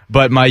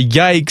 But my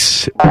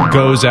yikes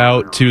goes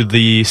out to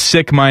the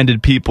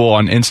sick-minded people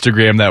on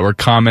Instagram that were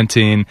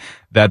commenting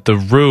that the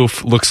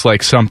roof looks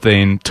like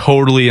something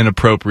totally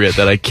inappropriate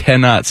that I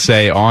cannot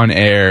say on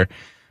air.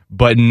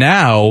 But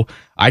now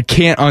I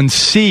can't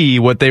unsee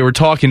what they were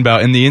talking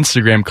about in the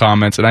Instagram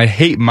comments, and I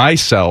hate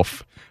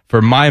myself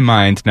for my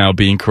mind now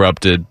being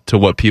corrupted to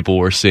what people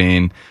were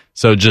seeing.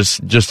 So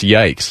just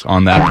yikes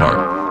on that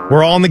part.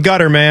 We're all in the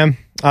gutter, man.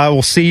 I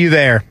will see you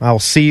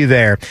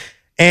there.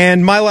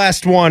 And my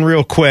last one,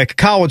 real quick,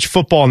 college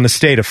football in the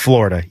state of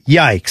Florida.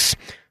 Yikes.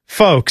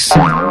 Folks,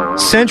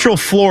 Central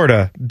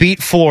Florida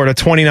beat Florida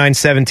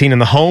 29-17 in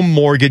the Home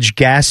Mortgage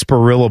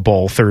Gasparilla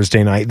Bowl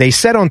Thursday night. They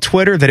said on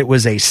Twitter that it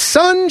was a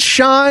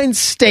sunshine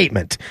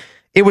statement.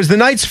 It was the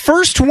Knights'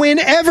 first win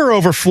ever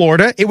over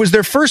Florida. It was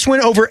their first win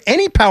over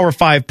any Power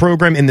 5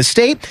 program in the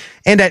state.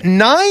 And at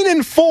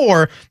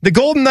 9-4, the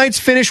Golden Knights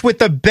finished with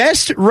the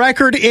best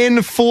record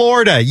in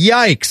Florida.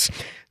 Yikes.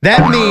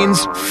 That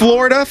means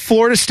Florida,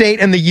 Florida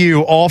State, and the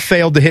U all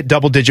failed to hit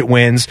double-digit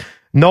wins.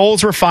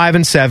 Noles were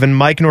 5-7.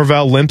 Mike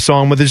Norvell limps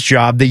on with his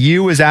job. The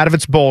U is out of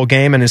its bowl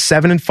game and is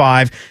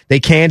 7-5.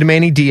 They canned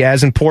Manny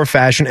Diaz in poor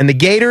fashion. And the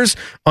Gators,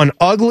 an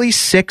ugly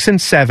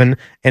 6-7,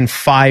 and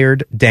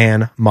fired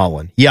Dan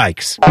Mullen.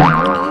 Yikes.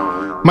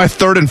 My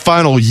third and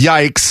final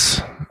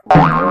yikes.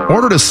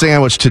 Ordered a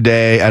sandwich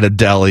today at a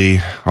deli.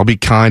 I'll be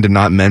kind and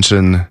not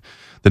mention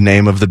the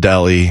name of the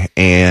deli.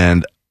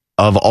 And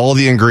of all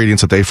the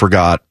ingredients that they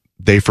forgot,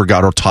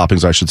 or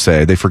toppings, I should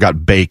say, they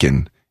forgot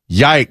bacon.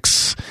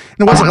 Yikes.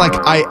 And it wasn't like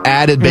I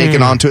added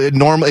bacon onto it.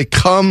 Normally, it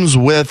comes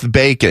with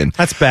bacon.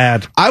 That's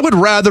bad. I would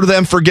rather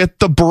them forget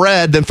the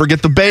bread than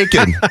forget the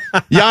bacon.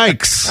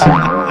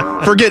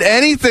 Yikes. Forget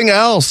anything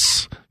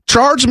else.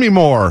 Charge me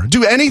more.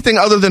 Do anything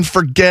other than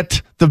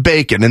forget the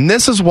bacon. And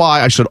this is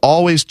why I should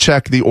always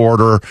check the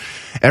order.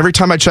 Every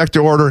time I check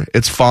the order,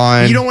 it's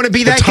fine. You don't want to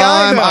be that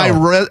guy,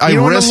 though. You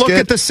don't want to look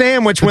at the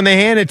sandwich when they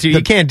hand it to you.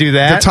 You can't do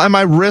that. The time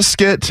I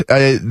risk it,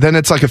 then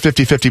it's like a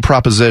 50-50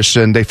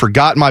 proposition. They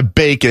forgot my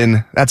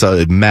bacon. That's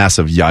a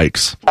massive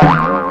yikes.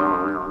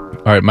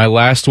 All right, my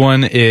last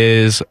one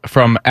is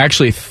from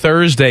actually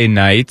Thursday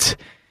night.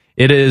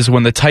 It is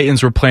when the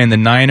Titans were playing the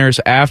Niners.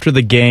 After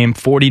the game,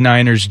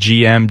 49ers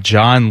GM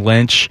John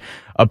Lynch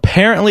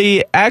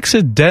apparently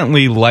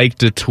accidentally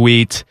liked a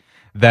tweet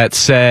that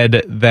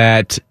said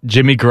that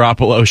Jimmy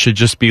Garoppolo should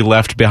just be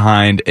left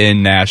behind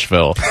in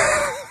Nashville.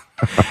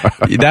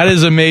 That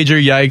is a major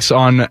yikes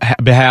on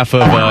behalf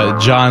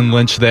of John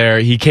Lynch there.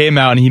 He came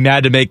out and he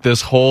had to make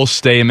this whole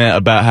statement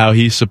about how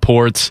he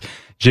supports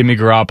Jimmy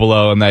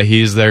Garoppolo and that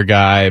he's their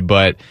guy,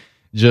 but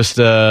just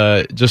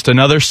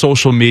another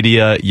social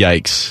media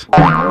yikes.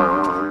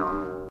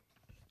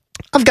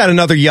 I've got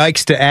another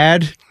yikes to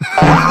add,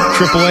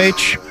 Triple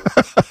H.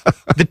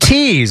 The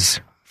tease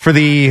for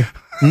the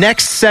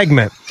next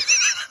segment.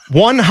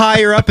 One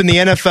higher up in the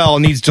NFL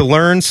needs to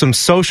learn some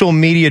social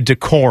media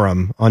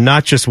decorum on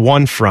not just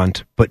one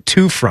front, but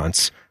two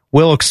fronts.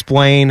 We'll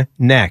explain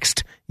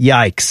next.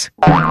 Yikes.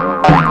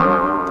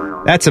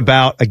 That's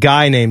about a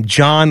guy named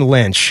John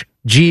Lynch,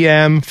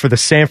 GM for the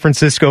San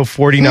Francisco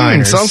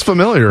 49ers. Sounds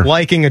familiar.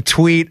 Liking a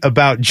tweet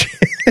about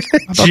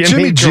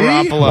Jimmy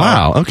Garoppolo.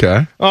 Wow,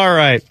 okay. All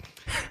right.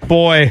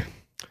 Boy,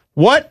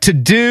 what to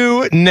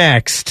do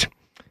next?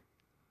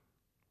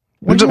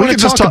 What do you want to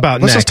talk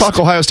about Let's next? just talk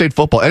Ohio State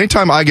football.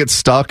 Anytime I get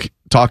stuck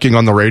talking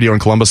on the radio in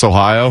Columbus,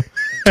 Ohio,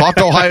 talk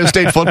Ohio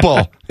State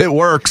football. It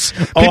works.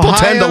 People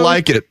tend to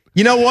like it.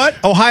 You know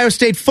what? Ohio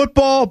State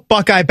football,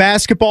 Buckeye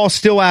basketball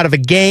still out of a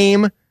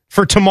game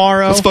for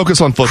tomorrow. Let's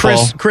focus on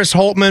football. Chris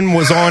Holtman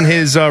was on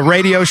his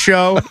radio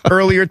show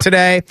earlier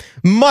today.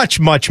 Much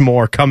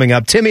more coming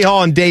up. Timmy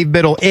Hall and Dave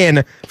Biddle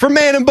in for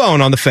Man and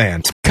Bone on the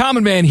Fan.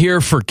 Common Man here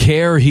for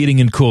Care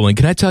Heating and Cooling.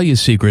 Can I tell you a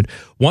secret?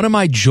 One of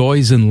my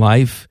joys in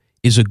life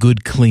is a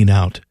good clean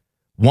out.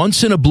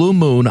 Once in a blue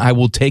moon, I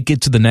will take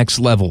it to the next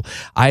level.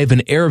 I have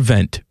an air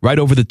vent right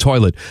over the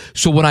toilet.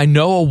 So when I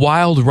know a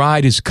wild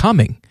ride is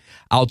coming,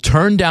 I'll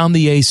turn down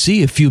the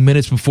AC a few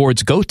minutes before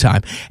it's go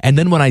time. And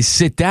then when I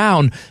sit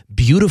down,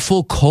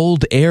 beautiful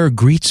cold air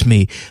greets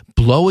me,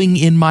 blowing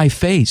in my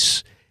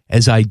face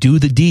as I do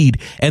the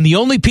deed. And the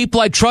only people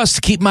I trust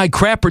to keep my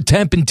crapper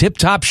temp in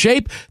tip-top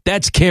shape,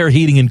 that's Care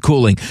Heating and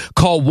Cooling.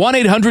 Call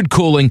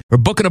 1-800-COOLING or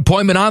book an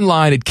appointment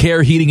online at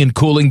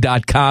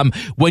careheatingandcooling.com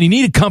when you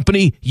need a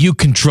company you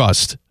can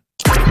trust.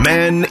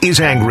 Man is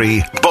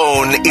angry,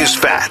 Bone is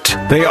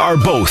fat. They are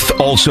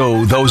both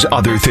also those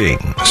other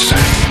things.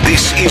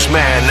 This is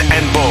Man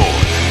and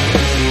Bone.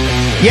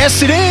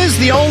 Yes, it is.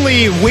 The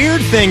only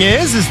weird thing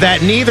is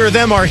that neither of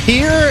them are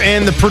here,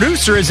 and the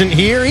producer isn't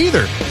here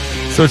either.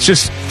 So it's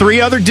just three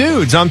other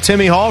dudes. I'm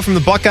Timmy Hall from the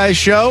Buckeyes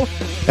Show.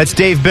 That's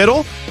Dave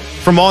Biddle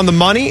from On the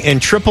Money,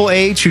 and Triple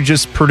H, who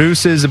just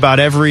produces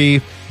about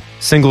every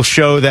single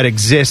show that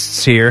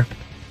exists here.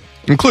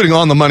 Including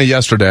On the Money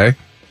yesterday.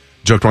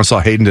 Joked when I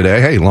saw Hayden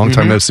today. Hey, long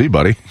time no see,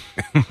 buddy.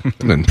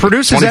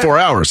 Produces 24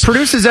 hours.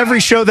 Produces every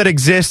show that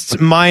exists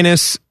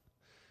minus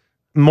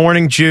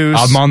Morning Juice.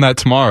 I'm on that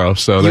tomorrow,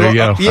 so there you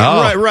go.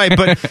 Yeah, right.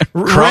 But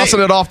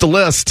crossing it off the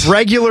list.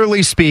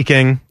 Regularly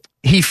speaking,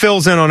 he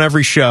fills in on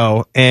every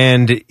show,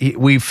 and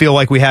we feel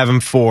like we have him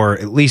for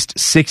at least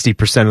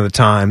 60% of the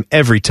time,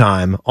 every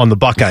time on the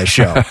Buckeye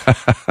Show.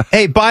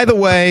 Hey, by the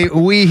way,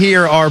 we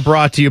here are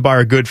brought to you by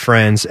our good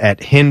friends at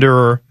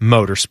Hinderer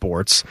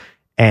Motorsports.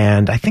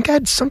 And I think I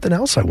had something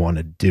else I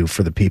wanted to do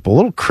for the people, a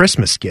little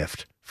Christmas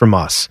gift from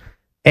us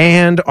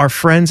and our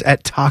friends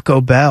at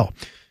Taco Bell.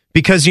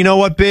 Because you know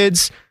what,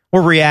 Bids?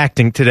 We're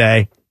reacting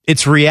today.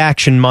 It's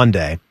Reaction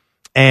Monday.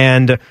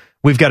 And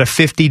we've got a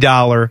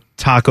 $50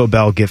 Taco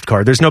Bell gift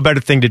card. There's no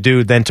better thing to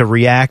do than to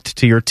react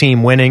to your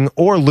team winning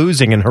or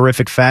losing in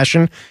horrific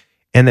fashion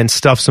and then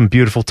stuff some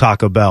beautiful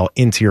Taco Bell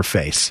into your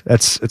face.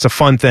 It's a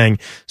fun thing.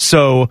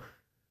 So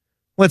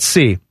let's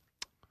see.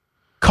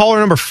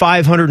 Caller number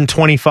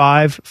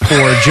 525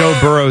 for Joe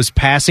Burrow's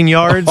passing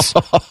yards.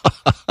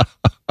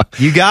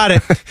 You got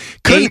it.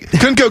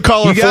 Couldn't go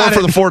caller 4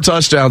 for the 4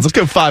 touchdowns. Let's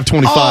go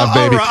 525,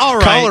 baby. All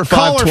right. Caller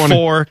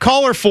 520.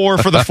 Caller 4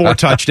 for the 4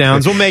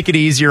 touchdowns. We'll make it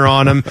easier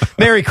on him.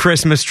 Merry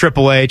Christmas,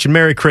 Triple H, and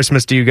Merry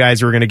Christmas to you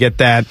guys who are going to get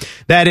that.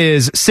 That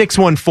is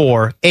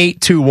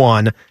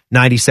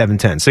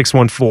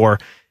 614-821-9710.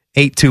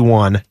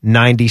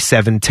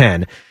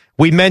 614-821-9710.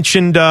 We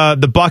mentioned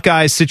the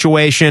Buckeyes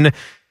situation.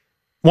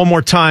 One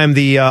more time,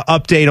 the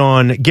update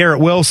on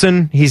Garrett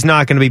Wilson. He's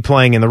not going to be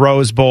playing in the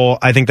Rose Bowl.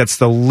 I think that's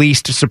the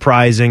least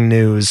surprising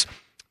news.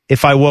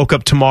 If I woke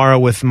up tomorrow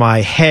with my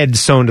head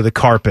sewn to the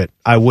carpet,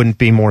 I wouldn't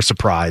be more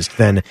surprised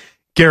than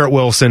Garrett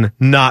Wilson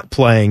not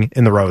playing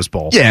in the Rose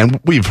Bowl. Yeah, and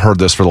we've heard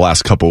this for the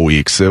last couple of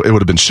weeks. It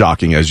would have been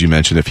shocking, as you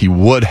mentioned, if he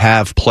would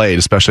have played,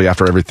 especially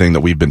after everything that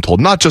we've been told.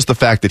 Not just the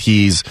fact that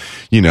he's,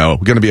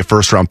 going to be a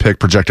first-round pick,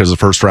 projected as a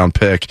first-round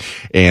pick,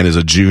 and as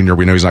a junior,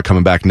 we know he's not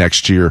coming back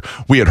next year.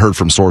 We had heard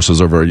from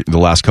sources over the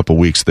last couple of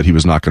weeks that he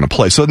was not going to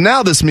play. So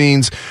now this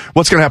means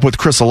what's going to happen with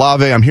Chris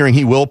Olave. I'm hearing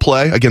he will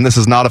play. Again, this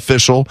is not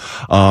official.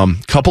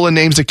 Couple of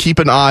names to keep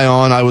an eye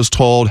on, I was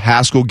told.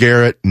 Haskell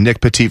Garrett,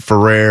 Nick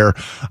Petit-Frere.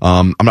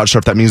 I'm not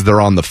sure if that means they're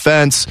on the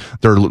fence.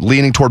 They're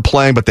leaning toward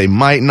playing, but they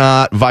might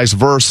not, vice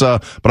versa.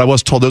 But I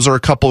was told those are a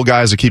couple of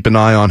guys to keep an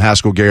eye on,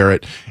 Haskell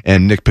Garrett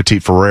and Nick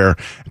Petit-Frere.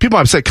 People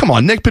might say, come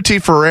on, Nick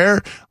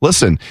Petit-Frere?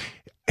 Listen,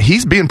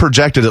 he's being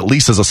projected at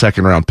least as a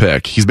second-round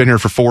pick. He's been here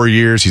for 4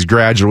 years. He's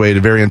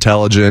graduated, very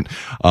intelligent.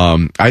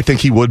 I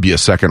think he would be a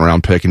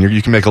second-round pick, and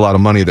you can make a lot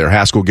of money there.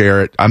 Haskell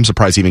Garrett, I'm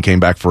surprised he even came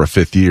back for a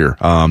 5th year.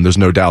 There's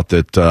no doubt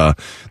that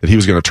he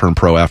was going to turn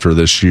pro after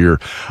this year.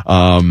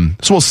 So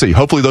we'll see.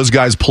 Hopefully those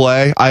guys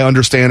play. I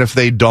understand if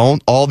they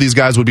don't. All these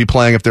guys would be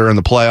playing if they're in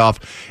the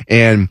playoff,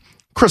 and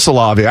Chris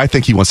Olave, I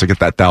think he wants to get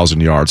that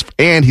 1,000 yards.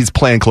 And he's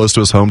playing close to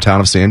his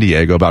hometown of San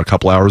Diego, about a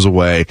couple hours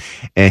away.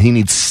 And he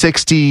needs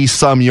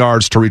 60-some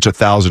yards to reach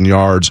 1,000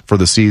 yards for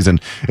the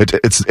season.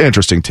 It's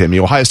interesting, Timmy.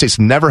 Ohio State's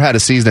never had a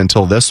season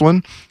until this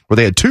one where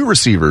they had 2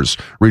 receivers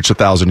reach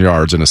 1,000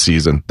 yards in a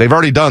season. They've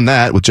already done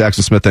that with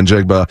Jackson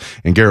Smith-Njigba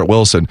and Garrett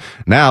Wilson.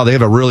 Now they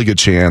have a really good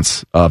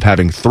chance of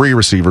having 3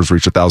 receivers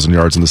reach 1,000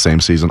 yards in the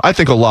same season. I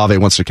think Olave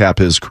wants to cap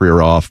his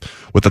career off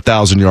with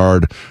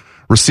 1,000-yard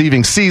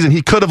receiving season.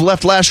 He could have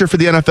left last year for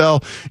the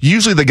NFL.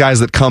 Usually the guys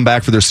that come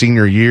back for their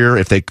senior year,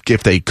 if they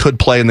could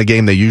play in the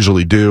game, they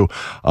usually do.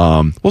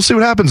 We'll see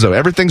what happens, though.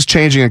 Everything's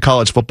changing in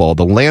college football.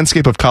 The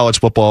landscape of college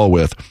football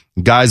with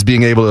guys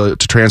being able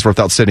to transfer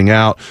without sitting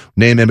out,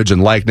 name, image,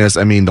 and likeness.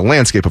 I mean, the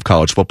landscape of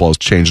college football has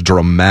changed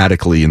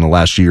dramatically in the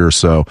last year or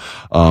so.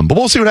 But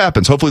we'll see what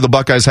happens. Hopefully the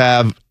Buckeyes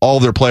have all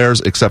of their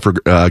players except for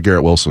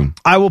Garrett Wilson.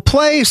 I will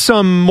play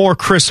some more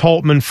Chris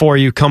Holtmann for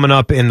you coming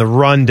up in the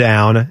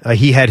rundown.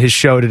 He had his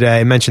show today.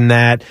 I mentioned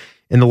that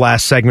in the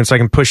last segment, so I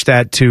can push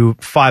that to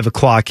 5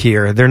 o'clock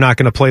here. They're not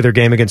going to play their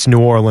game against New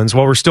Orleans.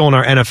 While we're still in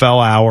our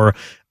NFL hour,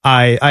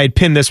 I had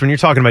pinned this when you're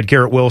talking about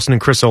Garrett Wilson and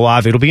Chris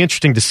Olave. It'll be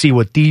interesting to see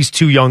what these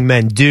two young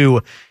men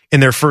do in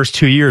their first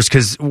 2 years,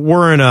 because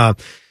we're in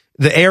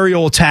the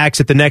aerial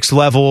attacks at the next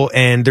level,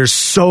 and there's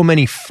so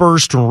many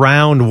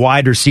first-round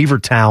wide receiver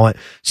talent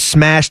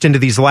smashed into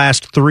these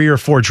last 3 or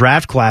 4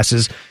 draft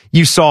classes.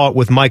 You saw it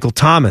with Michael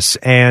Thomas,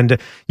 and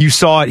you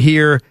saw it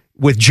here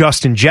with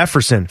Justin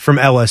Jefferson from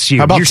LSU.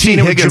 How about You're seeing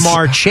it with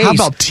Jamar Chase. How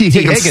about T.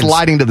 Higgins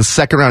sliding to the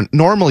second round?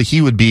 Normally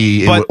he would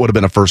have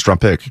been a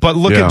first-round pick. But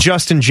look at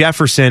Justin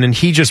Jefferson, and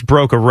he just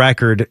broke a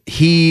record.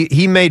 He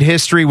made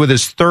history with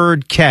his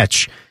 3rd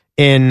catch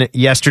in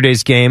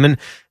yesterday's game. And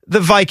the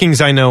Vikings,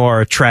 I know,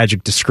 are a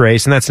tragic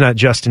disgrace, and that's not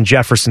Justin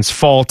Jefferson's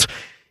fault.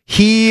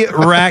 He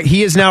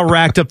has now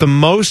racked up the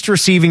most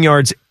receiving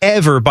yards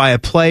ever by a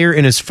player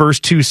in his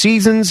first 2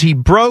 seasons. He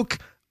broke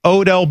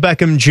Odell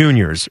Beckham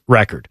Jr.'s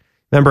record.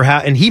 Remember how?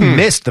 And he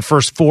missed the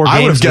first 4 games.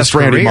 I would have guessed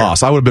Randy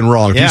Moss. I would have been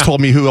wrong. If you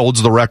told me who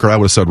holds the record, I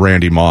would have said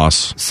Randy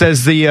Moss.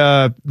 Says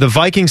the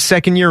Vikings'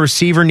 second-year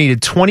receiver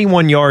needed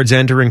 21 yards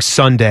entering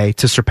Sunday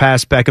to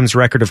surpass Beckham's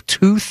record of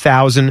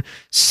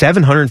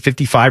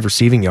 2,755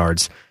 receiving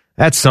yards.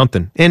 That's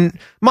something. And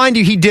mind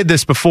you, he did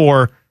this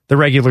before the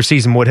regular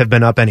season would have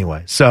been up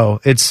anyway. So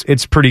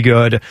it's pretty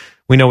good.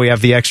 We know we have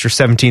the extra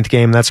 17th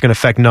game. That's going to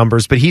affect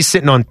numbers. But he's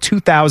sitting on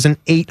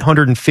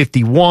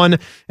 2,851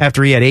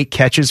 after he had 8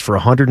 catches for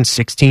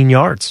 116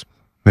 yards.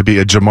 Maybe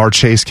a Jamar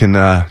Chase can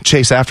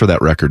chase after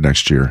that record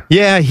next year.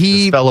 Yeah,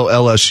 his fellow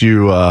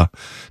LSU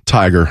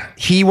Tiger.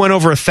 He went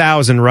over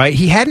 1,000, right?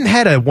 He hadn't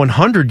had a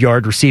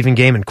 100-yard receiving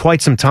game in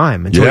quite some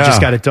time until he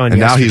just got it done. And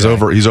yesterday.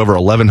 now he's over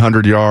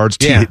 1,100 yards.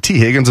 Yeah. T.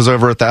 Higgins is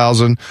over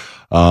 1,000.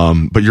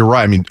 But you're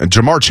right. I mean,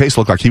 Jamar Chase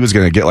looked like he was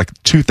going to get like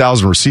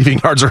 2,000 receiving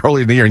yards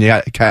early in the year,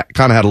 and kind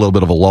of had a little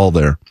bit of a lull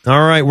there.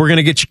 All right, we're going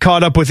to get you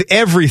caught up with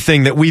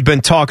everything that we've been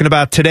talking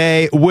about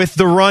today with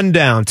the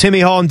rundown.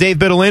 Timmy Hall and Dave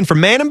Biddle in for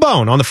Man and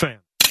Bone on the Fan.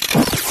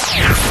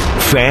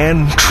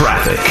 Fan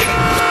traffic.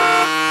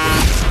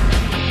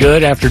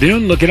 Good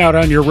afternoon. Looking out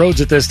on your roads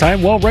at this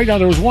time. Well, right now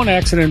there was one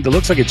accident that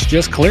looks like it's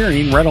just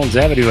clearing Reynolds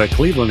Avenue at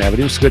Cleveland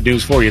Avenue. It's good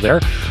news for you there.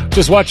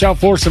 Just watch out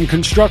for some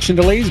construction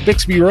delays.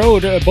 Bixby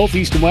Road, both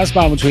east and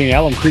westbound between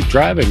Alum Creek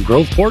Drive and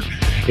Groveport,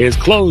 is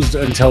closed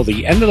until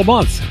the end of the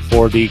month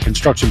for the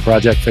construction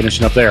project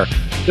finishing up there.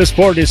 This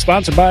report is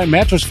sponsored by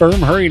Mattress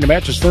Firm. Hurry into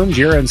Mattress Firm's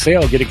year-end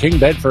sale. Get a king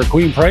bed for a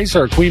queen price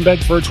or a queen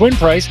bed for a twin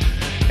price.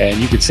 And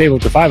you can save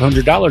up to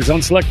 $500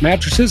 on select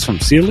mattresses from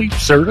Sealy,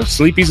 Serta,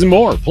 Sleepy's, and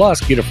more.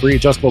 Plus, get a free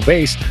adjustable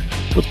base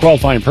with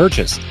qualifying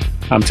purchase.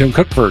 I'm Tim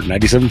Cookford,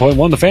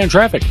 97.1 The Fan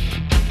Traffic.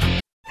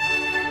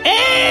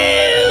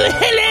 Oh,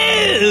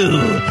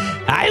 hello!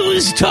 I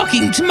was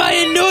talking to my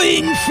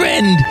annoying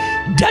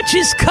friend,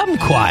 Duchess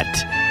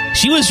Kumquat.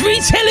 She was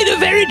retelling a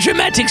very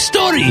dramatic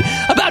story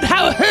about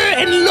how her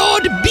and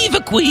Lord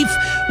Beaverqueef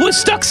were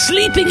stuck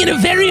sleeping in a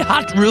very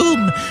hot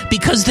room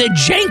because their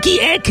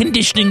janky air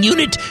conditioning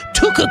unit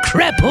took a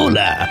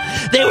crapola.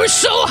 They were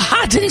so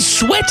hot and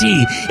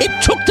sweaty, it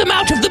took them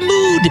out of the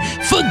mood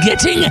for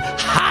getting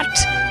hot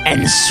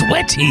and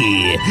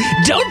sweaty.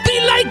 Don't be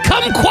like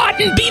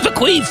Kumquat and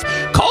Beaverqueef.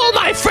 Call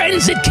my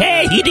friends at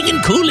Care Heating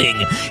and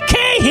Cooling.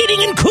 Care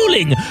Heating and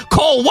Cooling.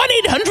 Call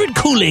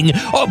 1-800-COOLING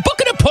or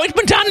book an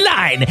appointment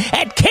online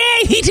at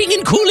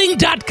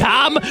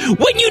careheatingandcooling.com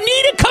when you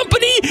need a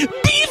company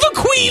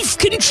Beaverqueef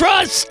can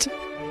trust.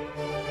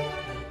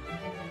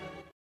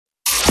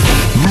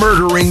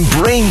 Murdering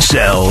brain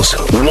cells,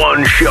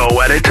 one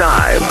show at a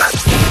time.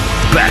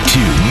 Back to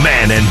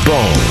Man and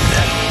Bone.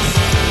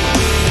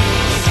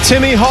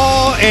 Timmy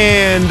Hall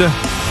and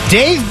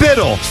Dave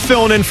Biddle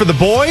filling in for the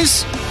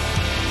boys.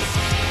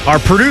 Our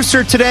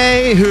producer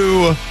today,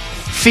 who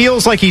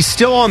feels like he's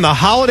still on the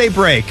holiday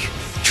break,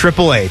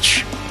 Triple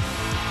H.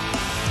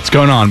 What's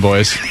going on,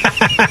 boys?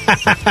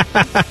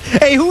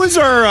 Hey, who was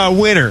our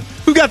winner?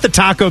 Who got the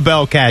Taco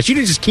Bell cash? You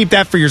didn't just keep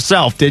that for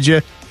yourself, did you?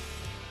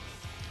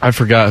 I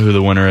forgot who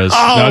the winner is.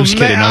 Oh, no, I'm just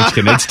kidding. I'm just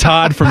kidding. It's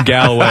Todd from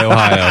Galloway,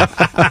 Ohio.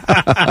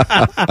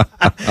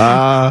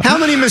 How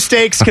many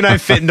mistakes can I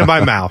fit into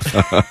my mouth?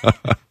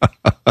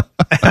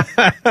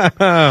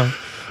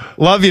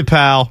 Love you,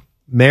 pal.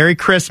 Merry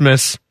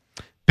Christmas.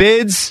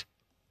 Bids,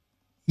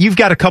 you've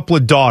got a couple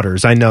of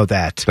daughters. I know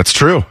that. That's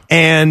true.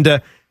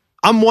 And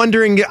I'm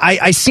wondering,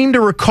 I seem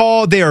to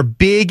recall they are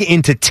big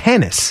into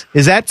tennis.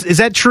 Is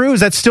that true?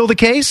 Is that still the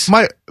case?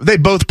 They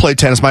both play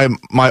tennis.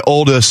 My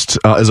oldest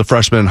is a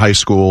freshman in high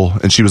school,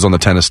 and she was on the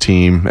tennis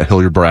team at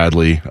Hilliard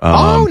Bradley.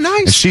 Oh,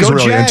 nice. And she's go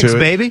really Jags, into it.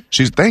 Baby.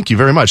 Thank you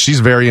very much.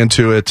 She's very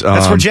into it.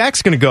 That's where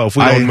Jack's going to go if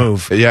we don't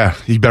move. Yeah,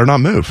 you better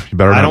not move.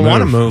 I don't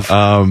want to move.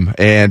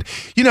 And,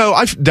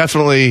 I've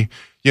definitely...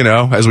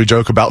 as we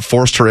joke about,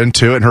 forced her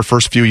into it in her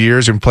first few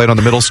years and played on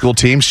the middle school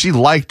team. She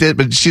liked it,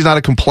 but she's not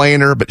a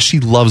complainer, but she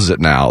loves it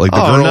now. Like the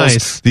girls,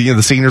 nice.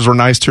 the seniors were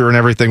nice to her and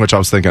everything, which I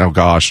was thinking, oh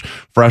gosh,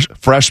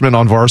 freshmen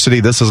on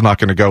varsity, this is not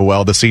going to go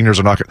well. The seniors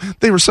are not going to,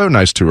 they were so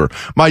nice to her.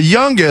 My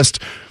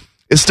youngest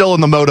is still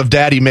in the mode of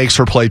daddy makes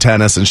her play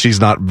tennis, and she's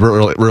not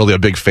really a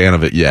big fan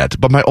of it yet.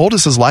 But my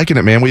oldest is liking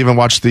it, man. We even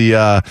watched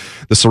the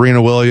Serena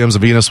Williams,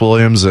 the Venus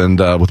Williams, and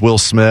with Will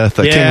Smith,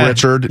 King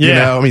Richard.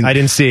 Yeah. I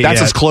didn't see it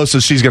That's yet. as close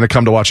as she's going to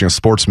come to watching a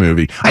sports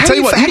movie. I tell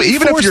you what,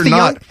 even if you're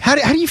not, how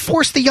do you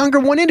force the younger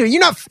one into it? You're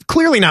not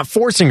clearly not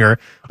forcing her.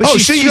 But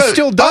she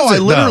still does it. I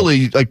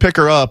literally pick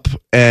her up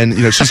and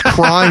she's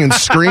crying and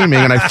screaming,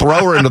 and I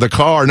throw her into the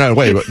car. No,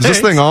 wait, is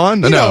this thing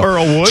on? No,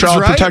 Earl Woods,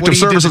 Child right? Protective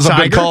Services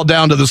have been called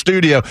down to the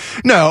studio.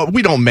 No,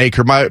 we don't make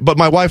her. But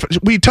my wife,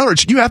 we tell her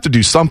you have to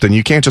do something.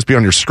 You can't just be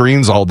on your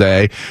screens all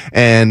day.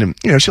 And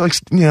she likes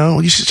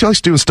she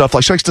likes doing stuff,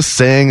 like she likes to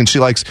sing and she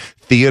likes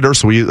theater,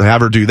 so we have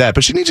her do that.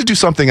 But she needs to do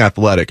something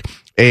athletic.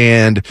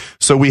 And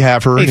so we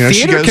have her.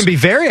 Theater can be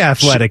very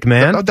athletic,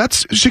 man.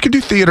 She can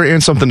do theater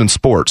and something in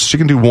sports. She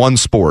can do one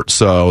sport.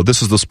 So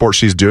this is the sport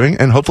she's doing.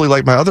 And hopefully,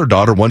 like my other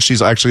daughter, once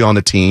she's actually on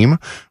a team,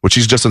 which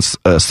she's just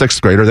a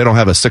sixth grader, they don't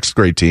have a sixth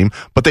grade team,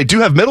 but they do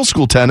have middle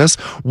school tennis.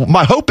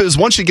 My hope is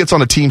once she gets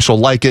on a team, she'll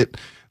like it,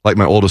 like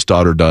my oldest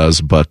daughter does.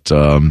 But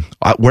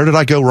where did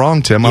I go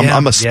wrong, Tim?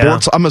 I'm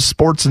a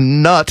sports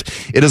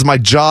nut. It is my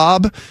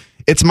job.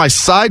 It's my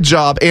side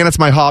job and it's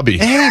my hobby.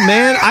 Hey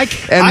man,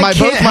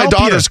 both my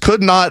daughters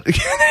could not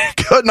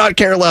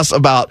care less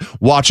about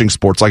watching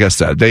sports. Like I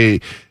said, they,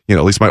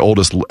 at least my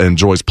oldest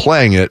enjoys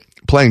playing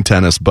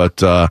tennis.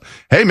 But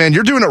hey man,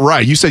 you're doing it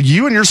right. You said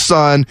you and your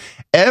son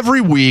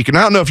every week, and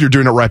I don't know if you're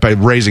doing it right by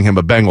raising him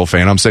a Bengal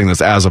fan. I'm saying this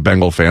as a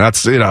Bengal fan.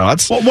 That's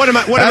Well, what am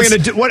I going to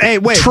do? Hey,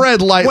 wait.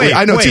 Tread lightly.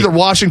 I know it's either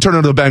Washington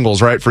or the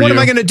Bengals, right? For what you. What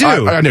am I going to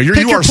do? I know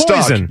you are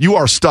stuck. You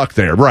are stuck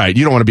there, right?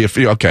 You don't want to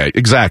be okay.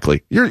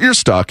 Exactly. You're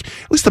stuck.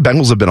 At least the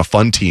Bengals have been a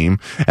fun team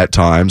at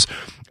times.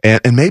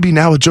 And maybe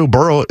now with Joe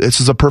Burrow, this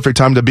is a perfect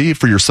time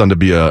for your son to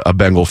be a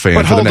Bengal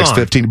fan for the next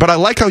 15. But I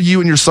like how you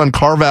and your son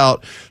carve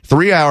out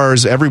 3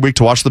 hours every week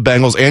to watch the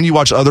Bengals, and you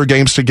watch other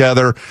games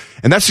together.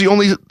 And that's the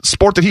only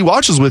sport that he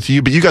watches with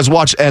you, but you guys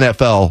watch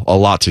NFL a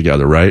lot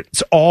together, right?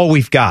 It's all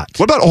we've got.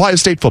 What about Ohio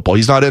State football?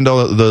 He's not into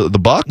the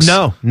Bucks?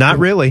 No, not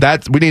really.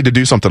 We need to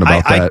do something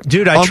about that.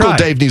 Uncle tried.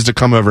 Dave needs to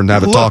come over and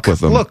have a talk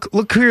with him.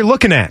 Look who you're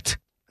looking at.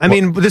 I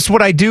mean, this is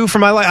what I do for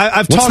my life.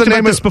 I've talked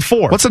about this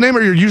before. What's the name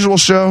of your usual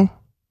show?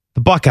 The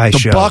Buckeye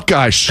Show. The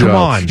Buckeye Show. Come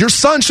on. Your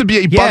son should be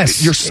a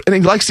yes. And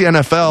he likes the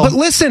NFL. But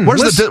listen.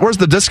 Where's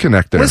the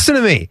disconnect there? Listen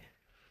to me.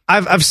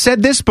 I've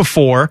said this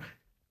before.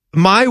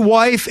 My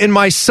wife and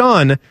my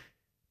son,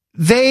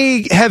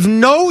 they have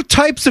no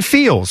types of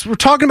feels. We're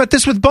talking about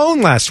this with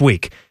Bone last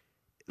week.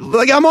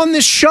 Like, I'm on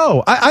this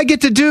show. I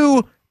get to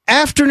do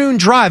afternoon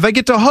drive. I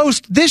get to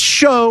host this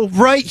show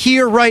right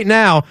here, right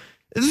now.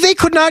 They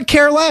could not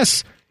care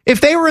less. If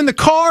they were in the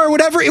car or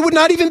whatever, it would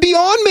not even be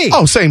on me.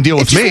 Oh, same deal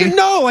with me.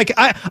 No,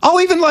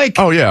 I'll even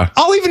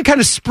I'll even kind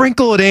of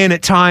sprinkle it in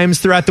at times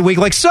throughout the week.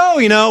 Like,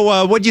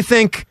 what'd you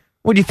think?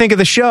 What'd you think of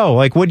the show?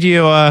 Like,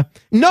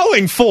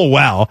 knowing full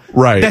well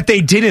that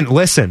they didn't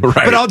listen, right.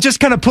 But I'll just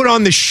kind of put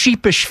on the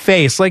sheepish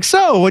face. Like,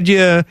 would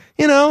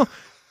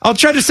I'll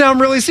try to sound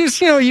really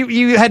serious.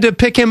 You had to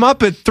pick him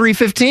up at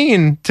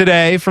 3:15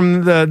 today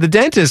from the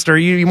dentist, or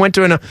you went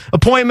to an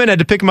appointment, had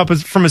to pick him up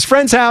from his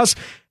friend's house.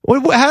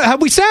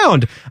 How'd we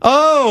sound?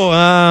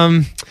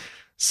 Oh,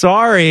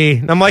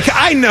 sorry. I'm like,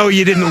 I know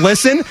you didn't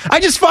listen. I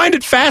just find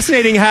it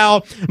fascinating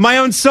how my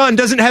own son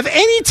doesn't have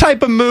any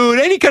type of mood,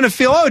 any kind of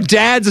feel. Oh,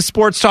 dad's a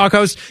sports talk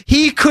host.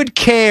 He could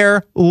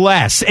care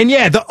less. And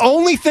yeah, the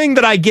only thing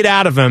that I get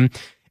out of him,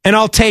 and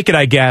I'll take it,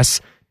 I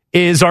guess,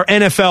 is our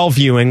NFL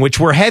viewing, which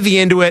we're heavy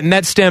into it, and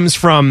that stems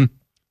from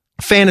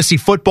fantasy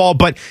football.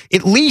 But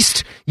at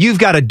least you've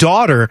got a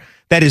daughter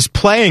that is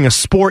playing a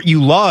sport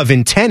you love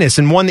in tennis,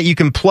 and one that you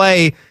can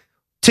play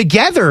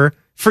together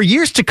for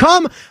years to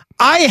come.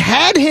 I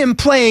had him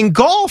playing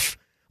golf.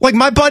 Like,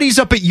 my buddies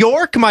up at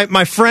York,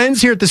 my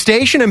friends here at the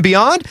station and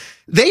beyond,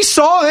 they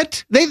saw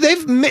it.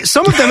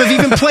 Some of them have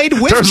even played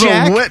with There's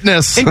Jack a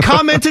witness. and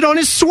commented on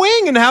his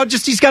swing and how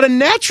just he's got a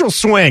natural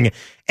swing.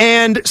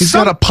 And he's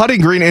got a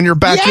putting green in your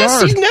backyard.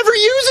 Yes, he never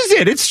uses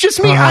it. It's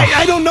just me.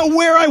 I don't know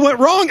where I went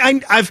wrong.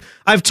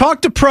 I've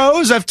talked to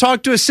pros. I've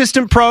talked to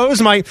assistant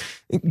pros. My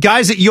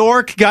guys at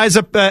York, guys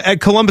up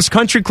at Columbus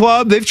Country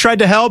Club, they've tried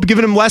to help,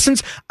 giving him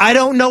lessons. I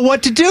don't know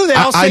what to do. They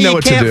all say you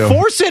can't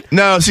force it.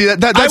 No, see,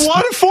 that's... I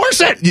want to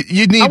force it.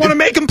 You need. I want to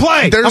make him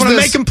play. I want to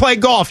make him play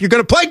golf. You're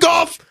going to play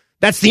golf.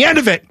 That's the end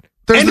of it.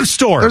 End of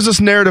story. There's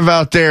this narrative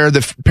out there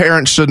that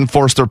parents shouldn't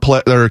force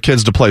their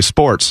kids to play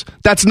sports.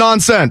 That's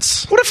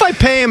nonsense. What if I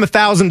pay him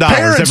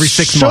 $1,000 every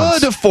 6 months?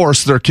 Should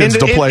force their kids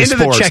to play into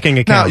sports. The checking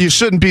account. Now, you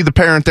shouldn't be the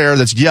parent there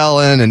that's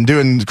yelling and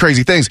doing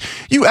crazy things.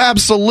 You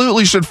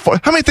absolutely should.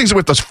 How many things do we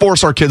have to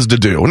force our kids to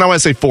do? Now, when I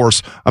say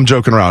force, I'm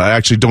joking around. I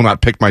actually do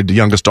not pick my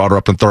youngest daughter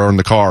up and throw her in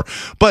the car.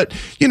 But,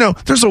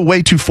 there's a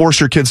way to force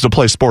your kids to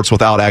play sports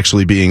without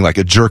actually being like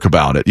a jerk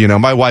about it.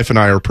 My wife and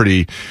I are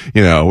pretty,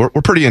 we're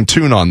pretty in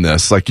tune on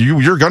this. Like,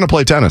 you're going to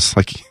play tennis.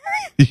 Like,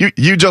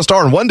 you just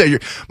are. And one day,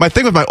 my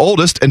thing with my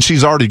oldest, and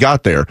she's already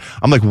got there.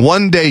 I'm like,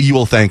 one day you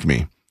will thank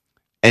me.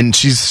 And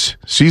she's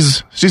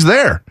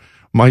there.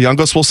 My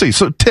youngest will see.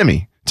 So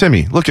Timmy,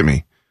 look at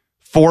me.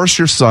 Force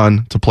your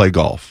son to play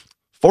golf.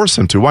 Force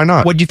him to. Why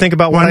not? What do you think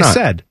about what I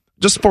said?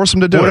 Just force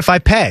him to do it. What if I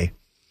pay?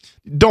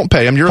 Don't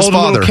pay him. You're his father.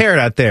 Hold a little carrot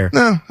out there.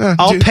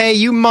 I'll pay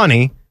you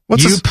money.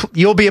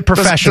 You'll be a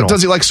professional.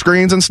 Does he like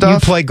screens and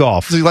stuff? You play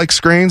golf. Does he like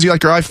screens? You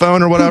like your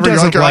iPhone or whatever? Who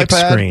doesn't you like your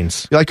like iPad?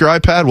 Screens? You like your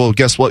iPad? Well,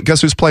 guess what?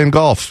 Guess who's playing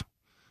golf?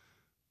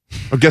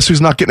 Or guess who's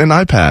not getting an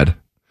iPad?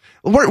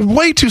 We're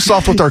way too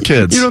soft with our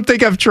kids. You don't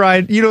think I've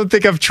tried? You got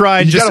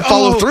to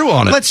follow through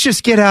on it. Let's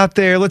just get out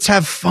there. Let's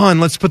have fun.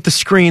 Let's put the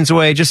screens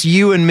away. Just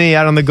you and me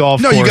out on the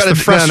golf course. You got the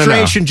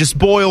frustration just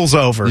boils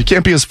over. You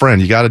can't be his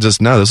friend. You got to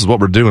just know this is what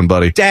we're doing,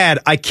 buddy. Dad,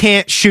 I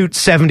can't shoot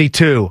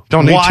 72.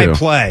 Don't need to. Why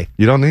play?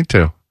 You don't need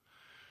to.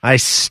 I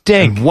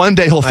stink. And one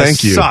day he'll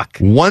thank you. Suck.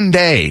 One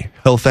day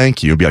he'll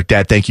thank you. Be like,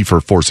 Dad, thank you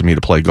for forcing me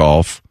to play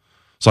golf.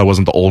 So I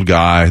wasn't the old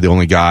guy, the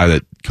only guy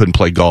that couldn't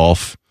play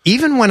golf.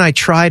 Even when I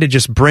try to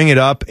just bring it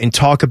up and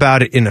talk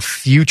about it in a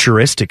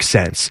futuristic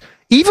sense,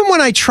 even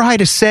when I try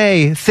to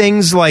say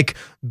things like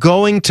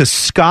going to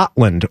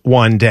Scotland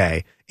one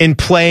day and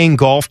playing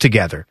golf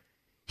together,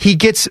 he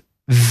gets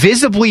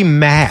visibly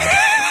mad.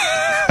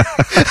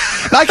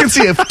 I can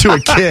see it to a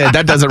kid.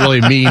 That doesn't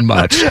really mean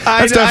much.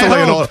 That's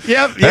definitely an old.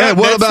 Yep. Hey,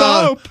 what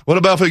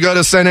about if we go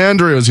to St.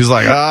 Andrews? He's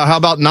like, how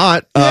about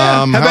not?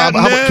 How about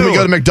can we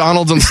go to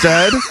McDonald's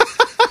instead?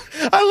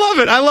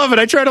 I love it.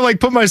 I try to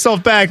put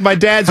myself back. My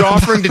dad's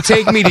offering to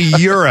take me to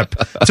Europe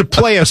to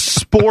play a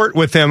sport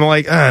with him. I'm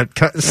like,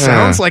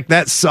 sounds like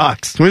that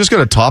sucks. Can we just go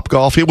to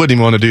Topgolf? He wouldn't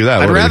even want to do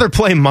that. I'd rather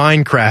play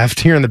Minecraft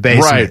here in the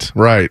basement.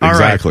 Right,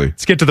 exactly.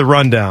 Let's get to the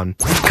rundown.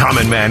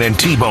 Common Man and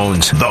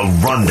T-Bone's The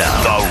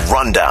Rundown. The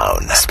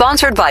Rundown.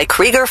 Sponsored by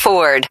Krieger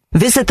Ford.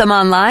 Visit them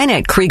online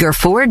at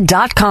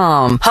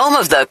KriegerFord.com. Home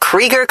of the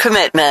Krieger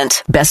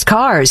Commitment. Best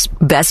cars,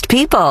 best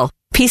people,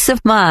 peace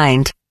of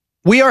mind.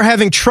 We are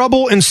having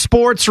trouble in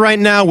sports right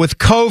now with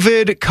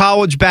COVID.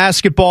 College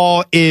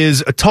basketball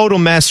is a total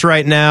mess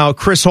right now.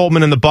 Chris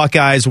Holtmann and the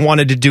Buckeyes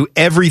wanted to do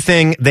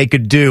everything they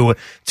could do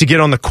to get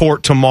on the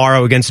court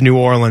tomorrow against New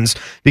Orleans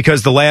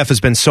because the layoff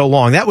has been so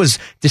long. That was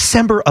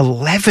December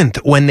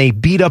 11th when they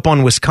beat up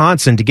on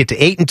Wisconsin to get to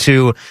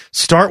 8-2,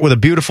 start with a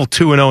beautiful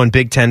 2-0 in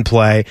Big Ten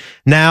play.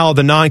 Now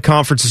the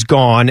non-conference is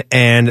gone,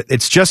 and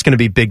it's just going to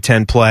be Big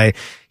Ten play.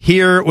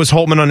 Here was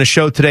Holtmann on the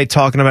show today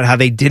talking about how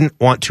they didn't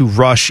want to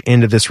rush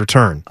into this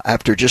return.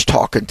 After just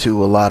talking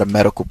to a lot of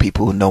medical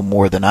people who know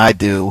more than I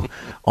do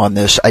on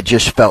this, I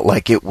just felt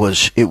like it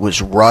was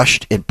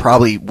rushed and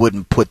probably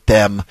wouldn't put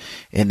them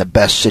in the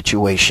best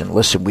situation.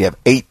 Listen, we have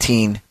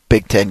 18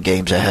 Big Ten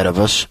games ahead of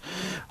us.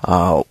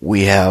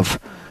 We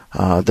have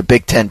the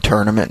Big Ten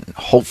tournament,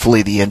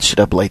 hopefully the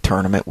NCAA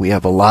tournament. We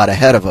have a lot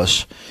ahead of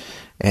us.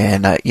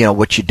 And,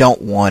 what you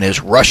don't want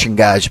is rushing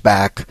guys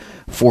back,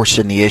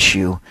 forcing the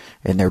issue,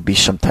 and there be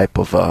some type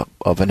of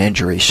an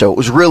injury. So it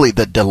was really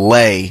the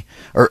delay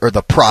or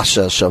the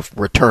process of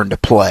return to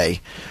play,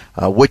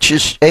 which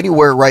is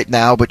anywhere right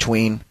now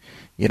between,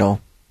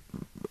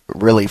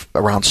 really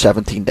around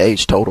 17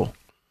 days total.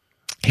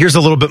 Here's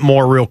a little bit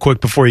more real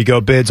quick before you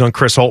go, Bids, on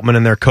Chris Holtmann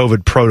and their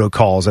COVID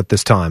protocols at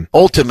this time.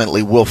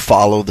 Ultimately, we'll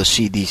follow the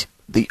CDC.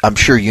 I'm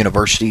sure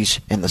universities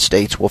in the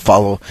states will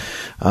follow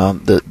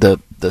the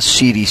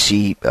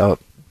CDC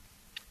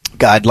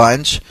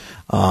guidelines,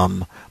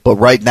 but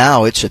right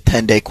now it's a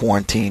 10-day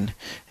quarantine,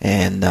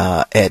 and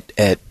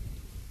at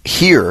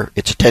here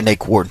it's a 10-day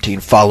quarantine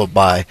followed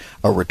by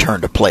a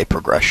return to play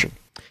progression.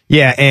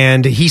 Yeah,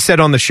 and he said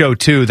on the show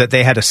too that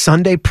they had a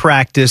Sunday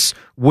practice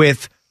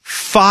with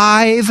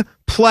 5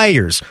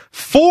 players,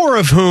 4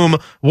 of whom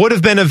would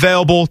have been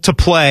available to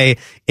play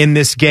in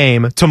this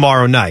game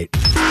tomorrow night.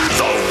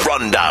 The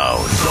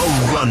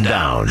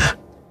Rundown.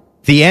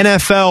 The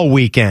NFL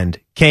weekend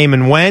came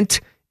and went.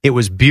 It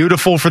was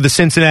beautiful for the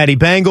Cincinnati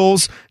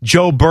Bengals.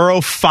 Joe Burrow,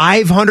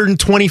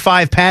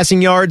 525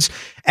 passing yards.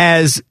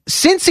 As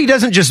Cincy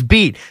doesn't just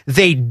beat,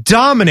 they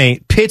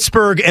dominate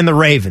Pittsburgh and the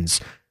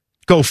Ravens.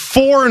 Go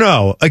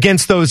 4-0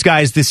 against those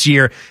guys this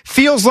year.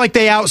 Feels like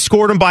they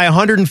outscored them by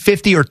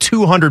 150 or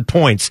 200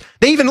 points.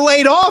 They even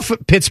laid off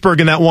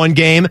Pittsburgh in that one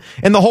game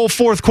in the whole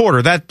fourth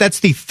quarter. That's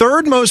the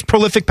third most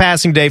prolific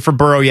passing day for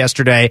Burrow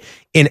yesterday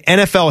in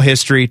NFL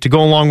history, to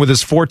go along with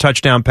his 4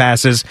 touchdown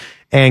passes.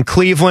 And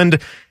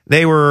Cleveland,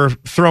 they were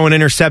throwing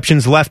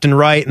interceptions left and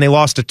right, and they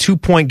lost a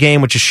 2-point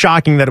game, which is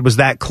shocking that it was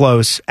that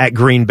close at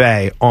Green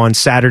Bay on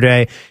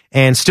Saturday.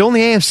 And still in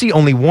the AFC,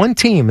 only one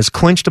team has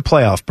clinched a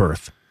playoff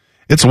berth.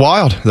 It's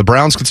wild. The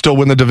Browns could still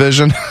win the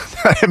division.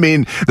 I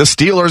mean, the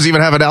Steelers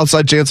even have an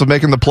outside chance of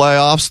making the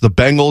playoffs. The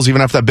Bengals,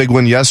 even after that big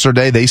win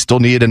yesterday, they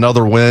still need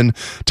another win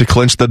to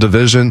clinch the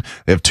division.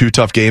 They have 2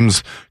 tough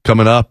games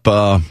coming up,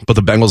 but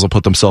the Bengals will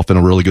put themselves in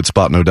a really good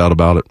spot, no doubt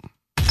about it.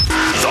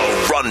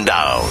 The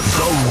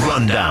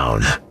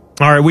Rundown.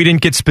 All right, we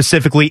didn't get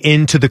specifically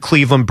into the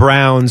Cleveland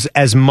Browns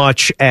as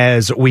much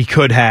as we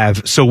could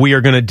have, so we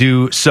are going to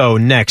do so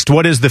next.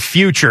 What is the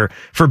future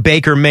for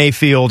Baker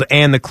Mayfield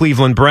and the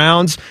Cleveland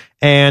Browns?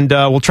 And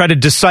we'll try to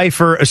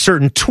decipher a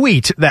certain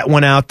tweet that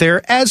went out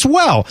there as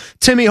well.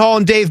 Timmy Hall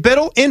and Dave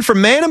Biddle in for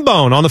Man and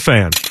Bone on the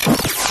Fan.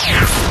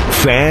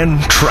 Fan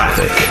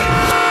traffic.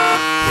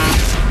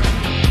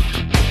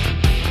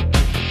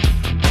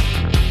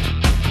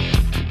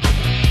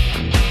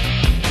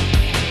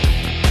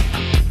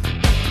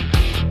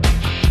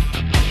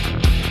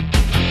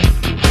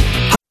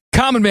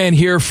 Common Man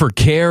here for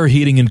Care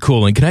Heating and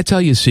Cooling. Can I tell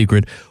you a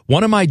secret?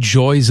 One of my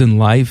joys in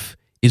life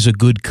is a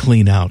good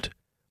clean out.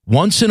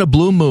 Once in a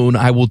blue moon,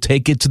 I will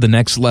take it to the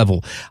next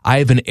level. I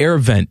have an air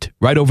vent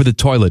right over the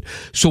toilet.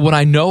 So when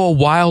I know a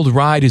wild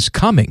ride is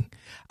coming,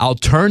 I'll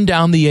turn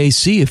down the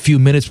AC a few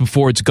minutes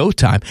before it's go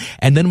time.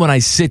 And then when I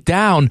sit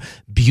down,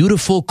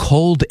 beautiful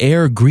cold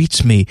air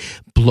greets me,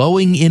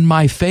 blowing in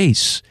my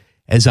face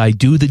as I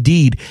do the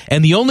deed.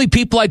 And the only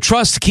people I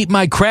trust to keep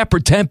my crapper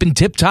temp in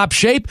tip-top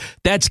shape,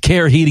 that's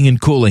Care Heating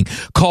and Cooling.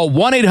 Call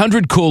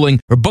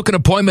 1-800-COOLING or book an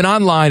appointment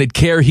online at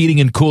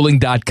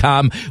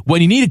careheatingandcooling.com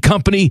when you need a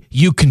company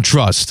you can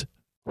trust.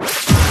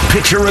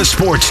 Picture a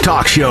sports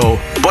talk show,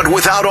 but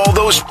without all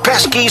those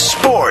pesky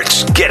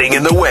sports getting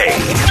in the way.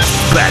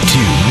 Back to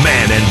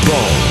Man and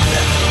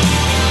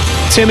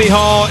Bone. Timmy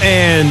Hall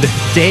and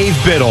Dave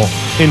Biddle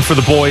in for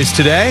the boys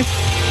today.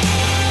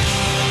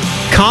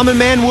 Common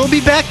Man will be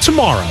back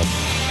tomorrow,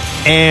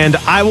 and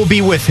I will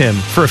be with him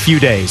for a few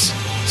days.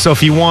 So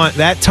if you want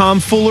that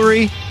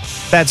tomfoolery,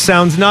 that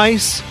sounds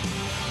nice,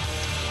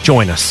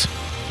 join us.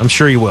 I'm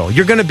sure you will.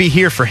 You're going to be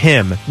here for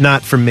him,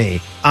 not for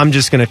me. I'm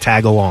just going to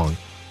tag along.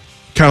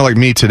 Kind of like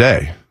me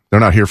today. They're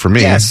not here for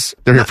me. Yes.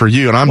 They're here for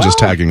you, and I'm just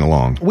tagging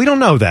along. We don't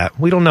know that.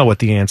 We don't know what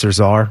the answers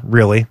are,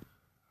 really.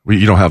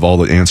 You don't have all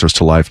the answers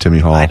to life, Timmy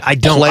Hall. I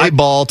don't. Play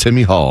ball,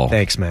 Timmy Hall.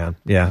 Thanks, man.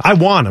 Yeah, I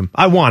want him,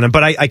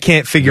 but I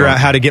can't figure out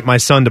how to get my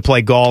son to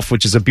play golf,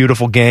 which is a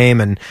beautiful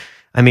game. And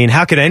I mean,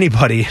 how could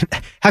anybody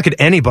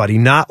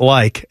not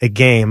like a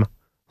game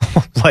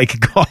like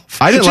golf?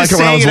 I didn't like it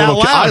when I was a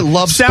little kid. I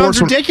love sports.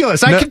 Sounds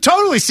ridiculous. I can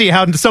totally see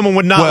how someone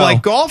would not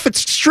like golf.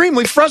 It's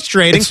extremely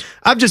frustrating.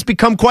 I've just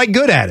become quite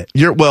good at it.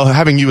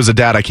 Having you as a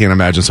dad, I can't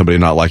imagine somebody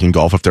not liking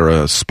golf if they're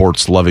a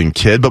sports-loving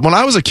kid. But when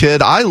I was a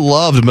kid, I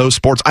loved most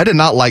sports. I did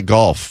not like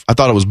golf. I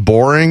thought it was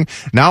boring.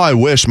 Now I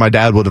wish my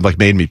dad would have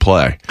made me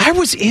play. I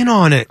was in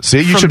on it. See,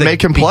 you should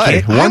make him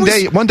play. One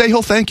day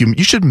he'll thank you.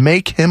 You should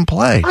make him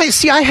play.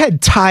 I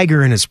had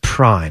Tiger in his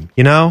prime,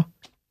 you know?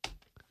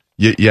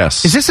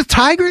 Yes. Is this a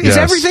Tiger? Yes. Is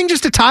everything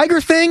just a Tiger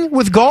thing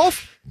with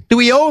golf? Do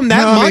we owe him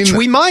that much? I mean,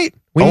 we might.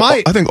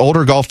 I think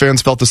older golf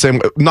fans felt the same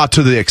way, not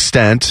to the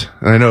extent.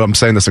 And I know I'm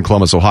saying this in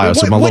Columbus, Ohio,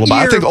 so I'm a little bit.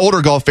 I think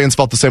older golf fans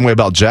felt the same way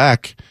about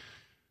Jack.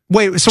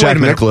 Wait a minute.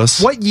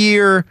 Nicklaus. What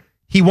year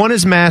he won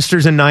his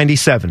Masters in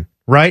 '97,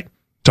 right?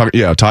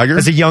 Tiger?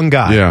 As a young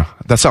guy. Yeah,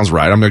 that sounds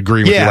right. I'm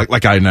agreeing with you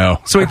like I know.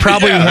 So he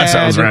probably had, that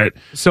sounds right.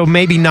 So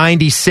maybe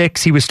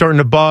 96, he was starting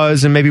to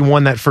buzz and maybe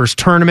won that first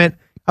tournament.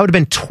 I would have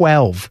been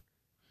 12.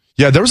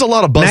 Yeah, there was a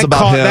lot of buzz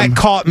about him. That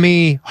caught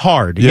me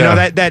hard. You know,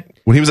 that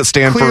when he was at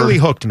Stanford clearly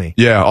hooked me.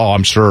 Yeah,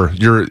 I'm sure.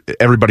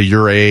 Everybody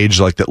your age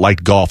that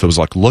liked golf. It was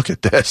like, look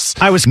at this.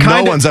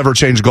 No one's ever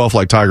changed golf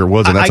like Tiger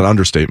Woods, and that's an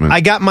understatement. I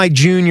got my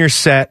junior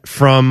set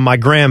from my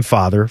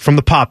grandfather, from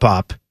the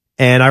Pop-Pop,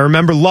 and I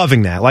remember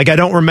loving that. I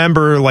don't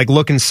remember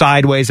looking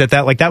sideways at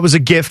that. That was a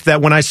gift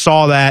that when I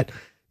saw that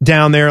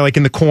down there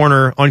in the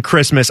corner on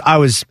Christmas, I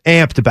was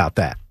amped about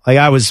that.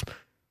 I was,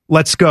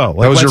 let's go.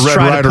 That was your Red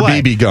Ryder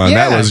BB gun.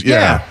 Yeah, that was,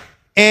 yeah.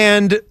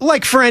 And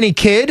for any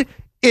kid,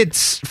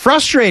 it's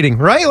frustrating,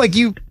 right?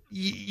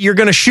 You're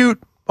going to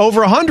shoot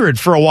over 100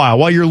 for a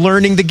while you're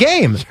learning the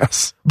game.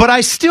 Yes. But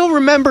I still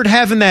remembered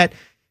having that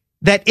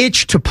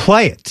itch to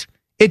play it.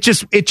 It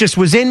just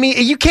was in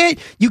me. You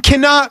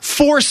cannot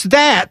force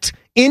that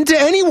into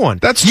anyone.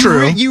 That's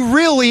true. You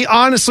really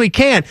honestly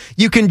can't.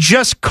 You can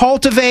just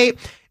cultivate,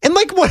 and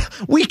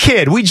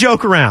we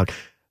joke around,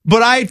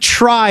 but I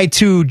try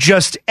to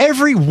just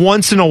every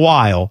once in a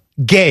while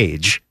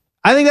gauge.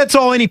 I think that's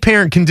all any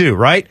parent can do,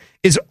 right?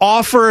 Is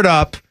offer it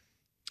up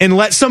and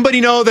let somebody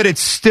know that it's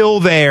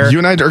still there. You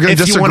and I are going to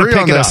disagree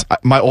on this.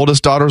 My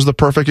oldest daughter is the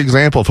perfect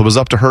example. If it was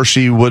up to her,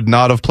 she would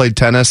not have played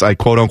tennis. I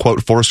quote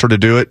unquote forced her to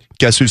do it.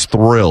 Guess who's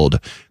thrilled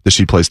that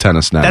she plays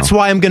tennis now? That's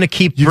why I'm going to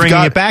keep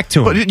bringing it back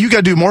to him. But you got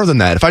to do more than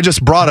that. If I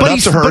just brought it up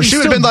to her, she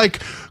would have been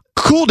like,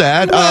 Cool,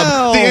 Dad.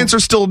 Well- The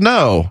answer's still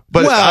no.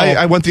 But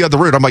I went the other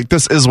route. I'm like,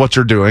 this is what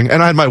you're doing.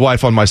 And I had my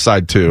wife on my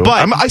side, too.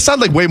 But- I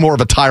sound like way more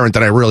of a tyrant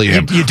than I really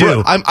am. You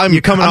do.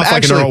 You're coming off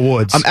like an Earl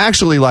Woods. I'm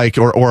actually like,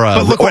 or a...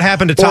 But look what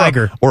happened to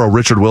Tiger. Or a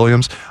Richard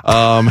Williams.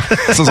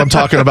 Since I'm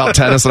talking about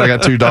tennis and I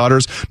got 2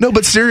 daughters. No,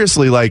 but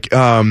seriously, like,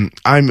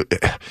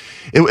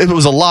 it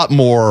was a lot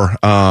more...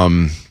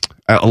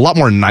 a lot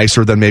more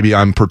nicer than maybe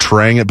I'm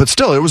portraying it, but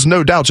still, it was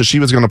no doubt that she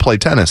was going to play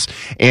tennis.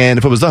 And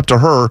if it was up to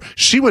her,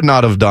 she would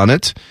not have done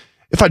it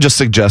if I just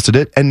suggested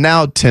it. And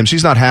now, Tim,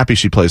 she's not happy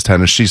she plays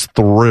tennis. She's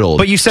thrilled.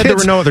 But you said there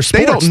were no other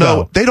sports, They don't know.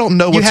 though. They don't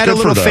know what's You had good a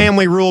little for them.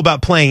 family rule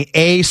about playing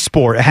a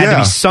sport. It had to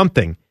be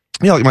something.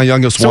 Yeah, like my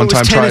youngest So one it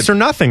was time tennis tried or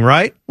nothing,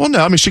 right? Well, no,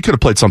 I mean, she could have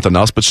played something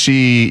else, but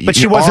she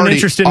wasn't already-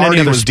 interested in any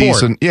already other was sport.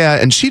 Decent. Yeah,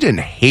 and she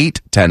didn't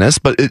hate tennis,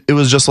 but it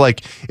was just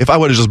like, if I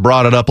would have just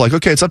brought it up, like,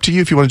 okay, it's up to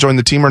you if you want to join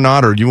the team or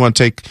not, or you want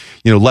to take,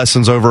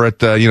 lessons over at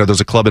the, there's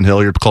a club in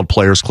Hilliard called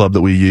Players Club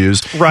that we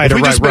use. Right, If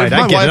we right, just- right. if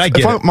I get it, I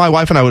get it. My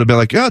wife and I would have been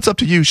like, yeah, it's up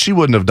to you. She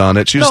wouldn't have done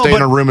it. She would No, stay in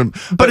but- her room. And,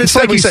 but it's instead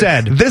like we you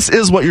said. this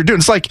is what you're doing.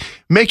 It's like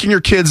making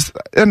your kids,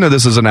 I know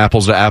this isn't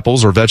apples to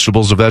apples or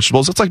vegetables to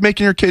vegetables. It's like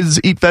making your kids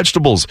eat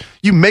vegetables.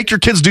 You make your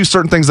kids do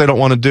certain things they don't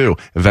want to do.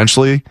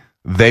 Eventually,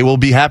 they will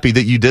be happy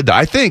that you did that.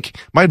 I think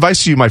my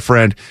advice to you, my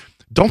friend,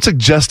 don't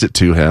suggest it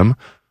to him.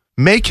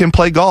 Make him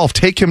play golf.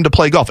 Take him to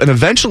play golf. And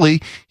eventually,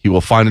 he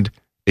will find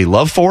a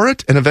love for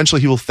it. And eventually,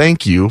 he will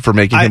thank you for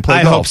making him play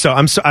I golf.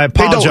 hope so. I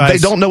apologize. They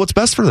don't know what's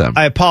best for them.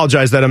 I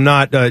apologize that I'm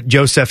not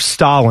Joseph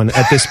Stalin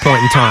at this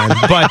point in time.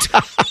 But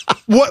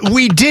what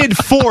we did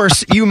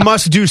force, you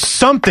must do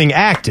something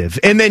active.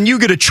 And then you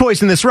get a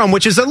choice in this realm,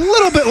 which is a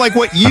little bit like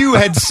what you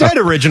had said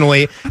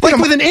originally, like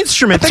with an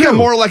instrument, I think too. I'm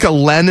more like a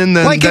Lenin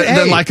than Like, than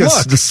hey, like a look.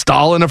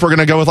 Stalin, if we're going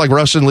to go with like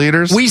Russian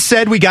leaders. We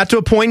said we got to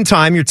a point in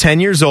time, you're 10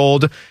 years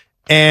old,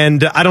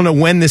 and I don't know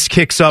when this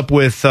kicks up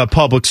with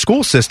public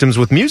school systems,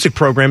 with music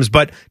programs,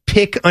 but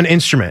pick an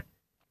instrument.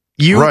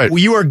 You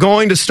are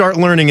going to start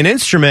learning an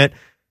instrument.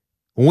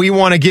 We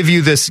want to give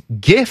you this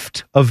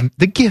gift of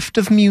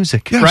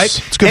music, Yes,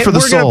 right? it's good and for the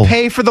we're soul. going to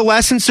pay for the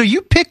lesson, so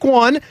you pick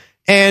one.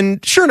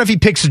 And sure enough, he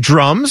picks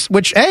drums,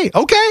 which, hey,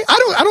 okay,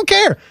 I don't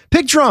care.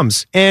 Pick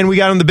drums. And we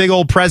got him the big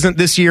old present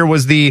this year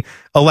was the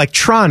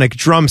electronic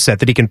drum set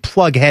that he can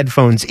plug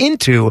headphones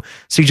into.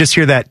 So you just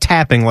hear that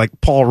tapping like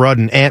Paul Rudd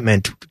and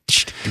Ant-Man.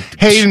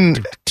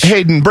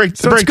 Hayden, break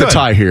the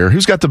tie here.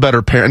 Who's got the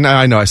better parent? Now,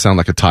 I know I sound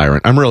like a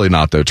tyrant. I'm really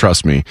not, though.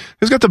 Trust me.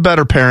 Who's got the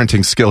better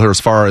parenting skill here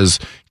as far as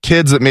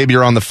kids that maybe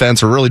are on the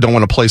fence or really don't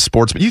want to play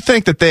sports, but you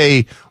think that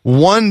they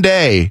one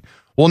day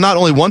will not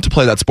only want to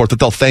play that sport, that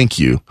they'll thank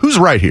you? Who's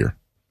right here?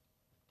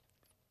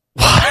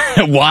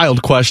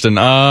 Wild question.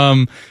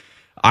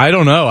 I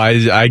don't know. I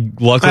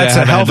luckily That's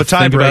I a hell haven't of had a to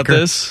think about tiebreaker.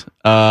 this.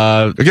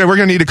 Okay, we're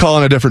going to need to call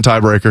in a different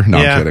tiebreaker. No,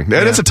 Yeah. I'm kidding.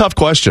 Yeah. It's a tough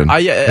question.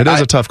 It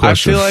is a tough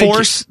question. I feel like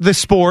Force the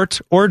sport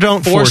or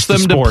don't force the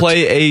them to sport.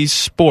 play a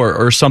sport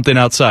or something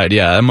outside.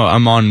 Yeah, I'm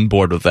on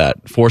board with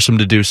that. Force them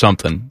to do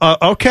something.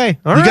 Okay,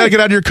 all right. You got to get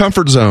out of your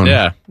comfort zone.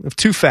 Yeah.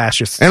 Two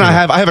fascists. And here.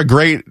 I have a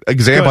great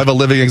example. Good. I have a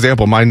living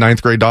example. My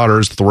 9th grade daughter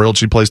is thrilled.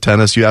 She plays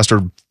tennis. You asked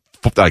her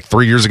like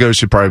 3 years ago,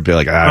 she'd probably be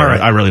like, All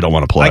right. I really don't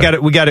want to play.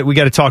 We got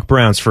to talk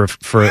Browns for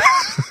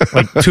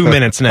like 2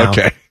 minutes now.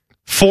 Okay.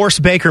 Force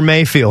Baker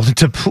Mayfield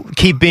to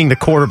keep being the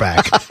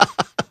quarterback.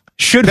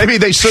 Maybe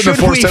they shouldn't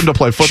have forced him to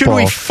play football. Should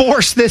we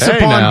force this Hey,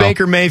 upon now.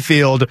 Baker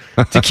Mayfield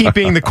to keep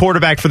being the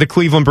quarterback for the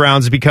Cleveland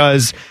Browns?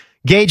 Because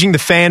gauging the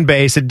fan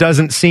base, it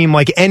doesn't seem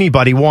like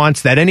anybody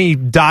wants that. Any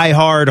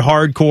diehard,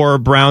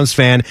 hardcore Browns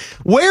fan.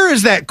 Where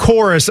is that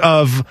chorus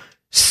of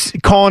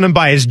calling him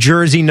by his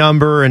jersey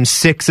number and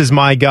 6 is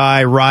my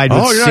guy, ride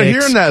with 6? Oh, you're not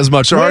hearing that as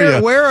much, are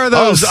you? Where are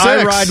those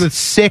I ride with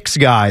 6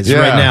 guys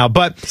right now?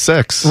 But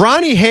 6.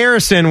 Ronnie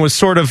Harrison was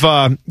sort of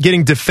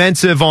getting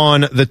defensive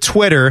on the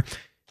Twitter,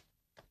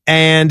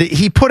 and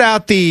he put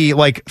out the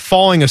like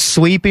falling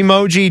asleep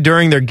emoji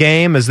during their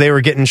game as they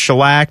were getting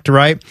shellacked,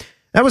 right?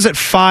 That was at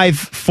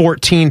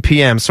 5:14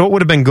 p.m. So what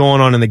would have been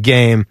going on in the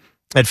game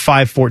at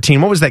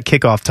 5:14? What was that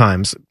kickoff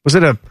times? Was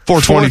it a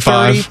 4:25?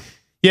 4:30?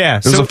 Yeah.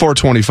 It was a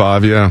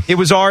 4:25, yeah. It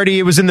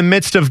was in the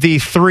midst of the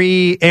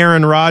 3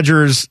 Aaron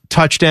Rodgers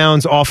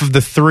touchdowns off of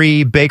the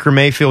 3 Baker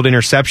Mayfield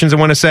interceptions, I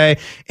want to say.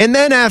 And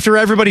then after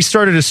everybody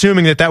started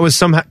assuming that was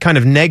some kind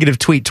of negative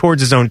tweet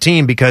towards his own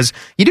team, because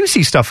you do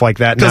see stuff like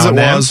that now and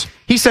then.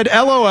 He said,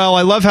 LOL,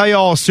 I love how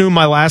y'all assume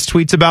my last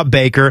tweets about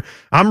Baker.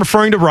 I'm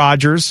referring to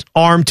Rodgers,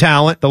 arm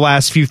talent. The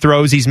last few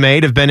throws he's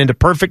made have been into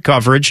perfect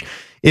coverage.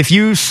 If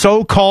you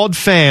so-called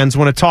fans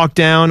want to talk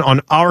down on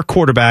our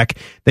quarterback,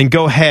 then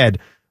go ahead.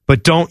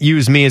 But don't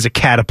use me as a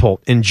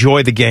catapult.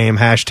 Enjoy the game.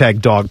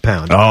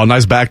 #DogPound. Oh,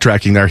 nice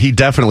backtracking there. He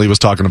definitely was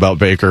talking about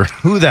Baker.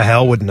 Who the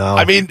hell would know?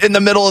 I mean, in the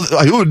middle of,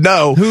 who would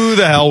know? Who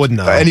the hell would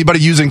know? Anybody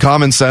using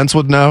common sense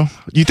would know.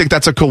 You think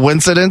that's a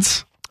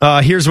coincidence?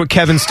 Here's what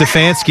Kevin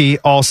Stefanski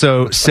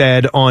also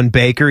said on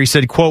Baker. He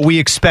said, quote, we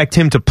expect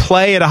him to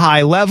play at a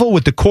high level.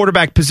 With the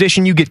quarterback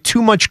position, you get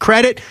too much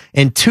credit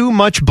and too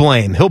much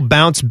blame. He'll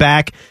bounce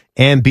back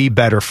and be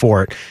better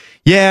for it.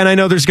 Yeah, and I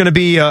know there's going to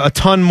be a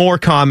ton more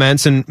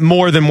comments and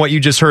more than what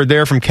you just heard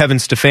there from Kevin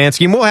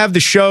Stefanski. And we'll have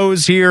the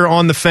shows here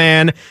on The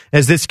Fan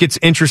as this gets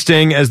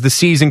interesting, as the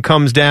season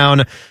comes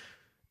down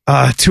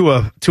to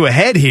a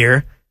head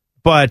here.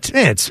 But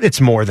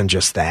it's more than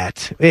just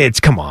that.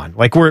 Come on.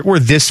 Like, we're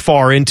this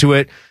far into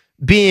it.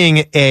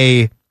 Being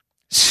a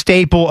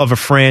staple of a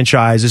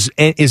franchise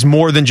is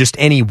more than just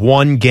any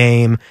one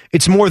game.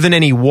 It's more than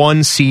any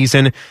one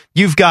season.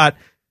 You've got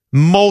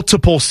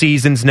multiple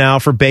seasons now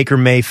for Baker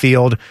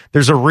Mayfield.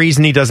 There's a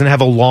reason he doesn't have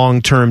a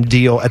long-term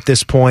deal at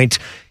this point.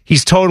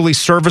 He's totally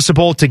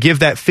serviceable to give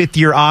that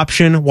fifth-year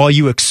option while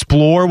you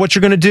explore what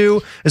you're going to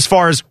do as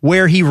far as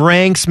where he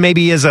ranks,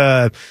 maybe as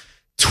a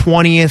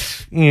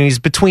 20th. He's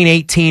between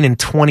 18 and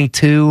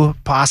 22,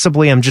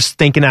 possibly. I'm just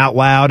thinking out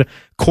loud.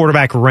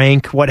 Quarterback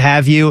rank, what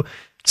have you.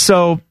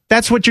 So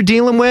that's what you're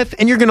dealing with,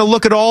 and you're going to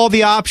look at all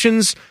the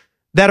options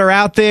that are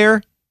out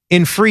there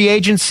in free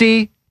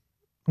agency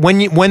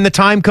when the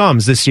time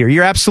comes this year.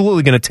 You're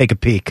absolutely going to take a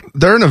peek.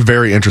 They're in a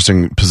very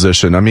interesting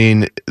position. I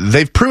mean,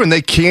 they've proven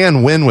they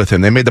can win with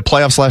him. They made the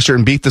playoffs last year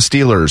and beat the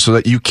Steelers, so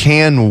that you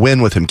can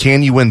win with him.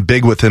 Can you win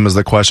big with him is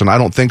the question. I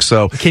don't think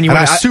so. Can you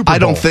win a Super Bowl? I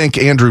don't think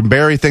Andrew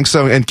Berry thinks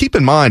so. And keep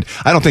in mind,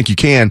 I don't think you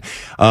can.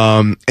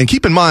 And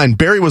keep in mind,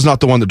 Berry was not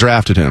the one that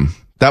drafted him.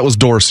 That was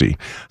Dorsey.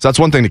 So that's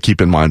one thing to keep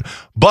in mind.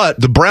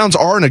 But the Browns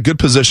are in a good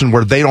position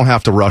where they don't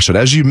have to rush it.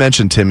 As you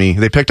mentioned, Timmy,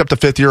 they picked up the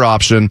fifth-year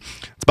option.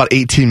 It's about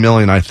 $18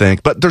 million, I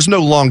think. But there's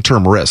no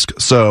long-term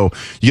risk. So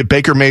you get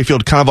Baker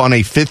Mayfield kind of on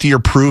a fifth-year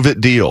prove-it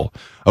deal.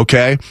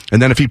 Okay?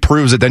 And then if he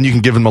proves it, then you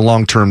can give him a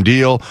long-term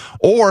deal.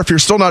 Or if you're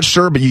still not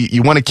sure, but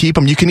you want to keep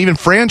him, you can even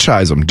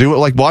franchise him. Do it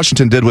like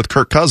Washington did with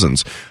Kirk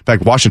Cousins. In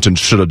fact, Washington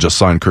should have just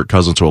signed Kirk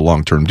Cousins to a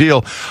long-term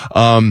deal.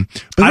 But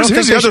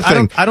here's the other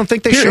thing. I don't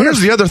think they should.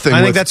 Here's the other thing.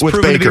 I think that's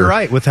proven Baker. to be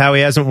right with how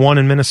he hasn't won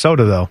in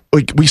Minnesota, though.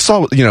 We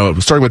saw,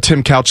 starting with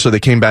Tim Couch, so they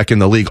came back in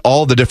the league,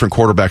 all the different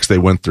quarterbacks they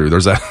went through.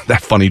 There's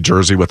that funny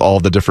jersey with all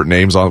the different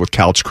names on it with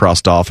Couch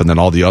crossed off and then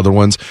all the other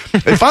ones.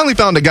 They finally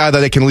found a guy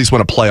that they can at least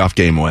win a playoff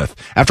game with.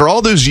 After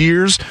all those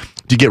years,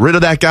 do you get rid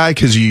of that guy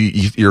because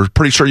you're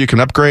pretty sure you can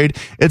upgrade?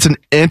 It's an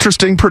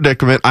interesting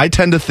predicament. I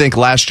tend to think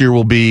next year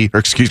will be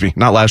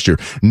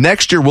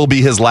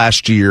his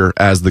last year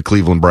as the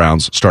Cleveland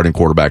Browns starting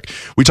quarterback.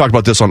 We talked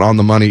about this on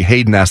The Money.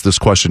 Hayden asked this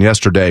question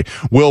yesterday.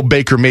 Will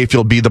Baker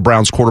Mayfield be the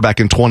Browns quarterback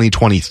in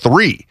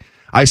 2023?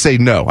 I say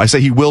no. I say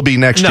he will be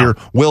next year,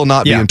 will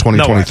not be in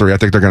 2023. No, I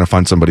think they're going to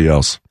find somebody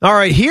else. All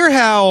right, hear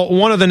how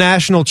one of the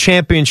national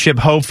championship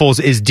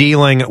hopefuls is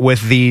dealing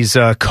with these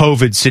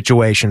COVID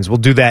situations. We'll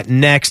do that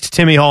next.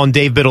 Timmy Hall and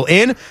Dave Biddle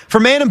in for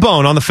Man and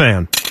Bone on The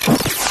Fan.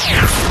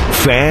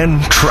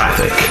 Fan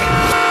traffic.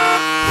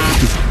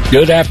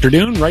 Good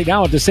afternoon. Right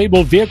now, a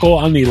disabled vehicle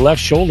on the left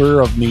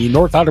shoulder of the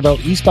North Outer Belt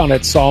eastbound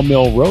at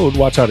Sawmill Road.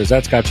 Watch out as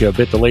that's got you a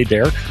bit delayed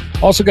there.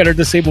 Also got a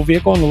disabled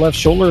vehicle on the left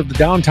shoulder of the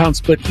downtown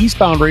split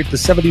eastbound rate, the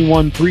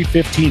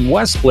 71-315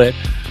 West split.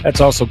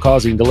 That's also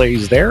causing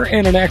delays there.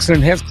 And an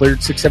accident has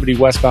cleared 670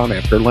 westbound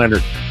after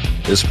Leonard.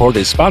 This report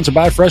is sponsored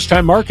by Fresh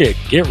Time Market.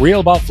 Get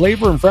real about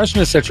flavor and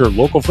freshness at your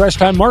local Fresh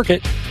Time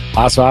Market.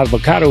 Asa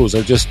avocados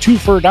are just $2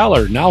 for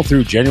 $1 now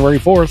through January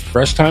 4th.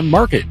 Fresh Time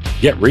Market.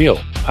 Get real.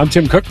 I'm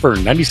Tim Cookburn,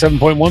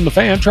 97.1 The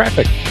Fan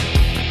Traffic.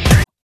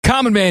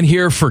 Common Man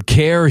here for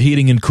Care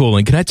Heating and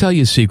Cooling. Can I tell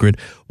you a secret?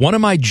 One of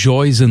my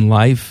joys in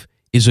life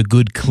is a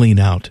good clean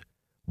out.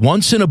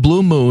 Once in a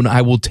blue moon,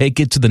 I will take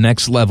it to the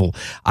next level.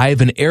 I have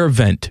an air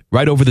vent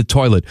right over the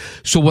toilet.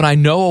 So when I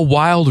know a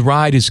wild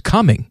ride is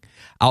coming,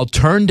 I'll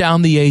turn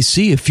down the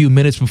AC a few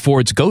minutes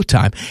before it's go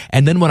time.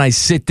 And then when I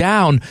sit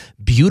down,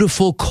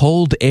 beautiful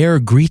cold air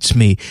greets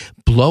me,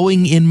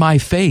 blowing in my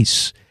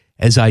face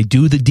as I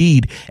do the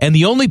deed. And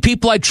the only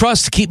people I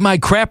trust to keep my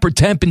crapper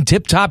temp in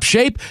tip-top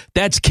shape,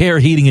 that's Care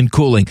Heating and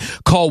Cooling.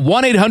 Call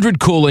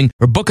 1-800-COOLING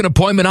or book an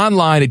appointment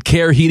online at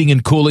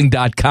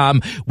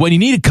careheatingandcooling.com when you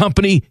need a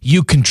company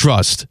you can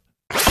trust.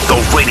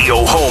 The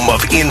radio home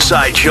of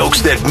inside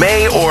jokes that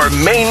may or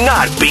may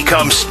not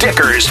become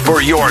stickers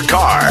for your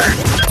car.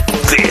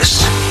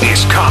 This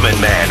is Common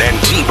Man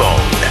and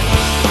T-Bone.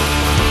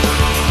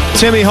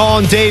 Timmy Hall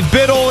and Dave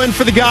Biddle in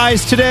for the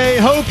guys today.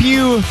 Hope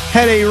you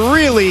had a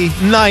really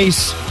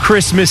nice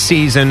Christmas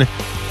season.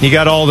 You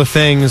got all the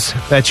things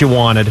that you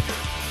wanted.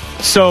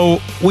 So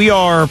we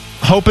are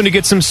hoping to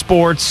get some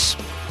sports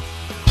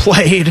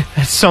played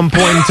at some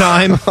point in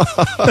time.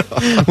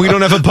 We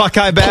don't have a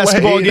Buckeye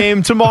basketball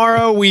game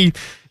tomorrow. We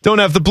don't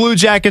have the Blue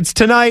Jackets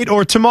tonight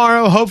or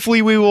tomorrow.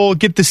 Hopefully we will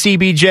get the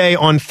CBJ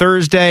on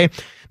Thursday.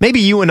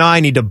 Maybe you and I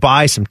need to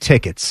buy some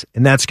tickets,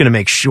 and that's going to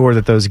make sure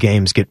that those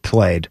games get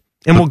played.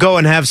 And we'll go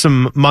and have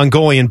some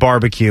Mongolian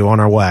barbecue on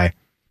our way.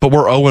 But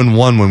we're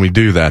 0-1 when we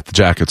do that. The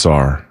Jackets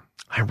are.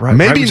 Right.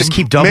 Maybe just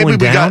keep doubling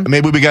down.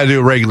 Maybe we got to do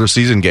a regular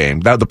season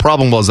game. The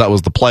problem was that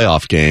was the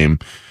playoff game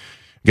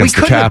against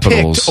the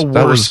Capitals. We couldn't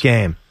have picked a worse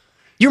game.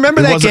 You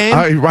remember that game?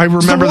 I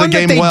remember the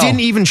game well. They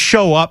didn't even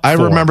show up. I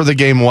remember the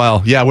game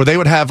well. Yeah, where they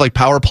would have like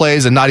power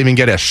plays and not even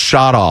get a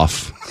shot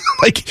off.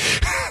 Like,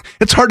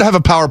 it's hard to have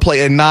a power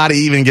play and not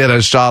even get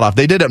a shot off.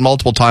 They did it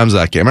multiple times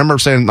that game. I remember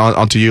saying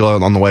on to you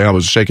on the way, I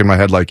was shaking my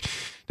head like,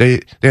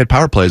 they had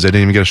power plays. They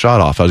didn't even get a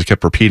shot off. I just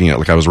kept repeating it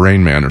like I was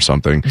Rain Man or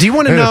something. Do you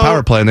want to They had know a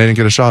power play and they didn't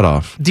get a shot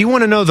off? Do you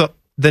want to know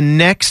the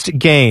next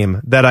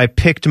game that I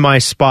picked my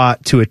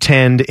spot to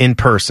attend in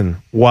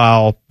person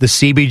while the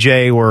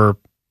CBJ were,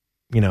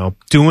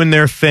 doing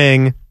their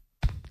thing,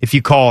 if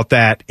you call it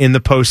that, in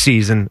the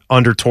postseason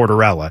under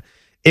Tortorella?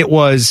 It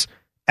was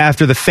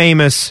after the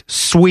famous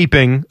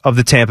sweeping of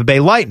the Tampa Bay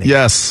Lightning.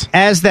 Yes.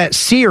 As that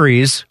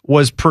series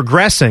was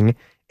progressing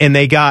and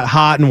they got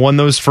hot and won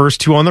those first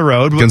two on the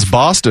road. Against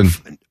Boston.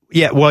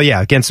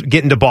 Against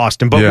getting to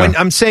Boston. But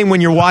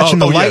when you're watching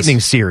the Lightning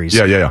series.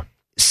 Yeah.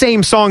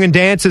 Same song and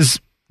dance as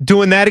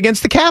doing that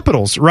against the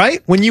Capitals,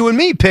 right? When you and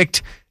me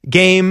picked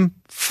game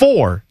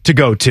 4 to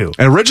go to.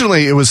 And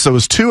originally it was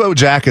 2-0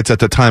 Jackets at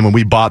the time when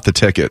we bought the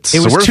tickets. It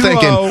was we're 2-0.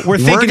 thinking We're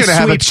going to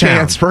have a sweep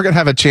chance. town. We're going to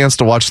have a chance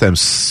to watch them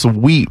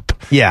sweep.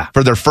 Yeah.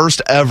 For their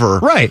first ever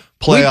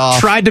playoff. We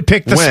tried to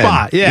pick the win.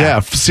 spot. Yeah.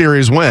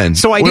 Series win.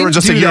 So we were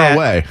just a year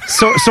away.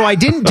 So I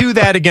didn't do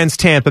that against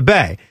Tampa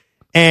Bay.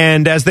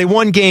 And as they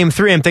won game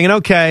 3, I'm thinking,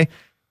 okay,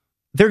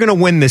 they're going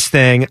to win this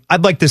thing.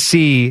 I'd like to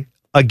see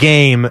a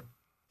game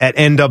at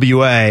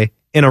NWA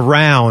in a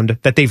round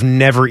that they've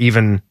never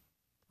even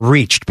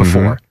reached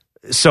before.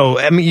 So,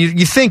 I mean,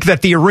 you think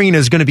that the arena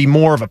is going to be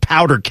more of a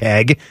powder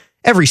keg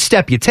every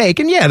step you take.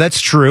 And yeah,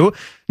 that's true.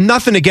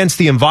 Nothing against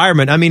the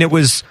environment. I mean, it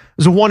was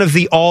one of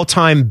the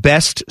all-time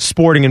best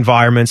sporting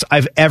environments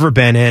I've ever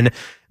been in.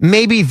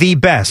 Maybe the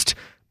best.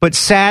 But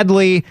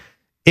sadly,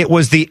 it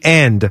was the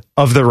end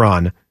of the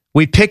run.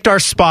 We picked our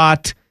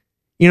spot.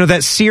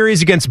 That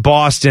series against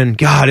Boston,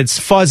 God, it's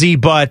fuzzy,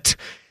 but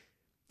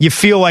you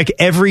feel like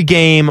every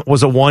game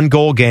was a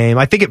 1-goal game.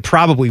 I think it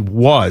probably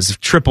was.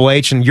 Triple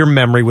H, and your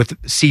memory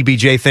with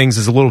CBJ things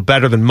is a little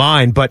better than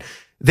mine, but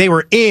they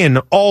were in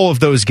all of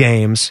those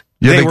games.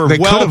 Yeah, they were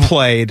well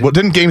played. Well,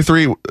 didn't game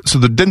 3,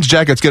 didn't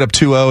Jackets get up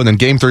 2-0, and then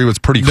game 3 was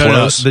pretty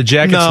close? No, the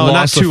Jackets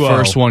lost the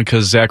first one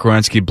because Zach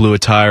Werenski blew a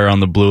tire on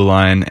the blue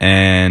line,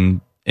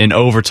 and in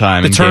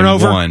overtime, in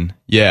turnover? game 1.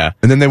 Yeah.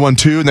 And then they won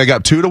 2, and they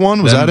got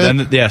 2-1? Was that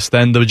it? Yes,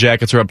 then the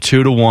Jackets were up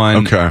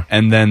 2-1. Okay.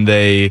 And then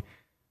they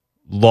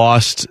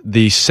lost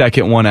the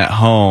second one at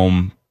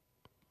home.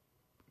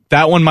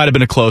 That one might have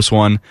been a close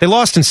one. They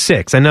lost in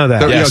 6. I know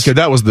that. Yes. Okay,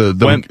 that was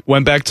the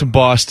went back to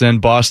Boston.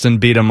 Boston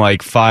beat them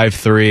like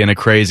 5-3 in a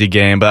crazy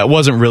game, but that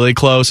wasn't really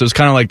close. It was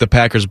kind of like the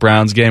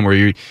Packers-Browns game where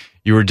you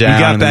were down.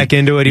 You got back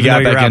into it, even though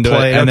you were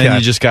outplayed. And then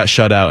you just got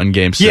shut out in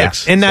game 6.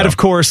 Yeah, and that, of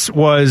course,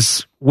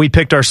 was we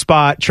picked our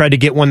spot, tried to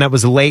get one that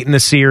was late in the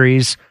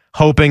series,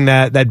 hoping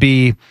that that'd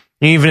be,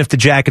 even if the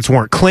Jackets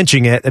weren't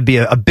clinching it, it'd be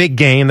a big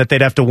game that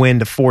they'd have to win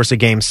to force a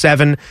game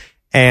 7.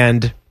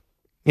 And,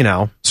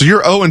 So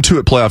you're 0-2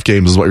 at playoff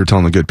games is what you're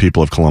telling the good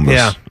people of Columbus.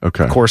 Yeah.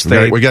 Okay. Of course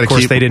they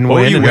didn't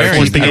what win. Were you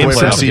wearing the game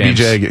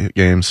CBJ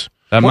games.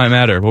 That might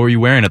matter. What were you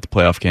wearing at the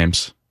playoff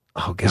games?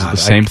 Oh, God. Is it the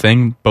same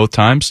thing both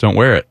times? Don't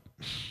wear it.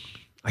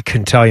 I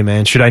couldn't tell you,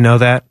 man. Should I know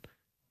that?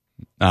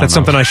 That's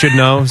something I should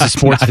know as a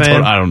sports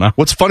fan. I don't know.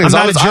 What's funny I'm is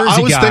not a jersey I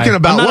was guy. thinking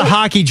about I'm not a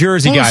hockey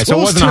jersey guy, so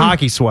it wasn't a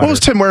hockey sweater. What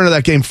was Tim wearing to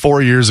that game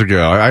 4 years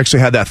ago? I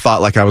actually had that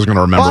thought like I was going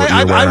to remember what you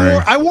were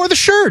wearing. I wore the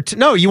shirt.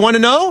 No, you want to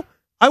know?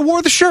 I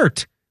wore the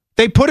shirt.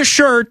 They put a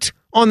shirt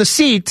on the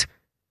seat.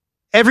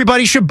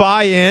 Everybody should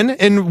buy in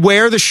and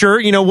wear the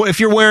shirt. If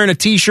you're wearing a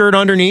T-shirt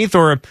underneath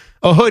or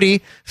a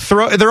hoodie,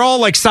 they're all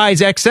like size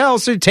XL,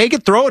 so take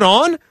it, throw it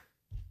on,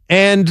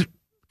 and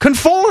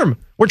conform.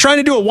 We're trying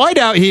to do a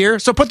whiteout here,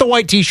 so put the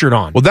white T-shirt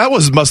on. Well, that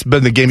must have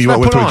been the game you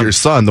went with your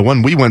son. The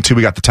one we went to,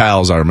 we got the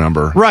towels, I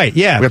remember. Right,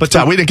 yeah. We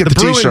didn't get the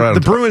T-shirt.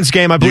 The Bruins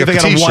game, I believe they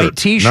got a white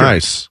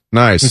T-shirt.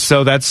 Nice. And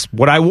so that's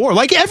what I wore,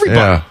 like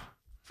everybody,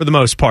 for the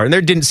most part. And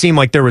there didn't seem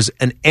like there was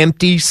an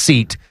empty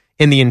seat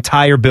in the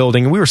entire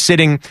building. We were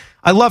sitting,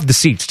 I loved the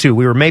seats, too.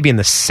 We were maybe in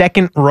the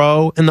second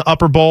row in the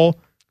upper bowl.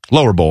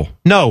 Lower bowl.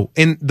 No,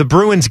 in the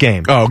Bruins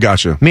game. Oh,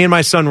 gotcha. Me and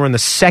my son were in the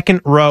second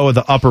row of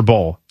the upper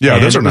bowl. Yeah,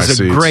 those are nice seats.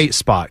 It was a great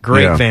spot,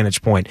 great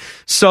vantage point.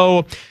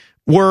 So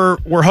we're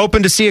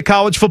hoping to see a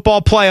college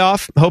football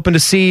playoff, hoping to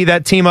see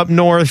that team up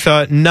north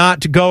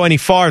not go any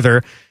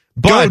farther.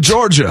 But, go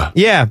Georgia.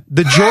 Yeah,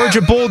 the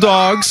Georgia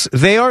Bulldogs,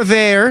 they are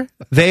there.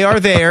 They are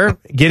there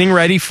getting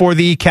ready for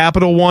the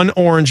Capital One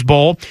Orange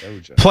Bowl.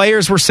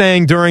 Players were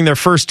saying during their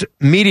first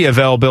media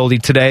availability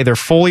today, they're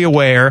fully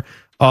aware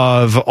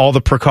of all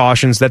the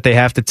precautions that they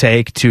have to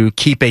take to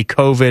keep a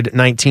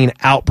COVID-19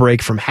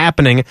 outbreak from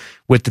happening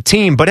with the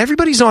team. But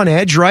everybody's on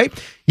edge, right?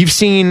 You've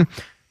seen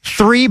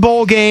 3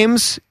 bowl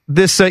games.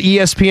 This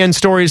ESPN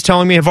story is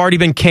telling me have already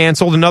been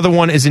canceled. Another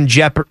one is in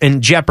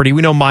jeopardy.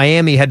 We know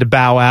Miami had to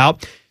bow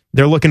out.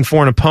 They're looking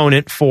for an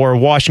opponent for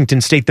Washington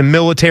State. The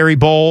Military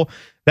Bowl,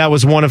 that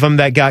was one of them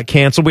that got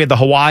canceled. We had the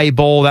Hawaii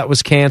Bowl that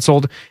was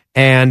canceled.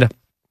 And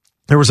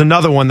there was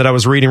another one that I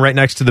was reading right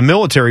next to the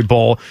Military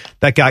Bowl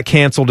that got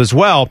canceled as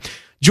well.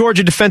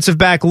 Georgia defensive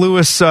back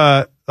Lewis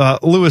Cine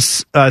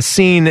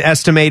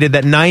estimated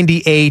that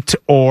 98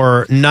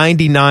 or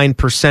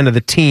 99% of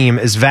the team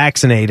is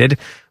vaccinated,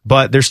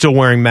 but they're still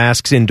wearing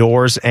masks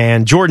indoors.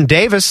 And Jordan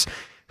Davis,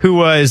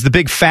 who is the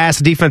big,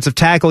 fast defensive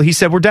tackle. He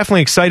said, we're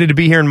definitely excited to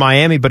be here in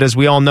Miami, but as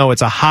we all know,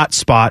 it's a hot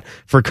spot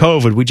for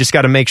COVID. We just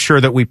got to make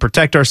sure that we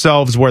protect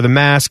ourselves, wear the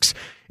masks,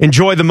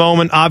 enjoy the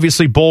moment.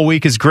 Obviously, bowl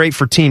week is great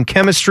for team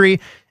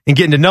chemistry and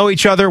getting to know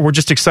each other. We're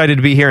just excited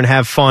to be here and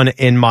have fun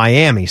in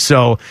Miami.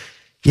 So,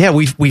 yeah,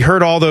 we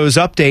heard all those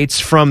updates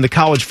from the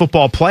college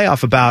football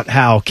playoff about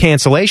how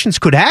cancellations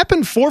could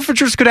happen,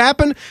 forfeitures could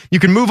happen. You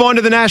can move on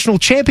to the national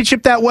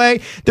championship that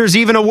way. There's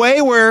even a way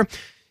where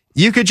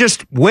you could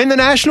just win the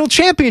national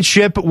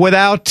championship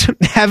without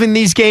having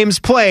these games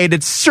played.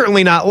 It's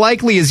certainly not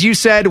likely, as you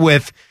said,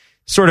 with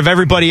sort of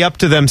everybody up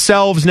to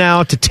themselves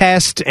now to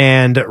test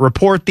and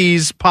report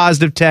these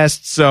positive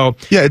tests. So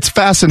yeah, it's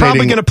fascinating.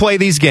 Probably going to play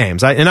these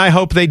games, and I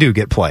hope they do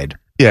get played.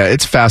 Yeah,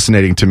 it's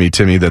fascinating to me,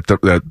 Timmy,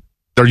 that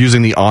they're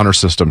using the honor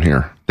system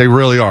here. They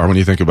really are when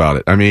you think about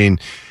it. I mean,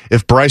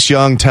 if Bryce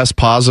Young tests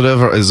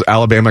positive, is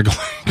Alabama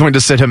going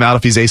to sit him out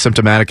if he's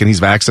asymptomatic and he's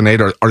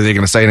vaccinated? Or are they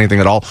going to say anything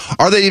at all?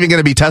 Are they even going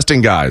to be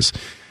testing guys?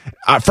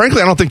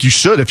 Frankly, I don't think you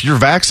should. If you're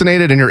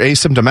vaccinated and you're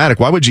asymptomatic,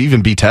 why would you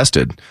even be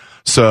tested?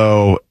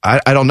 So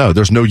I don't know.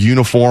 There's no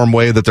uniform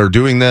way that they're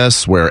doing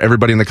this where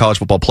everybody in the college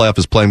football playoff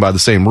is playing by the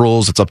same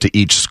rules. It's up to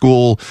each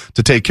school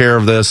to take care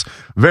of this.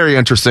 Very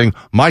interesting.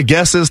 My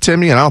guess is,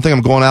 Timmy, and I don't think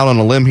I'm going out on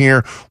a limb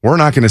here, we're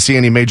not going to see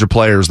any major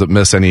players that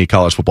miss any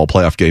college football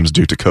playoff games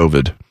due to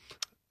COVID.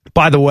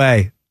 By the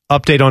way,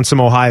 update on some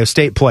Ohio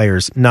State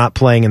players not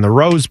playing in the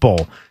Rose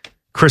Bowl.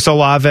 Chris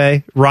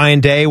Olave, Ryan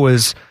Day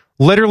was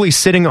literally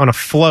sitting on a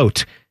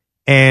float,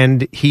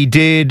 and he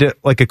did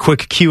like a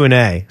quick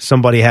Q&A.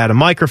 Somebody had a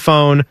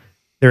microphone.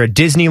 They're at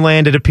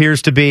Disneyland, it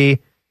appears to be.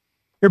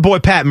 Your boy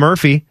Pat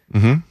Murphy,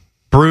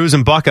 Brews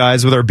and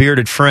Buckeyes with our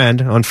bearded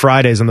friend on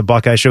Fridays on the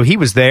Buckeye Show. He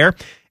was there.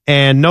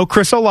 And no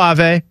Chris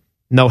Olave,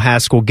 no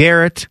Haskell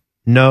Garrett,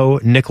 no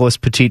Nicholas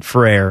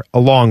Petit-Frere,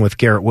 along with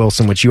Garrett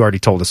Wilson, which you already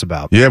told us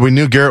about. Yeah, we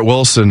knew Garrett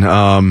Wilson,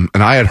 and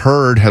I had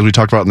heard, as we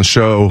talked about in the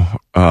show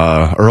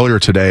earlier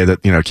today,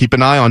 that keep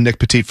an eye on Nick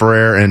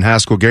Petit-Frere and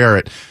Haskell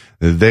Garrett.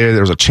 There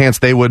was a chance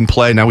they wouldn't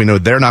play. Now we know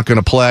they're not going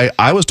to play.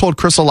 I was told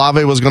Chris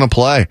Olave was going to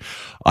play.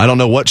 I don't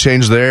know what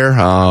changed there.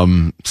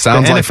 Sounds the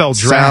like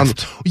NFL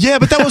draft. Yeah,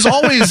 but that was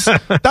always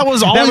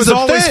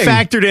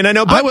factored in. I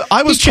know, but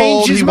I was he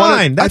changed told his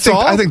mind. That's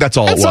all. I think that's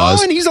all it was. All,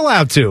 and he's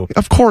allowed to.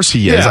 Of course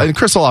he is. Yeah. And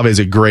Chris Olave is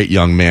a great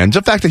young man.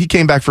 The fact that he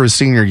came back for his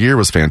senior year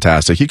was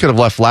fantastic. He could have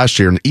left last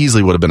year and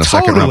easily would have been a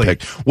second round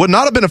pick. Would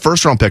not have been a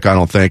first round pick, I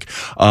don't think.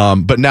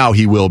 But now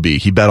he will be.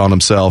 He bet on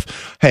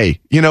himself. Hey,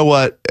 you know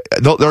what?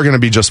 They're going to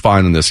be just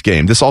fine in this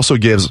game. This also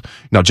gives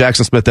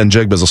Jackson Smith and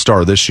Jigba as a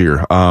star this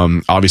year.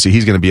 Obviously,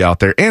 he's going to be out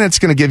there, and it's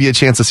going to give you a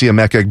chance to see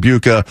Emeka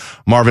Egbuka,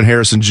 Marvin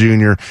Harrison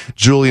Jr.,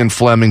 Julian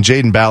Fleming,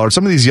 Jaden Ballard,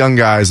 some of these young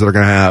guys that are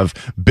going to have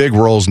big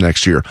roles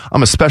next year.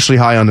 I'm especially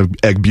high on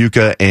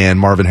Egbuka and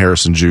Marvin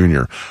Harrison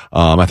Jr.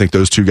 I think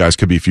those two guys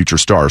could be future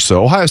stars.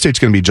 So Ohio State's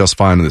going to be just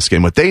fine in this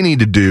game. What they need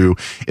to do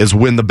is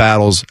win the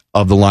battles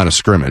of the line of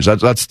scrimmage.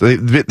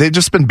 They've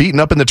just been beaten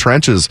up in the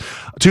trenches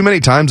too many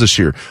times this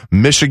year.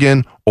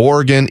 Michigan,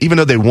 Oregon, even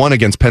though they won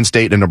against Penn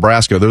State and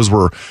Nebraska, those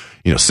were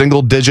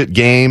single-digit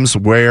games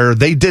where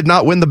they did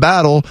not win the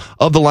battle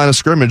of the line of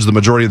scrimmage the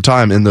majority of the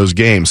time in those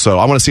games. So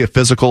I want to see a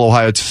physical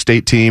Ohio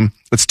State team.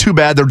 It's too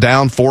bad they're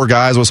down 4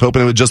 guys. I was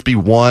hoping it would just be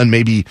 1,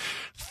 maybe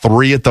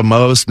 3 at the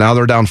most. Now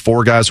they're down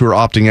 4 guys who are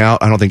opting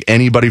out. I don't think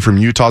anybody from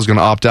Utah is going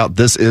to opt out.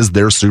 This is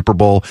their Super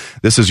Bowl.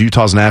 This is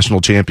Utah's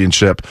national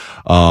championship.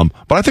 But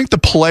I think the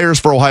players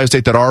for Ohio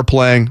State that are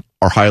playing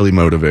are highly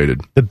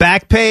motivated. The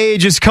back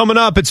page is coming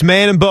up. It's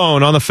Man and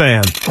Bone on the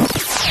Fan.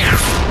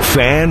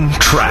 Fan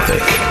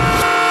traffic.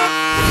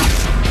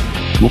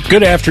 Well,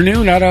 good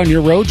afternoon. Out on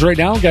your roads right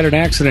now. Got an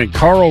accident.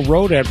 Carl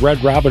Road at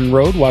Red Robin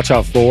Road. Watch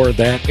out for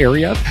that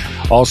area.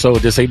 Also, a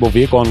disabled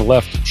vehicle on the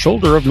left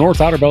shoulder of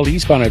North Outer Belt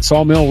eastbound at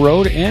Sawmill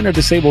Road, and a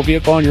disabled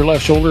vehicle on your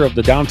left shoulder of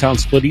the downtown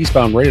split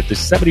eastbound right at the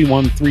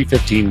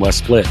 71-315 West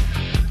Split.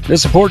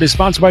 This support is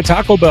sponsored by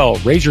Taco Bell.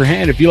 Raise your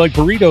hand if you like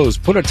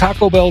burritos. Put a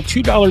Taco Bell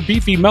 $2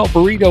 beefy melt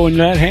burrito in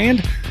that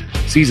hand.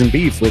 Seasoned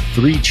beef with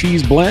 3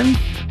 cheese blend.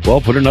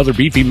 Well, put another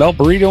beefy melt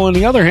burrito in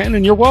the other hand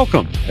and you're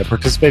welcome. At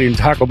participating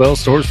Taco Bell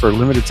stores for a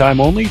limited time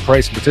only.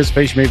 Price and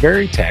participation may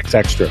vary. Tax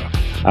extra.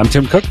 I'm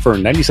Tim Cook for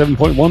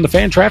 97.1 The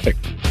Fan Traffic.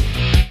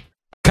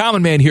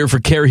 Common Man here for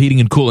Care Heating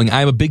and Cooling.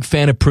 I'm a big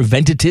fan of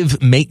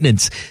preventative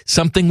maintenance.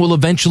 Something will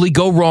eventually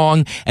go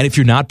wrong, and if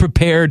you're not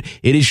prepared,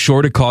 it is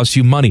sure to cost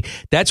you money.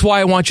 That's why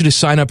I want you to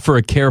sign up for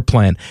a Care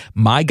plan.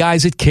 My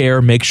guys at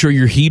Care make sure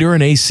your heater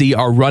and AC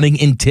are running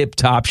in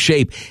tip-top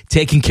shape,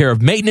 taking care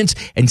of maintenance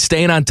and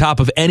staying on top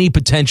of any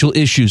potential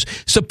issues.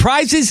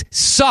 Surprises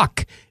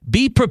suck.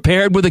 Be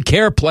prepared with a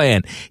Care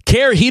plan.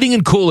 Care Heating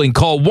and Cooling.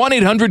 Call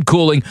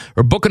 1-800-COOLING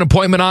or book an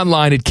appointment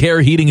online at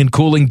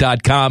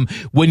careheatingandcooling.com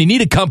when you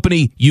need a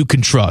company you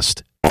can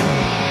trust.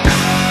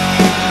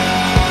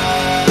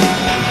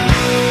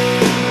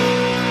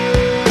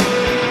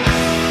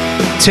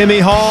 Timmy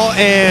Hall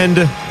and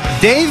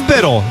Dave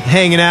Biddle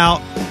hanging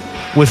out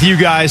with you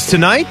guys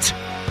tonight.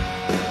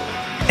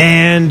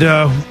 And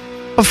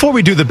before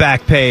we do the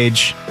back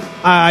page,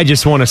 I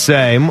just want to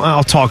say,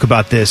 I'll talk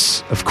about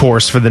this, of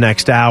course, for the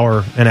next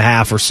hour and a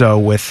half or so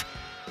with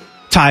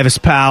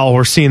Tyvis Powell.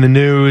 We're seeing the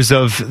news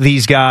of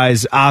these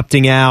guys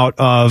opting out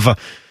of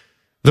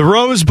the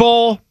Rose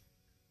Bowl.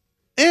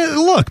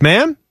 Look,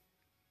 man,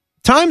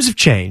 times have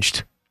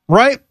changed,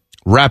 right?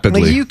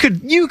 Rapidly.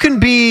 Like you can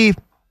be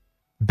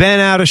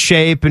bent out of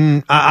shape,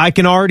 and I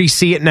can already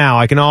see it now.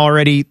 I can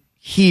already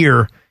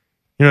hear,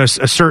 a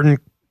certain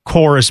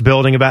chorus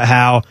building about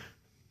how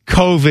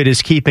COVID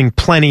is keeping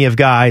plenty of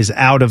guys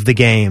out of the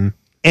game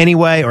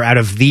anyway, or out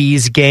of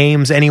these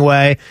games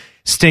anyway.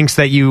 Stinks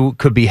that you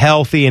could be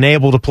healthy and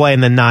able to play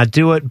and then not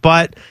do it.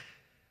 But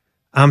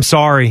I'm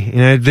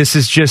sorry, this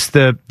is just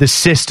the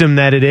system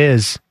that it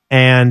is.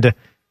 And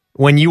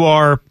when you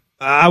are,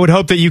 I would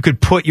hope that you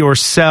could put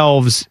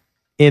yourselves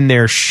in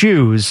their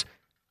shoes.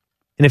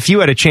 And if you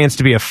had a chance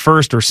to be a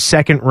first or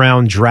second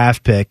round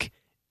draft pick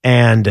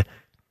and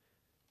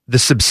the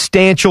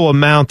substantial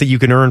amount that you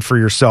can earn for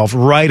yourself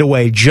right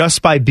away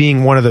just by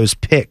being one of those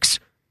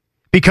picks.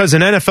 Because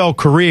an NFL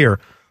career,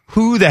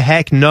 who the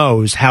heck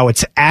knows how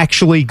it's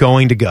actually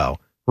going to go,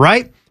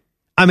 right?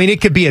 I mean, it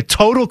could be a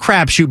total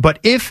crapshoot, but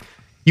if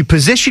you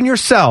position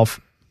yourself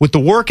with the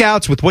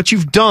workouts, with what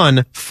you've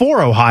done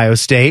for Ohio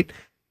State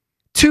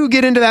to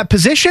get into that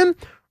position,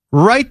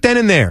 right then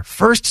and there,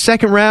 first,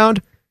 second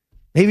round,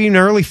 maybe an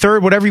early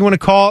third, whatever you want to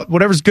call it,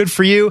 whatever's good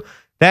for you,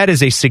 that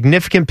is a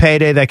significant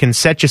payday that can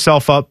set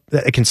yourself up,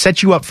 that can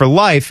set you up for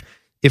life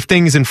if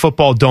things in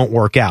football don't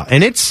work out.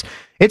 And it's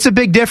a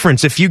big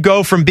difference if you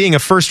go from being a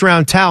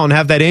first-round talent and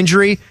have that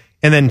injury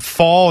and then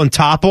fall and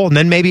topple, and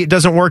then maybe it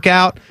doesn't work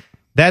out.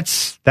 That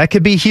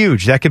could be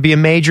huge. That could be a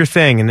major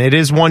thing. And it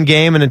is one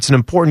game, and it's an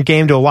important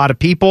game to a lot of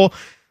people.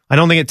 I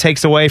don't think it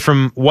takes away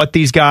from what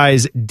these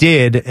guys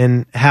did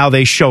and how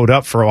they showed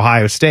up for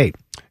Ohio State.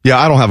 Yeah,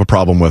 I don't have a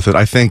problem with it.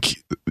 I think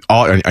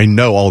I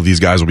know all of these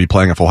guys will be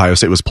playing if Ohio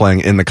State was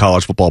playing in the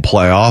college football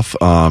playoff.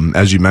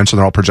 As you mentioned,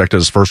 they're all projected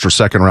as first or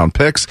second round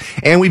picks.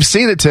 And we've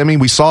seen it, Timmy.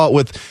 We saw it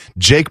with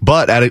Jake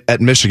Butt at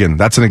Michigan.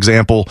 That's an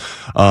example.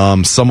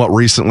 Somewhat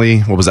recently,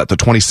 what was that, the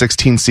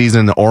 2016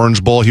 season in the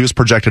Orange Bowl? He was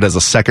projected as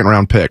a second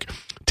round pick.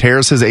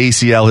 Tears his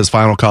ACL, his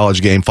final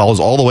college game, follows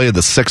all the way to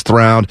the 6th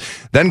round,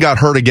 then got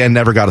hurt again,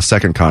 never got a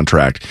second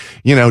contract.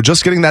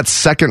 Just getting that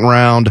second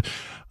round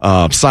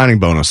signing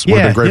bonus would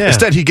have been great. Yeah.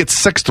 Instead, he gets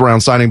 6th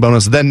round signing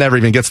bonus, then never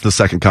even gets the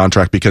second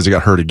contract because he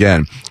got hurt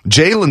again.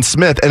 Jalen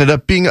Smith ended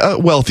up being a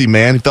wealthy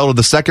man. He fell to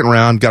the 2nd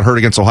round, got hurt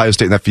against Ohio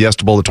State in that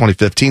Fiesta Bowl, the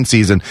 2015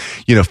 season.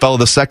 Fell to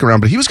the 2nd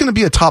round, but he was going to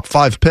be a top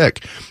 5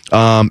 pick.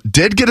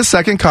 Did get a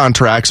second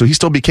contract, so he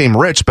still became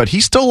rich, but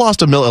he still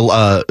lost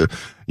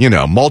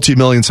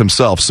multi-millions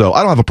himself. So I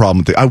don't have a problem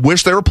with it. I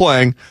wish they were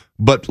playing,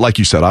 but like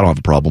you said, I don't have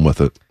a problem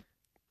with it.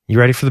 You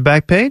ready for the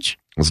back page?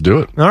 Let's do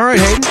it. All right,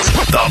 Hayden.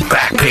 The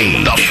Back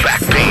Page. The Back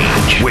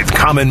Page with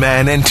Common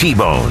Man and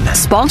T-Bone.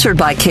 Sponsored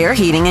by Care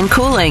Heating and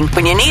Cooling.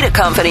 When you need a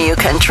company you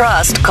can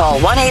trust, call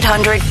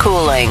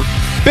 1-800-COOLING.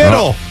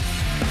 Biddle.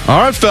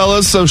 All right,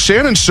 fellas. So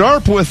Shannon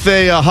Sharp with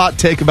a hot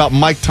take about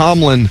Mike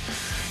Tomlin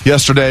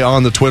yesterday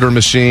on the Twitter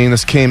machine.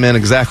 This came in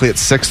exactly at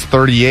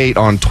 6:38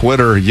 on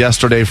Twitter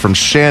yesterday from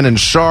Shannon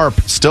Sharp.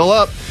 Still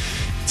up.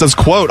 It says,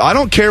 quote, "I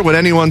don't care what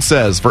anyone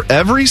says. For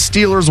every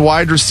Steelers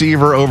wide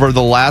receiver over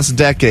the last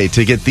decade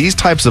to get these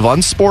types of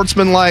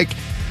unsportsmanlike,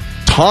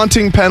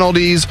 taunting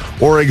penalties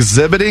or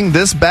exhibiting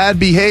this bad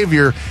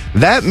behavior,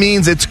 that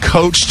means it's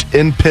coached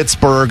in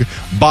Pittsburgh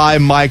by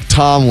Mike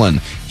Tomlin.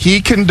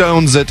 He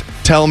condones it.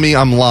 Tell me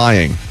I'm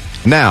lying."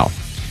 Now,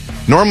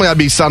 normally I'd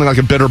be sounding like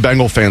a bitter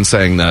Bengal fan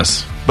saying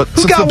this. But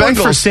Who got one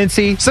for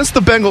Cincy? Since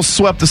the Bengals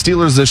swept the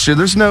Steelers this year,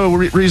 there's no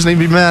reason to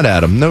be mad at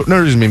them. No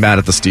reason to be mad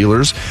at the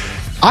Steelers.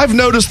 I've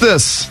noticed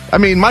this. I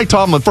mean, Mike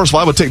Tomlin, first of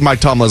all, I would take Mike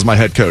Tomlin as my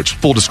head coach.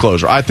 Full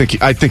disclosure. I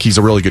think he's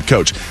a really good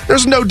coach.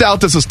 There's no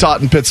doubt this is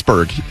taught in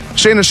Pittsburgh.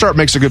 Shannon Sharp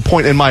makes a good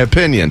point, in my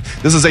opinion.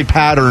 This is a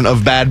pattern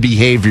of bad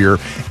behavior.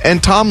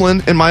 And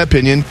Tomlin, in my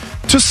opinion,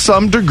 to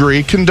some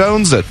degree,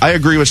 condones it. I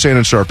agree with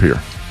Shannon Sharp here.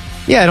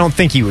 Yeah, I don't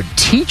think he would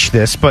teach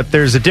this, but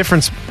there's a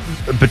difference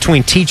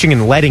between teaching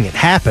and letting it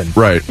happen.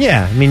 Right.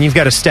 Yeah, I mean, you've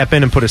got to step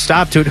in and put a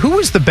stop to it. Who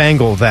was the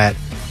Bengal that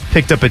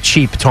picked up a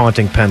cheap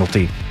taunting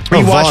penalty? Were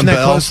you watching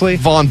that closely?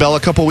 Von Bell a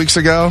couple weeks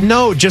ago?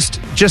 No,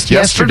 just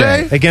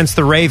yesterday against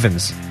the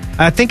Ravens.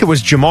 I think it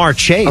was Jamar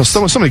Chase.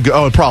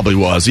 It probably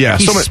was. Yeah,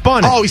 he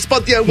spun it. Oh, he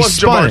spun. Yeah, it was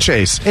Jamar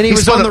Chase, and he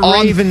was on the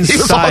Ravens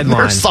sideline. He was on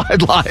their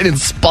sideline and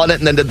spun it,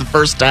 and then did the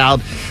first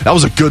down. That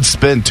was a good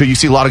spin too. You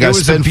see a lot of guys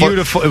spin. It was a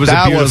beautiful spin.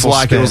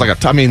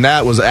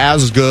 That was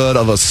as good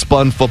of a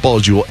spun football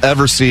as you will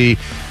ever see.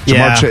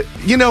 Jamar Chase.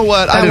 You know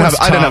what? I didn't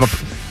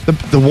have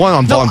the one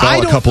on Von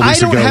Bell a couple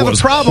weeks ago was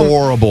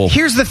horrible.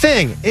 Here's the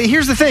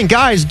thing,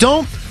 guys.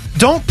 Don't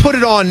put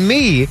it on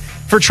me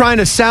for trying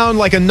to sound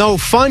like a no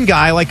fun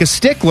guy, like a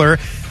stickler.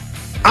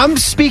 I'm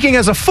speaking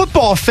as a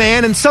football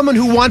fan and someone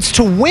who wants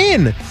to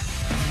win.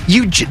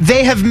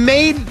 They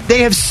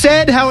have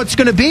said how it's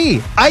going to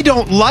be. I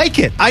don't like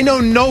it. I know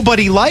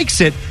nobody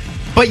likes it,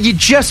 but you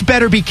just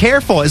better be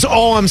careful. Is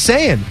all I'm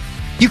saying.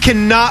 You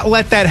cannot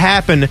let that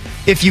happen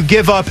if you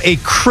give up a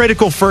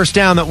critical first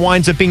down that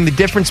winds up being the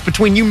difference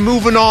between you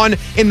moving on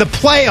in the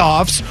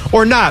playoffs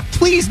or not.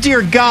 Please,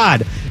 dear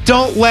God,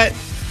 don't let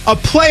a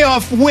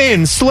playoff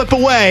win slip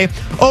away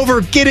over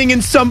getting in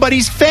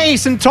somebody's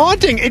face and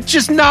taunting. It's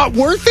just not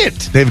worth it.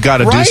 They've got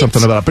to do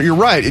something about it. But you're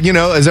right. You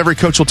know, as every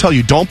coach will tell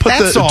you, don't put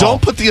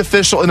the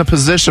official in a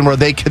position where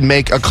they can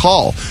make a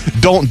call.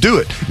 Don't do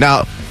it.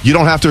 Now, you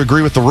don't have to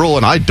agree with the rule,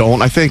 and I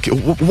don't. I think,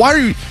 why are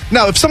you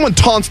now? If someone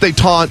taunts, they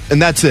taunt,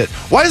 and that's it.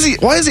 Why is the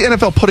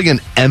NFL putting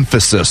an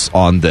emphasis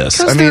on this?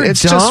 I mean,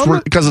 it's just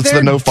because it's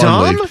the no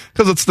fun league.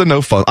 Because it's the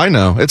no fun. I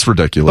know it's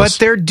ridiculous, but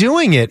they're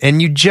doing it,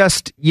 and you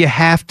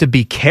have to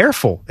be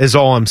careful. Is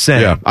all I'm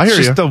saying. Yeah, I hear you.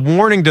 It's just a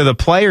warning to the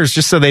players,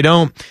 just so they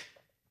don't.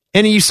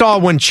 And you saw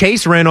when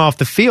Chase ran off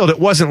the field, it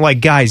wasn't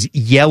like guys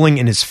yelling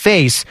in his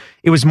face.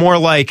 It was more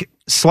like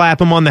slap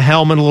him on the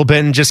helmet a little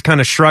bit and just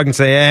kind of shrug and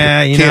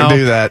say, you can't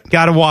do that.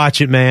 Got to watch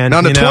it, man. Now,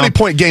 in a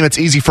 20-point game, it's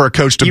easy for a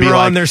coach to be like,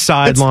 on their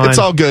sideline. It's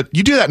all good.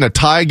 You do that in a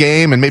tie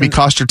game and maybe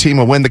cost your team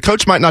a win. The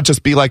coach might not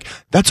just be like,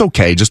 that's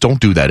okay. Just don't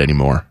do that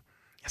anymore.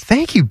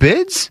 Thank you,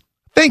 Bids.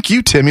 Thank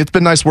you, Timmy. It's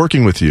been nice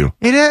working with you.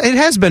 It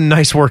has been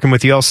nice working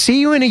with you. I'll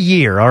see you in a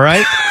year, all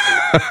right?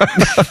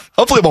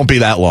 Hopefully it won't be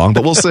that long,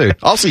 but we'll see.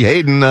 I'll see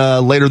Hayden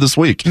later this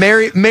week.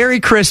 Merry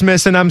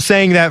Christmas, and I'm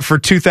saying that for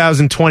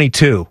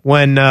 2022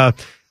 when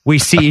we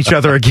see each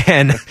other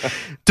again.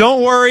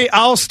 Don't worry,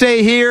 I'll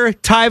stay here.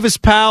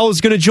 Tyvis Powell is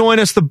going to join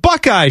us. The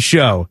Buckeye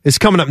Show is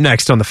coming up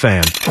next on The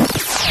Fan.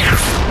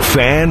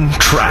 Fan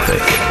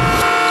traffic.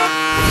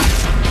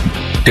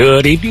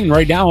 Good evening.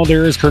 Right now,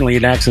 there is currently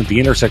an accident at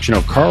the intersection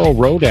of Carl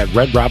Road at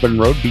Red Robin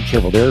Road. Be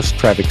careful. There's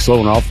traffic slow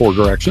in all four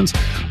directions.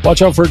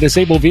 Watch out for a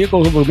disabled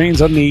vehicle who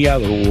remains on the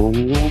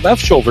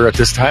left shoulder at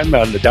this time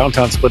on the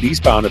downtown split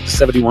eastbound at the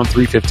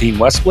 71-315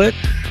 West Split.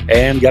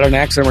 And got an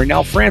accident right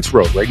now, France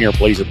Road, right near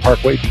Blazer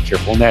Parkway. Be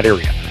careful in that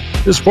area.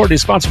 This report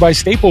is sponsored by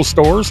Staples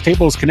Stores.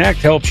 Staples Connect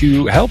helps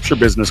your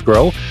business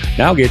grow.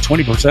 Now get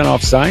 20%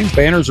 off signs,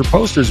 banners, or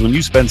posters when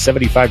you spend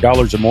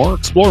 $75 or more.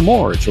 Explore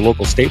more at your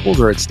local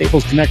Staples or at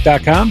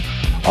staplesconnect.com.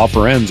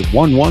 Offer ends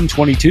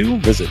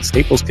 1/1/22. Visit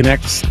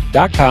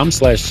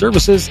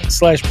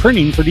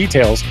staplesconnect.com/services/printing for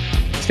details.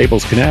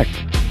 Staples Connect.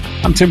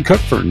 I'm Tim Cook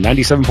for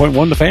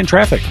 97.1 The Fan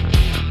Traffic.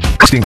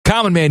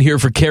 Common Man here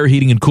for Care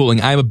Heating and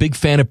Cooling. I'm a big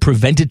fan of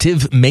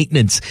preventative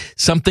maintenance.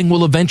 Something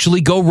will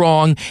eventually go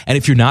wrong, and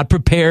if you're not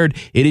prepared,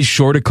 it is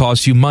sure to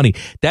cost you money.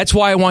 That's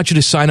why I want you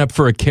to sign up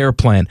for a Care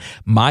plan.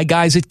 My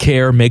guys at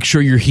Care make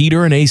sure your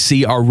heater and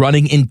AC are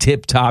running in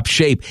tip-top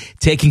shape,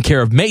 taking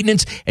care of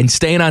maintenance and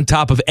staying on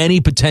top of any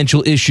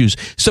potential issues.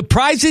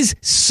 Surprises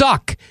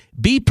suck.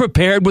 Be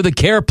prepared with a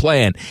Care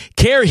plan.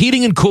 Care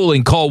Heating and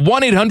Cooling. Call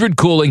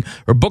 1-800-COOLING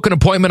or book an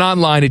appointment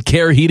online at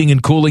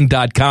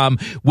careheatingandcooling.com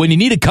when you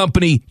need a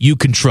company you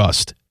can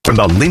trust. From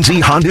the Lindsay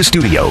Honda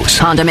Studios.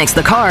 Honda makes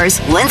the cars.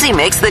 Lindsay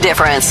makes the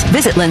difference.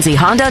 Visit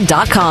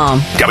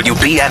lindsayhonda.com.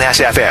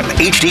 WBNS-FM,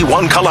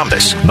 HD1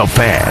 Columbus, The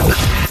Fan.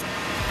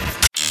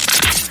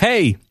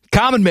 Hey,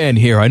 Common Man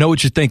here. I know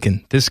what you're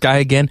thinking. This guy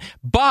again.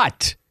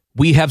 But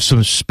we have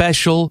some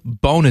special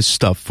bonus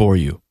stuff for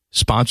you.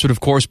 Sponsored, of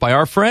course, by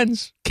our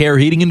friends, Care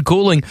Heating and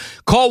Cooling.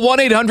 Call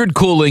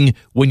 1-800-COOLING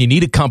when you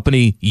need a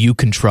company you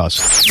can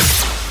trust.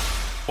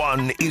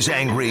 One is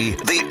angry,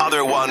 the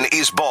other one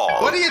is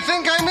bald. What do you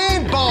think I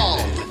mean,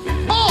 bald?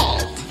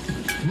 Bald!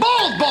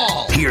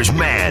 Bald! Here's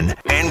Man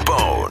and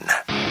Bone.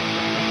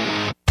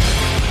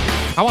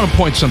 I want to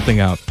point something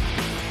out.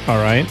 All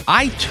right.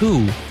 I,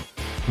 too,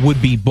 would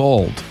be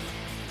bald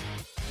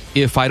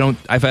if I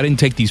didn't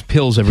take these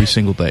pills every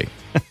single day.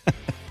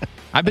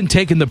 I've been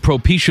taking the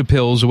Propecia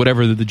pills or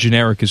whatever the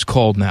generic is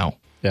called now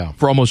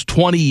for almost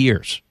 20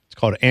 years. It's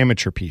called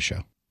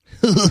Amateurpecia.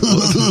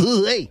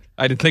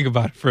 I didn't think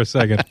about it for a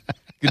second.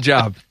 Good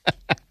job.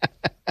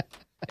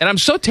 And I'm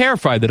so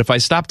terrified that if I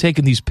stop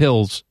taking these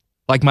pills,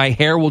 like my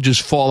hair will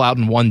just fall out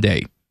in one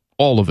day.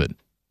 All of it.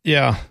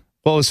 Yeah.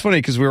 Well, it was funny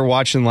because we were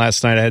watching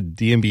last night. I had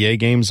the NBA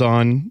games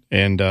on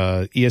and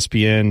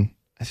ESPN.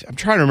 I'm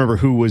trying to remember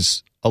who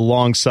was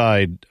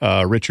alongside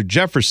Richard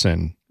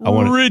Jefferson.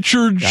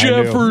 Richard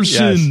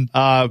Jefferson.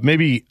 Yes.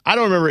 Maybe, I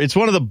don't remember. It's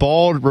one of the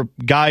bald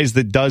guys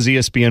that does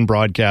ESPN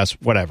broadcasts,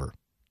 whatever.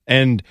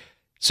 And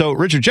so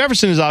Richard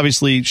Jefferson is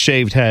obviously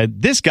shaved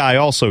head. This guy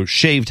also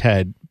shaved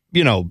head,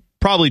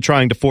 probably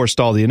trying to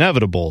forestall the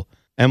inevitable.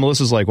 And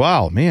Melissa's like,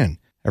 wow, man,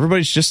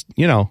 everybody's just,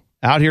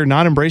 out here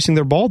not embracing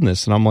their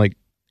baldness. And I'm like,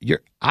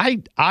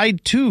 I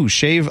too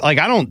shave. Like,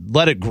 I don't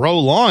let it grow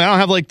long. I don't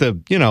have like the,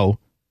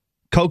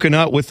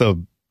 coconut with a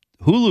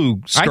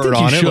Hulu skirt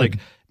on it. Like,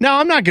 no,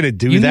 I'm not going to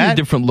do that. You need a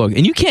different look.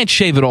 And you can't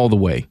shave it all the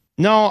way.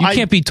 No, you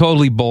can't be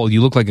totally bald.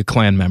 You look like a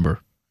Klan member.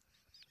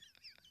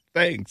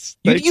 Thanks.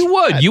 You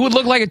would. You would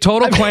look like a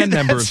total Klan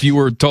member if you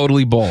were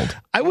totally bald.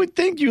 I would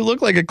think you look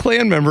like a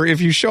Klan member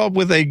if you show up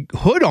with a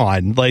hood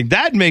on. Like,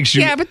 that makes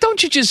you... Yeah, but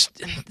don't you just...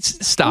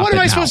 Stop What am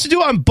I supposed to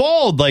do? I'm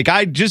bald. Like,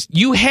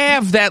 You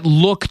have that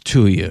look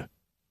to you.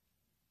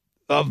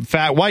 A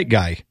fat white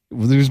guy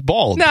who's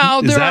bald.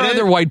 No, there are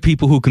other white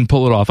people who can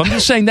pull it off. I'm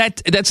just saying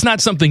that's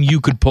not something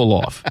you could pull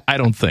off. I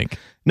don't think.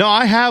 No,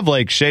 I have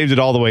shaved it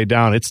all the way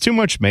down. It's too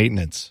much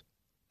maintenance.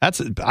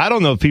 I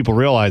don't know if people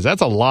realize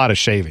that's a lot of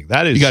shaving.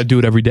 That is, you got to do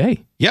it every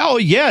day.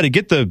 Yeah, to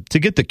get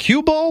the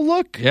cue ball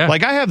look. Yeah.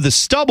 I have the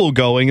stubble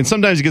going, and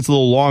sometimes it gets a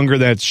little longer.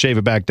 Then I have to shave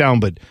it back down.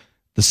 But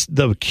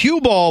the cue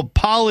ball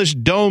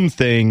polished dome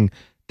thing,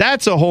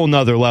 that's a whole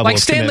nother level. Like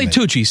of Stanley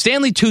commitment. Tucci.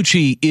 Stanley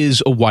Tucci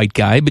is a white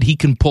guy, but he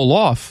can pull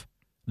off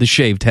the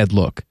shaved head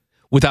look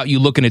without you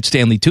looking at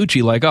Stanley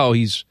Tucci like, oh,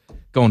 he's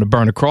going to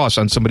burn a cross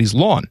on somebody's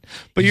lawn.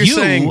 But you're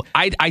saying,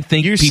 I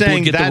think people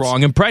would get the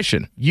wrong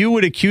impression. You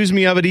would accuse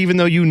me of it even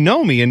though you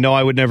know me and know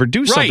I would never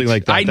do something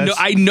like that.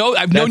 I know.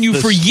 I've known you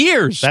for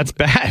years. That's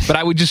bad. But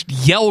I would just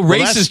yell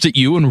racist at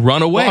you and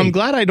run away. Well, I'm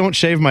glad I don't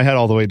shave my head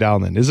all the way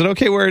down then. Is it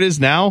okay where it is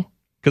now?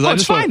 Because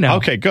it's fine now.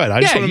 Okay, good.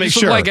 I just want to make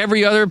sure. Like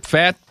every other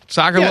fat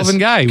soccer-loving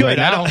guy good. right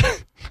now.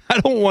 I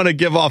don't want to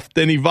give off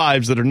any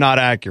vibes that are not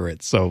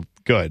accurate. So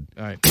good.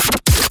 All right.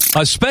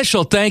 A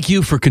special thank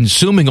you for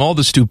consuming all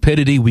the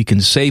stupidity we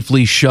can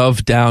safely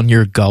shove down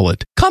your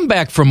gullet. Come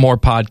back for more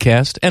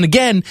podcast. And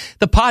again,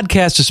 the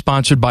podcast is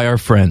sponsored by our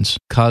friends,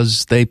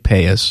 because they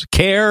pay us.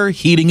 Care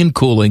Heating and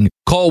Cooling.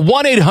 Call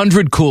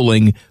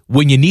 1-800-COOLING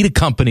when you need a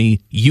company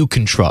you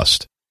can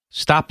trust.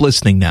 Stop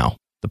listening now.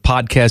 The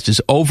podcast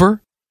is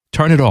over.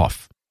 Turn it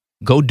off.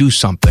 Go do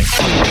something.